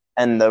highway,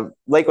 and the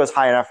lake was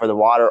high enough where the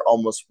water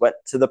almost went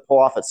to the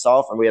pull-off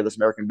itself, and we had this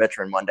American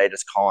bittern one day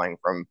just calling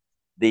from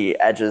the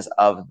edges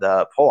of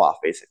the pull-off,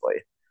 basically.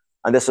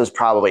 And this was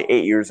probably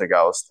 8 years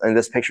ago, and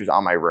this picture's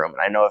on my room,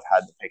 and I know I've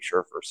had the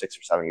picture for 6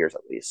 or 7 years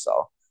at least,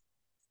 so.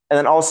 And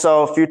then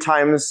also a few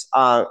times,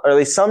 or at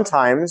least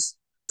sometimes,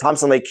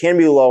 Thompson Lake can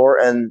be lower,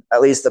 and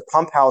at least the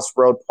Pump House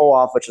Road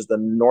pull-off, which is the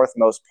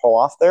northmost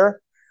pull-off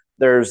there,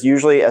 there's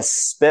usually a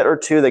spit or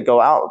two that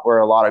go out where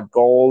a lot of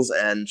gulls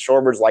and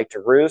shorebirds like to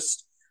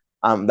roost.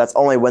 That's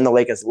only when the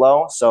lake is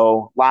low.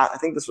 So I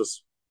think this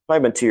was might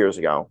have been 2 years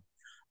ago.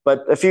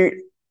 But a few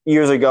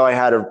years ago, I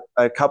had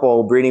a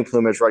couple breeding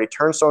plumage ruddy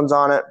turnstones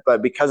on it,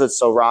 but because it's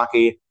so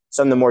rocky,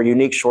 some of the more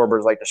unique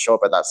shorebirds like to show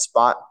up at that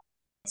spot.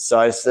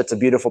 So it's a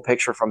beautiful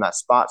picture from that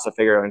spot, so I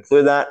figured I'd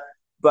include that.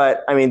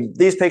 But I mean,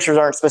 these pictures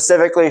aren't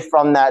specifically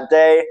from that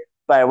day,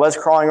 but I was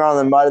crawling around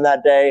in the mud in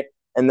that day,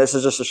 and this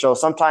is just to show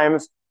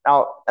sometimes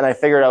out. And I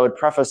figured I would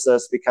preface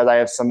this because I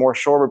have some more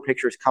shorebird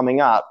pictures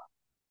coming up.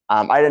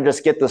 I didn't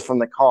just get this from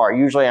the car.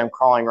 Usually I'm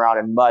crawling around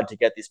in mud to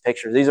get these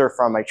pictures. These are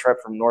from my trip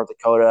from North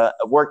Dakota,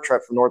 a work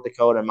trip from North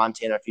Dakota and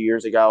Montana a few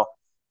years ago.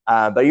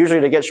 But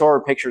usually to get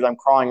shorebird pictures, I'm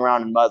crawling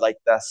around in mud like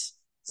this.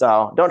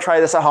 So don't try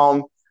this at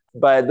home,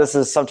 but this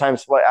is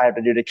sometimes what I have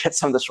to do to get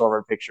some of the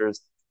shorebird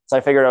pictures. So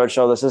I figured I would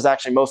show this. This is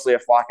actually mostly a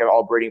flock of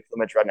all breeding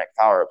plumage redneck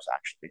phalaropes,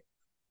 actually.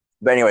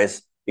 But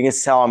anyways, you can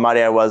tell how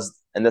muddy I was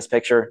in this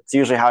picture. It's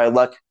usually how I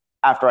look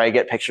after I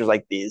get pictures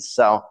like these.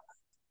 So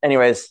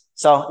anyways,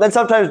 so then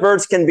sometimes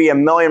birds can be a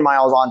million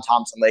miles on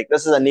Thompson Lake.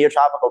 This is a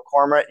neotropical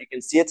cormorant. You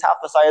can see it's half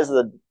the size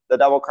of the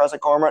double-crested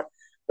cormorant.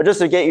 But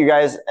just to get you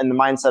guys in the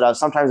mindset of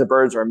sometimes the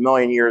birds are a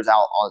million years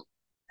out on,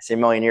 I say a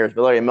million years,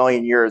 but literally a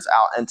million years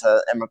out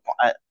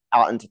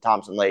into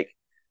Thompson Lake.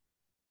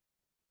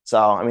 So,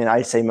 I mean,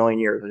 I say million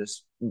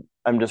years.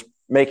 I'm just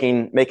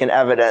making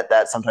evident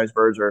that sometimes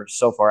birds are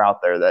so far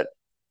out there that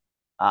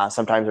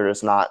sometimes they're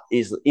just not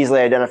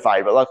easily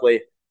identified. But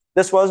luckily,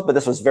 this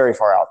was very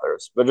far out there.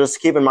 But just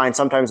keep in mind,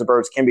 sometimes the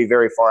birds can be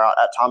very far out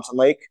at Thompson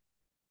Lake.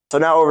 So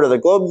now over to the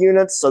globe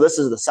units. So this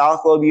is the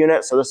South Globe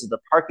unit. So this is the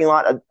parking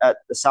lot at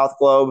the South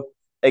Globe.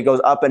 It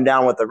goes up and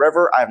down with the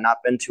river. I have not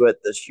been to it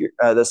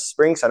this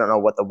spring, so I don't know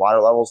what the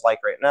water level is like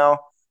right now.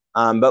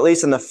 But at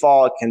least in the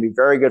fall, it can be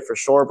very good for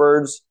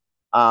shorebirds.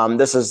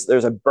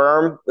 There's a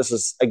berm. This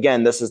is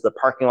the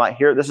parking lot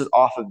here. This is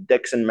off of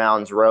Dixon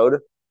Mounds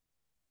Road.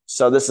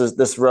 So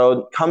this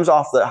road comes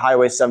off the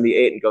Highway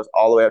 78 and goes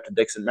all the way up to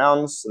Dixon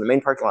Mounds. So the main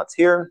parking lot's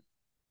here.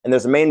 And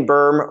there's a main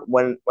berm.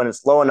 When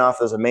it's low enough,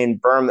 there's a main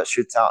berm that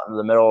shoots out into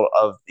the middle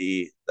of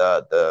the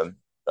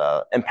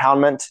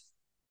impoundment.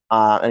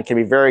 And it can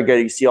be very good.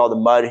 You see all the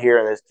mud here,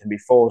 and it can be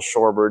full of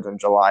shorebirds in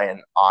July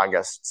and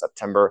August,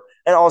 September,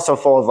 and also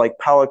full of like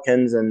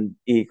pelicans and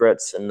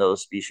egrets and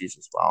those species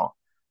as well.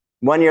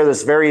 One year,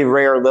 this very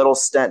rare little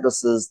stent,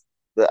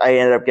 I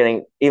ended up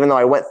getting, even though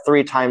I went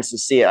 3 times to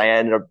see it, I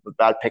ended up with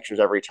bad pictures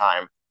every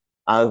time.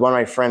 One of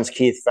my friends,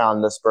 Keith,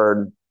 found this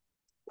bird.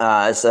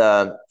 It's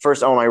the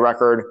first OMI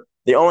record.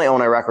 The only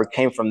OMI record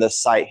came from this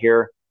site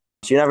here.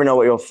 So you never know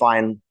what you'll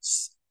find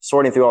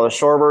sorting through all the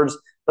shorebirds.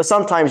 But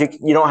sometimes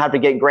you don't have to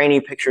get grainy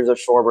pictures of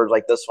shorebirds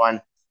like this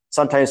one.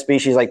 Sometimes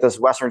species like this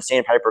western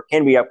sandpiper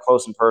can be up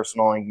close and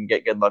personal, and you can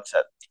get good looks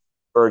at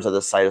birds of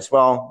this site as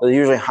well. There's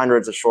usually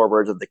hundreds of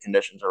shorebirds if the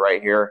conditions are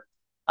right here.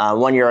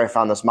 One year I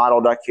found this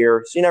mottle duck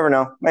here, so you never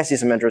know. Might see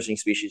some interesting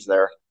species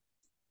there.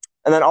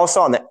 And then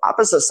also on the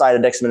opposite side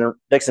of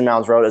Dixon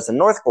Mounds Road is the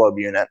North Globe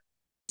unit.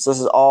 So this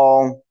is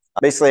all,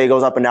 basically it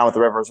goes up and down with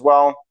the river as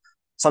well.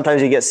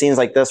 Sometimes you get scenes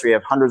like this where you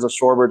have hundreds of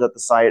shorebirds at the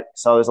site.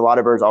 So there's a lot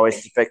of birds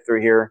always to pick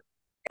through here.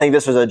 I think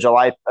this was a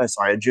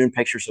June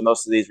picture. So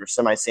most of these were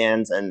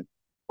semi-sands and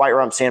white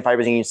rump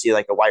sandpipers. And you can see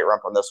like a white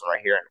rump on this one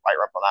right here and a white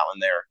rump on that one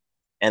there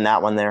and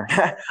that one there.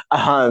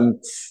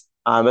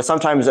 But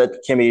sometimes it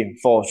can be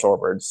full of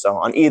shorebirds. So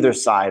on either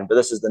side, but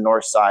this is the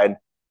north side,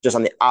 just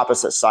on the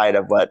opposite side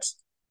of what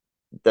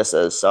this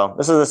is. So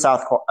this is the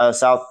South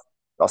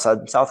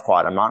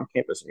Quad. I'm not on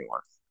campus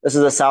anymore. This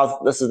is the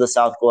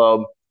South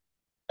Globe.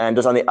 And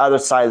just on the other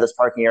side of this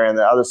parking area and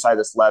the other side of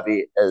this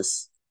levee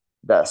is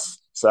this.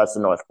 So that's the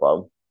North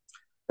Globe.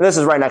 And this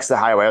is right next to the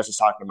highway. I was just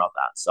talking about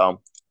that. So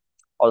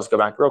I'll just go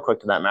back real quick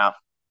to that map.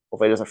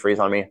 Hopefully it doesn't freeze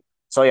on me.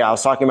 So yeah, I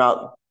was talking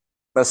about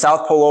the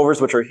South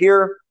pullovers, which are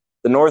here.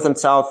 The North and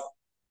South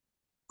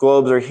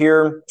Globes are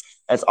here.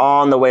 It's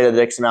on the way to the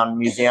Dixon Mountain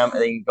Museum. And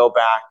then you can go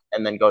back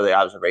and then go to the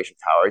observation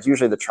tower. It's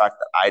usually the trek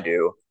that I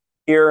do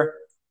here.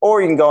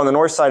 Or you can go on the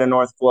north side of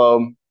North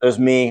Globe. There's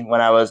me when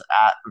I was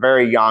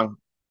very young.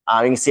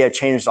 You can see I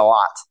changed a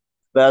lot.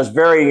 But I was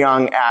very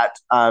young at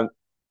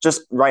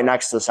just right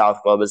next to the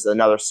South Globe is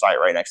another site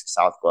right next to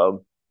South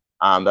Globe.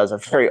 That's a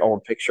very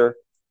old picture.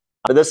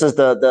 But this is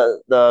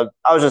I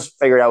was just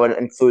figured I would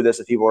include this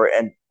if people were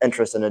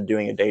interested in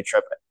doing a day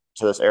trip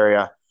to this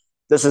area.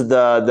 This is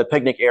the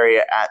picnic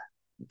area at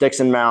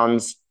Dixon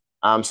Mounds.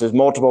 So there's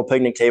multiple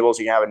picnic tables.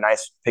 You can have a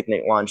nice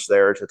picnic lunch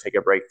there to take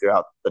a break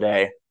throughout the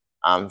day.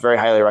 Very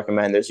highly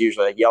recommend. There's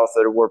usually like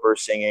yellow-throated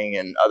warblers singing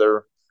and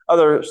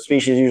other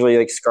species, usually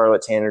like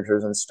scarlet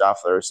tanagers and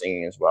stuff that are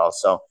singing as well.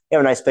 So you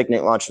have a nice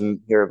picnic lunch and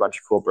hear a bunch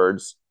of cool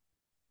birds.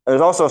 And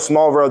there's also a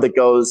small road that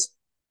goes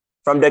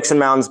from Dixon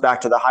Mountains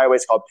back to the highway.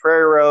 It's called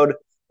Prairie Road.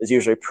 There's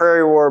usually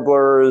prairie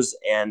warblers,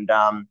 and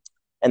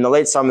in the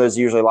late summer, there's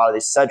usually a lot of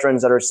these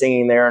cedrons that are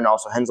singing there, and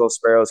also Henslow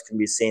sparrows can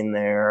be seen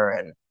there,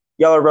 and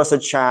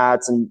yellow-breasted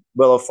chats and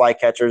willow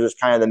flycatchers is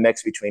kind of the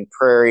mix between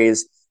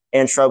prairies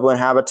and shrubland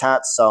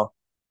habitats. So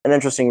an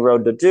interesting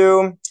road to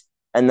do.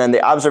 And then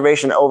the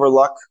observation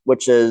overlook,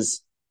 which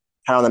is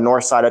kind of on the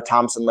north side of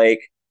Thompson Lake.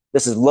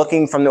 This is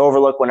looking from the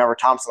overlook whenever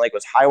Thompson Lake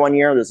was high one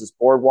year. There's this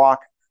boardwalk.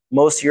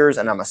 Most years,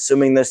 and I'm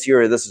assuming this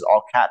year, this is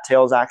all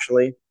cattails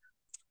actually.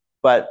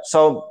 But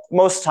so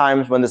most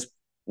times when this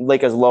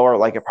lake is lower,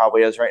 like it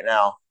probably is right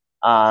now,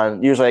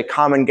 usually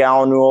common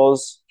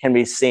gallinules can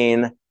be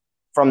seen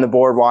from the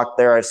boardwalk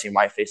there. I've seen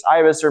white-faced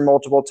ibis there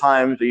multiple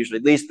times, but usually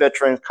least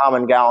bitrons,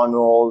 common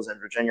gallinules, and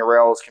Virginia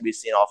rails can be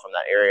seen all from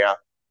that area.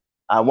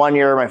 One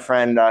year, my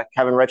friend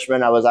Kevin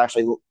Richmond, I was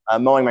actually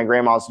mowing my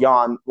grandma's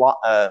lawn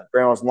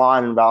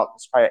about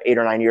probably 8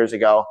 or 9 years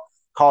ago,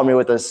 called me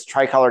with this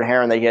tricolored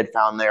heron that he had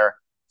found there.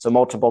 So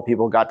multiple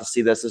people got to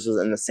see this. This was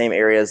in the same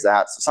area as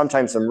that. So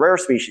sometimes some rare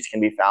species can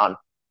be found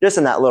just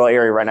in that little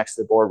area right next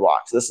to the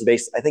boardwalk. So this is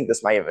based, I think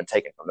this might have been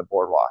taken from the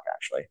boardwalk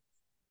actually.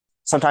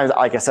 Sometimes,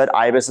 like I said,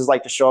 ibises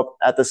like to show up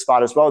at this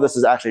spot as well. This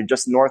is actually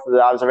just north of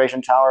the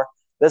observation tower.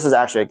 This is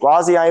actually a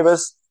glossy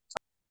ibis.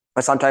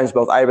 But sometimes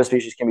both ibis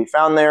species can be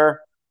found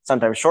there.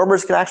 Sometimes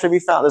shorebirds can actually be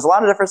found. There's a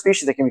lot of different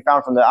species that can be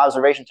found from the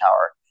observation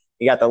tower.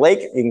 You got the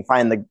lake. You can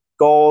find the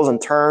gulls and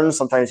terns.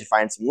 Sometimes you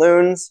find some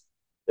loons.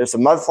 There's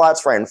some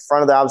mudflats right in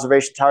front of the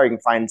observation tower. You can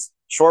find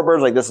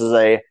shorebirds. Like this is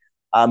a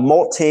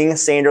molting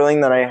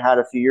sanderling that I had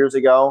a few years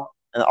ago.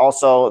 And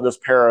also this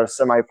pair of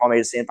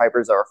semi-palmated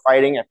sandpipers that were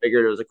fighting. I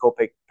figured it was a cool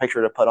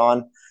picture to put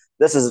on.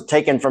 This is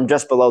taken from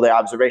just below the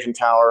observation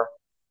tower.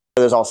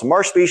 There's also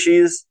marsh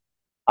species.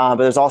 But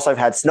there's also, I've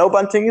had snow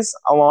buntings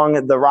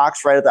along the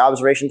rocks right at the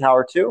observation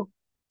tower too.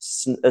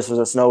 This was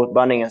a snow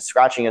bunting and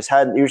scratching his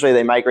head. Usually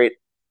they migrate,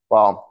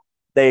 well,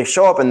 they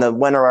show up in the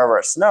winter wherever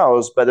it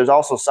snows, but there's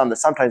also some that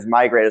sometimes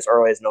migrate as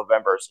early as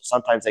November. So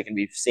sometimes they can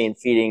be seen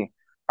feeding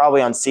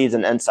probably on seeds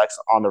and insects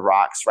on the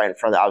rocks right in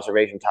front of the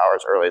observation tower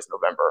as early as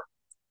November.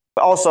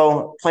 But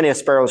also plenty of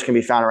sparrows can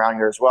be found around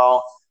here as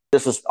well.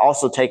 This was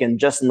also taken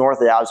just north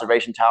of the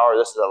observation tower.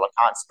 This is a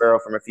LeConte sparrow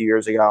from a few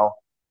years ago.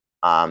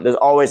 There's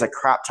always a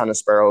crap ton of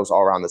sparrows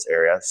all around this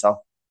area. So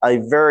a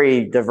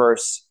very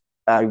diverse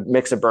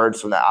mix of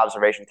birds from the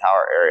observation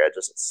tower area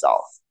just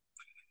itself.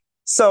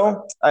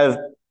 So I have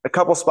a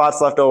couple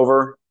spots left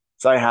over.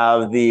 So I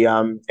have the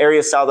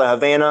area south of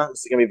Havana.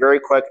 This is going to be very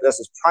quick. This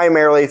is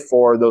primarily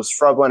for those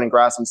shrubland and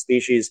grassland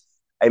species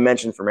I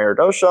mentioned for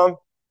Meredosia.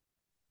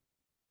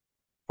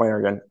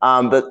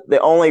 But the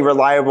only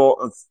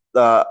reliable,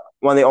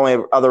 one of the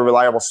only other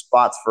reliable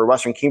spots for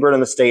western kingbird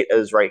in the state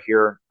is right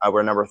here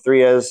where number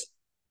 3 is.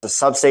 The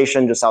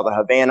substation just south of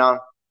Havana.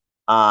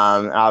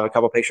 I'll have a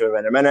couple pictures of it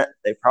in a minute.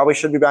 They probably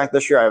should be back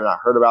this year. I have not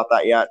heard about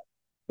that yet.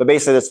 But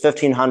basically, this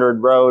 1500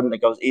 road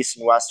that goes east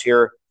and west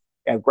here.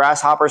 You have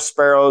grasshopper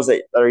sparrows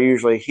that are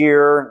usually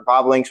here.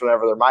 Bobolinks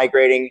whenever they're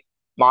migrating.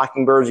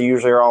 Mockingbirds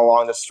usually are all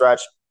along the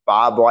stretch.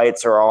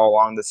 Boblights are all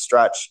along the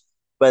stretch.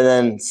 But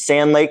then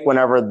Sand Lake,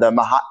 whenever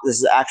this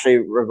is actually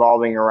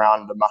revolving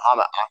around the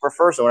Mahomet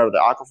Aquifer. So whenever the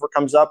aquifer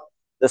comes up,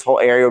 this whole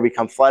area will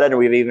become flooded. And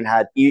we've even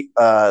had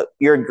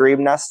eared grebe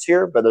nests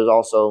here, but there's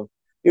also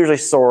usually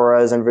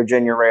soras and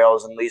Virginia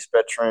rails and least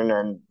bitron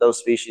and those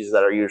species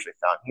that are usually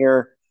found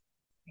here.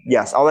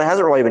 Yes, although it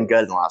hasn't really been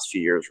good in the last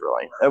few years,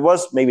 really. It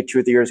was maybe 2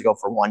 or 3 years ago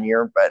for 1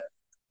 year, but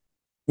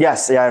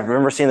yes, yeah, I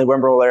remember seeing the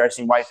Wimbrel there. I've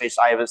seen white-faced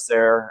ibis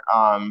there.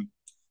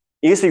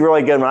 It used to be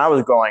really good when I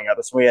was growing up.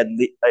 That's when we had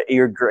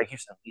eared grebe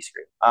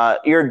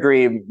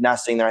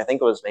nesting there. I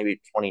think it was maybe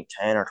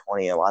 2010 or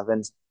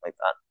 2011, something like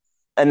that.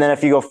 And then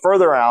if you go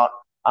further out,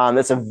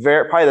 it's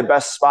probably the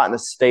best spot in the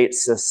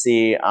States to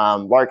see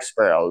lark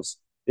sparrows.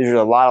 There's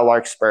a lot of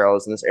lark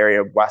sparrows in this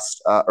area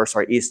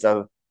east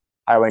of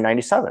Highway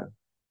 97.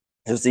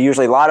 There's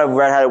usually a lot of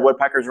red-headed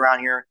woodpeckers around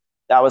here.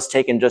 That was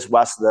taken just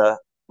west of the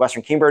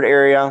western kingbird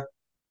area.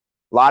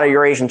 A lot of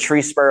Eurasian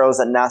tree sparrows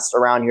that nest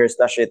around here,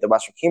 especially at the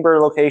western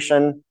kingbird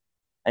location.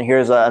 And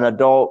here's an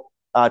adult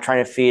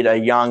trying to feed a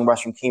young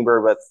western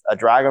kingbird with a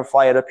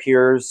dragonfly, it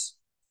appears.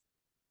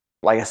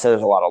 Like I said,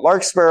 there's a lot of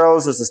lark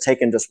sparrows. This is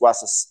taken just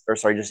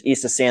just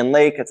east of Sand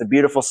Lake. It's a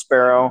beautiful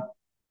sparrow.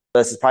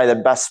 This is probably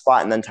the best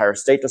spot in the entire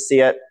state to see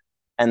it.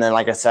 And then,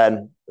 like I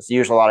said, there's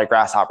usually a lot of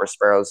grasshopper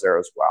sparrows there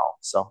as well.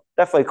 So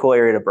definitely a cool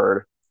area to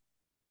bird.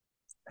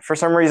 For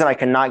some reason, I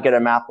cannot get a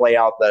map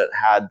layout that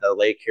had the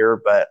lake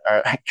here, but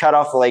I cut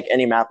off the lake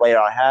any map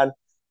layout I had.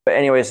 But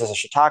anyways, this is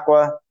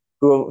Chautauqua.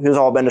 Who's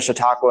all been to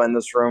Chautauqua in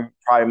this room?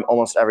 Probably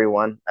almost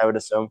everyone, I would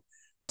assume.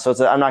 So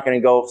I'm not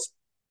going to go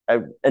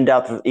in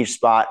depth with each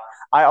spot.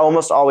 I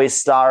almost always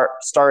start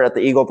at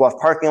the Eagle Bluff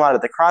parking lot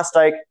at the cross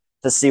dike.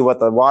 to see what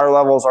the water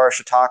levels are at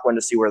Chautauqua and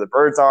to see where the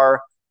birds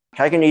are.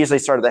 I can easily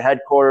start at the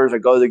headquarters or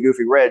go to the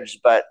Goofy Ridge,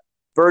 but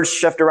birds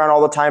shift around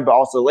all the time, but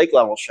also lake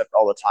levels shift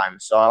all the time.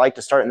 So I like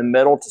to start in the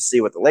middle to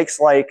see what the lake's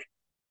like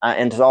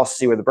and to also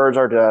see where the birds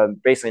are to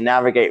basically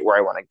navigate where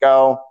I want to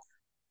go.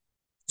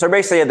 So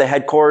basically at the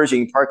headquarters,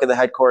 you can park at the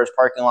headquarters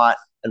parking lot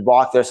and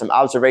walk. There's some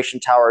observation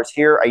towers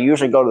here. I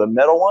usually go to the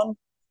middle one,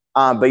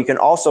 but you can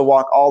also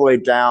walk all the way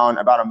down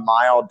about a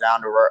mile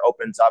down to where it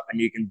opens up and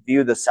you can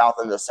view the south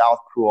and the south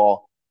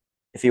pool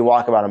if you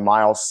walk about a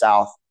mile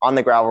south on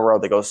the gravel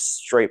road that goes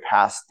straight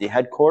past the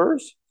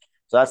headquarters.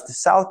 So that's the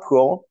south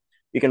pool.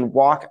 You can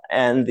walk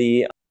and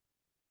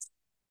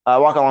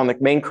walk along the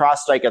main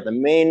cross dike at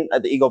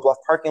the Eagle Bluff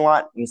parking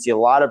lot. You can see a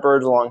lot of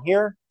birds along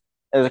here.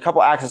 And there's a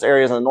couple access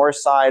areas on the north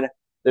side.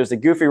 There's the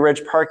Goofy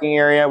Ridge parking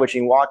area, which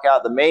you can walk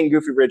out. The main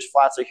Goofy Ridge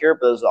flats are here,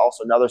 but there's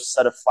also another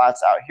set of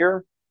flats out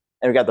here.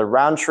 And we've got the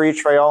Roundtree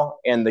Trail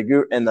and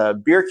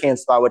the beer can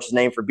spot, which is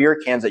named for beer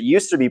cans that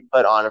used to be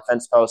put on a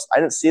fence post. I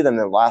didn't see them in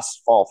the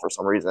last fall for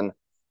some reason.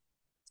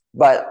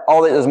 But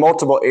there's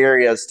multiple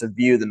areas to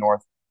view the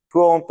north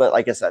pool. But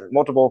like I said,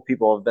 multiple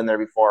people have been there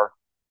before.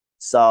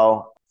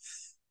 So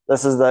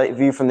this is the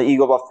view from the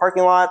Eagle Bluff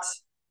parking lot.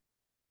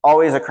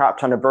 Always a crop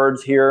ton of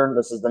birds here.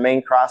 This is the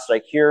main cross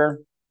dike here.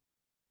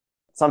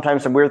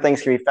 Sometimes some weird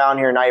things can be found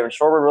here, not even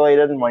shorebird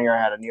related. And one year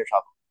I had a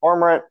near-tropical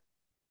cormorant.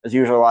 There's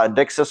usually a lot of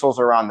dick sissels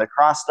around the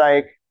cross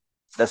dike.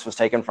 This was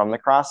taken from the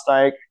cross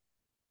dike.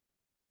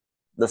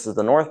 This is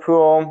the north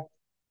pool.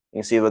 You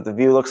can see what the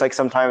view looks like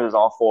sometimes. It's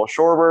all full of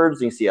shorebirds.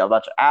 You can see a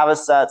bunch of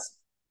avocets,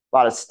 a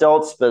lot of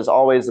stilts, but as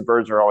always, the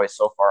birds are always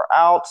so far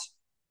out.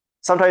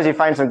 Sometimes you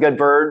find some good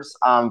birds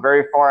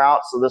very far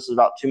out. So this is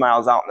about 2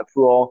 miles out in the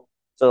pool.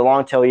 So the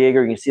long-tailed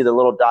Jaeger, you can see the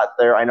little dot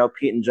there. I know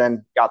Pete and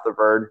Jen got the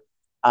bird,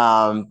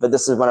 but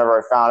this is whenever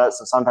I found it.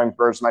 So sometimes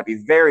birds might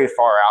be very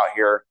far out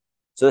here.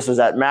 So this was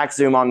at max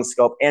zoom on the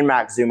scope and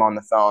max zoom on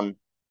the phone.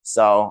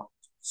 So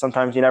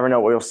sometimes you never know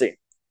what you'll see.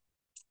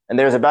 And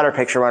there's a better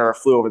picture whenever it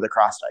flew over the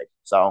cross dike.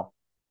 So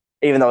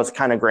even though it's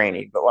kind of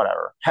grainy, but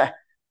whatever.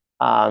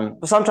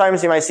 But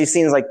sometimes you might see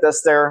scenes like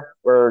this there,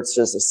 where it's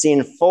just a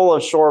scene full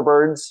of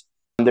shorebirds.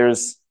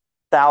 There's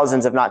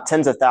thousands, if not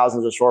tens of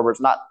thousands of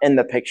shorebirds, not in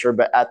the picture,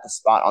 but at the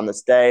spot on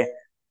this day.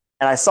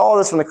 And I saw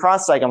this from the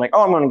cross dike. I'm like,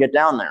 oh, I'm going to get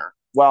down there.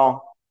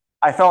 Well,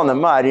 I fell in the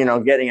mud,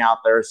 getting out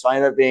there. So I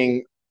ended up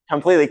being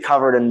completely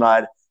covered in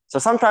mud. So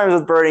sometimes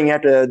with birding, you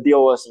have to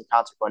deal with some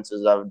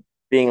consequences of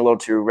being a little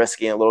too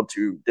risky and a little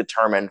too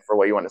determined for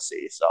what you want to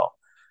see. So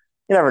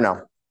you never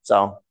know.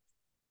 So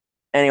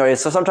anyway,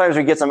 so sometimes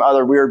we get some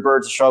other weird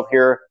birds to show up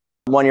here.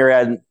 One year I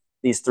had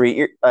these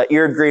 3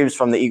 eared grebes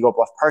from the Eagle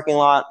Bluff parking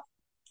lot.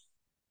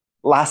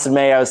 Last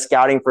May, I was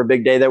scouting for a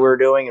big day that we were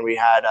doing, and we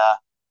had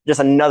just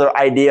another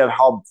idea of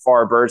how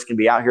far birds can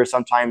be out here.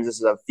 Sometimes this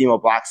is a female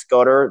black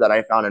scoter that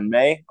I found in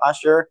May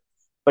last year.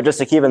 But just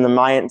to keep in the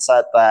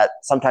mindset that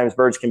sometimes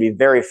birds can be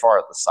very far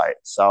at the site.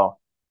 So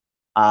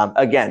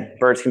again,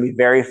 birds can be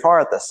very far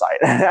at the site.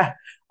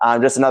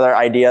 Just another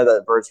idea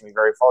that birds can be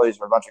very far.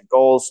 These are a bunch of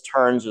gulls,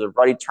 terns. There's a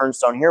ruddy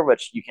turnstone here,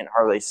 which you can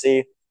hardly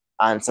see.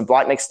 And some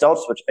black-necked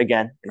stilts, which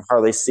again, you can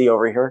hardly see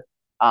over here.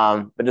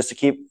 But just to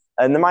keep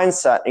in the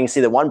mindset, you can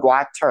see the one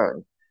black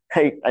tern.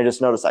 I just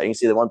noticed that. You can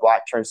see the one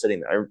black tern sitting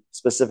there. I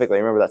specifically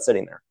remember that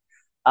sitting there.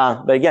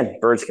 But again,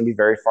 birds can be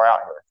very far out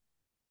here.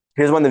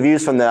 Here's one of the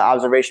views from the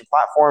observation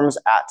platforms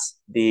at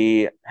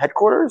the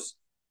headquarters.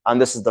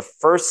 This is the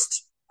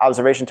first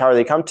observation tower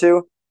they come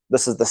to.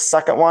 This is the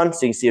second one.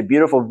 So you can see a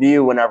beautiful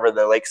view whenever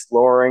the lake's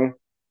lowering.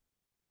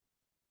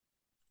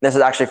 This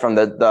is actually from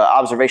the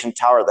observation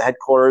tower at the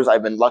headquarters.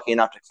 I've been lucky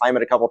enough to climb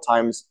it a couple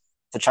times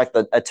to check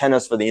the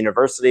antennas for the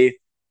university.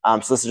 So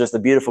this is just a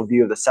beautiful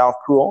view of the South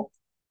Pool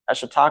at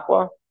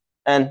Chautauqua.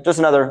 And just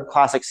another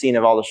classic scene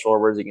of all the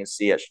shorebirds you can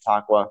see at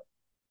Chautauqua.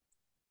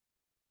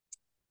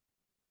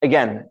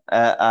 Again,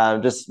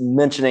 just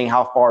mentioning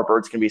how far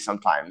birds can be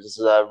sometimes. This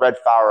is a red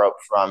phalarope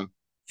from a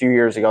few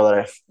years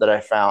ago that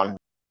I found.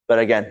 But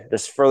again,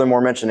 just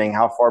furthermore mentioning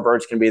how far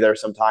birds can be there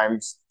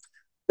sometimes.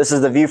 This is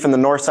the view from the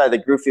north side of the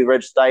Goofy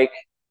Ridge dike.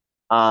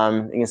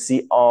 You can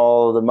see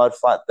all the mud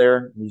flat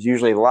there. There's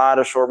usually a lot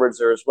of shorebirds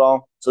there as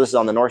well. So this is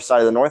on the north side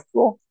of the North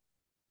Pool.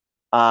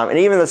 And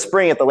even the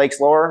spring at the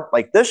lake's lower,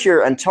 like this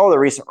year until the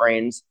recent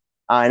rains,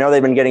 I know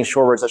they've been getting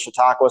shorebirds at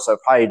Chautauqua, so it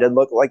probably did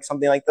look like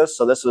something like this.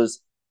 So this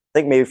was, I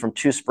think maybe from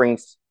 2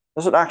 springs.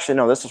 This was actually,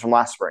 no, this was from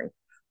last spring.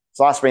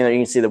 So last spring that you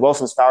can see the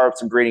Wilson's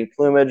phalaropes and breeding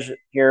plumage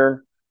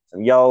here,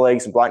 some yellow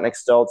legs and black-necked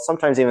stilts.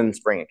 Sometimes even in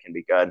spring it can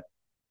be good.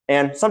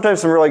 And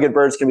sometimes some really good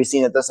birds can be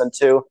seen at this end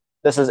too.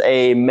 This is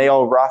a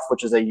male ruff,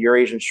 which is a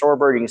Eurasian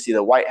shorebird. You can see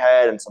the white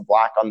head and some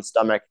black on the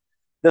stomach.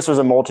 This was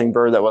a molting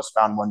bird that was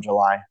found one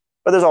July.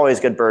 But there's always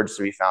good birds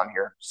to be found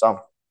here. So,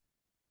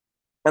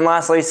 and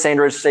lastly,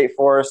 Sandridge State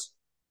Forest.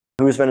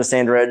 Who's been to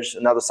Sandridge?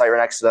 Another site right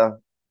next to the,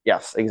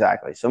 yes,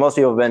 exactly. So most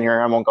people have been here.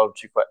 I won't go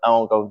too quick. I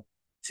won't go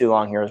too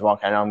long here as well.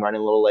 I know I'm running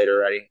a little late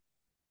already.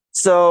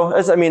 So,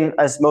 as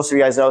most of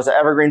you guys know, it's an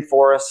evergreen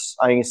forest.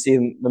 You can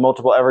see the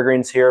multiple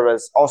evergreens here, but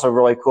it's also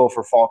really cool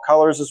for fall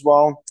colors as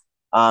well.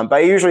 But I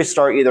usually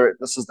start either,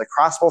 this is the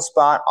crossbow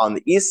spot on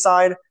the east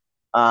side.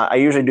 I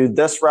usually do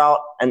this route,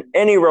 and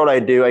any road I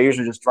do, I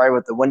usually just drive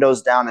with the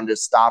windows down and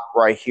just stop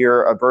where I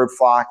hear a bird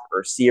flock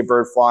or see a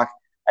bird flock.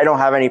 I don't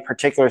have any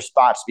particular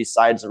spots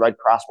besides the red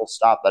crossbow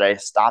stop that I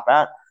stop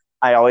at.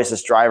 I always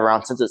just drive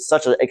around since it's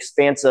such an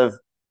expansive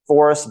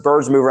forest.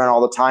 Birds move around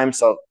all the time,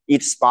 so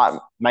each spot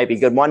might be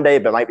good one day,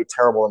 but might be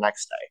terrible the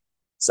next day.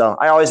 So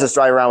I always just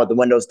drive around with the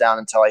windows down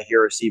until I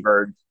hear or see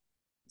birds.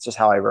 It's just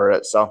how I wrote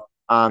it. So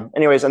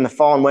anyways, in the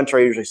fall and winter,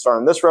 I usually start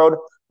on this road.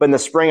 But in the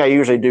spring, I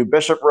usually do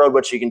Bishop Road,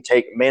 which you can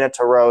take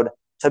Manitou Road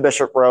to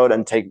Bishop Road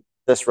and take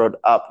this road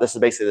up. This is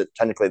basically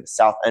technically the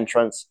south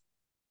entrance.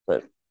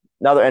 But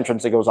another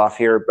entrance that goes off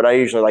here. But I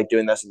usually like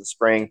doing this in the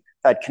spring.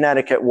 I've had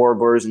Connecticut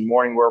warblers and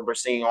mourning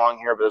warblers singing along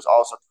here, but there's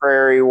also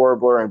prairie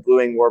warbler and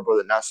blue-winged warbler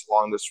that nest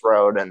along this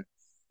road and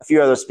a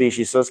few other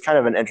species. So it's kind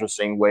of an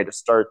interesting way to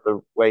start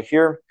the way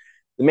here.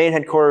 The main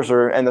headquarters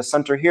are in the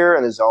center here,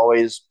 and there's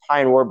always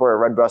pine warbler,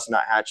 red-breasted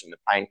nuthatch, and the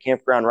pine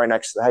campground right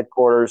next to the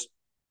headquarters.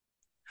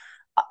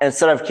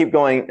 Instead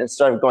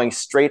of going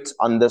straight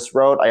on this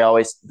road, I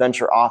always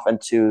venture off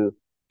into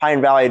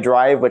Pine Valley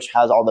Drive, which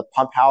has all the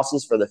pump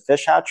houses for the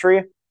fish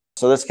hatchery.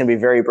 So this can be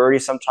very birdy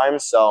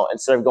sometimes. So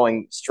instead of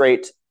going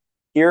straight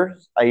here,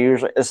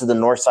 this is the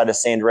north side of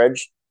Sand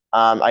Ridge.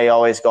 I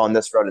always go on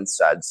this road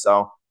instead.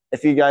 So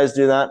if you guys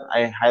do that,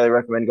 I highly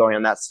recommend going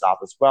on that stop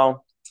as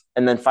well.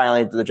 And then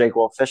finally to the Jake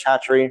Wolf Fish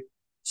Hatchery.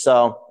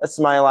 So that's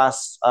my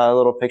last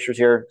little pictures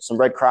here. Some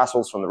red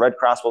crossbills from the red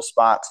crossbill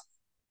spot.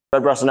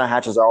 Red-breasted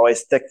nuthatches are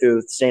always thick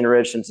through Sand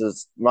Ridge since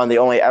it's one of the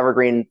only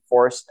evergreen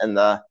forests in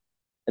the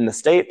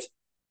state.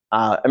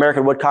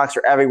 American woodcocks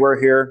are everywhere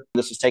here.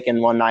 This was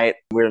taken one night.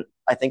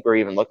 I think we're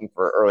even looking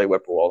for early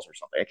whippoorwills or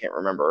something. I can't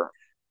remember.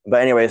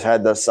 But anyways, I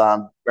had this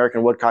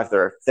American woodcock that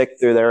are thick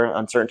through there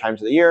on certain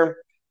times of the year.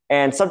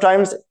 And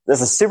sometimes,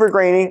 this is super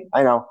grainy,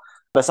 I know,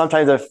 but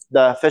sometimes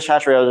the fish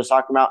hatchery I was just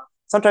talking about,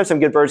 sometimes some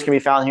good birds can be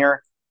found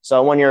here.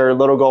 So one year,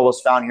 little gull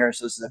was found here.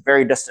 So this is a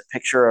very distant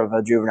picture of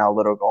a juvenile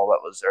little gull that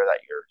was there that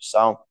year.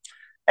 So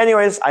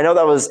anyways, I know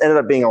that ended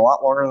up being a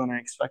lot longer than I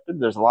expected.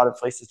 There's a lot of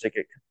places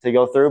to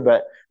go through,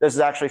 but this is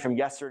actually from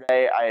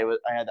yesterday. I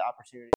had the opportunity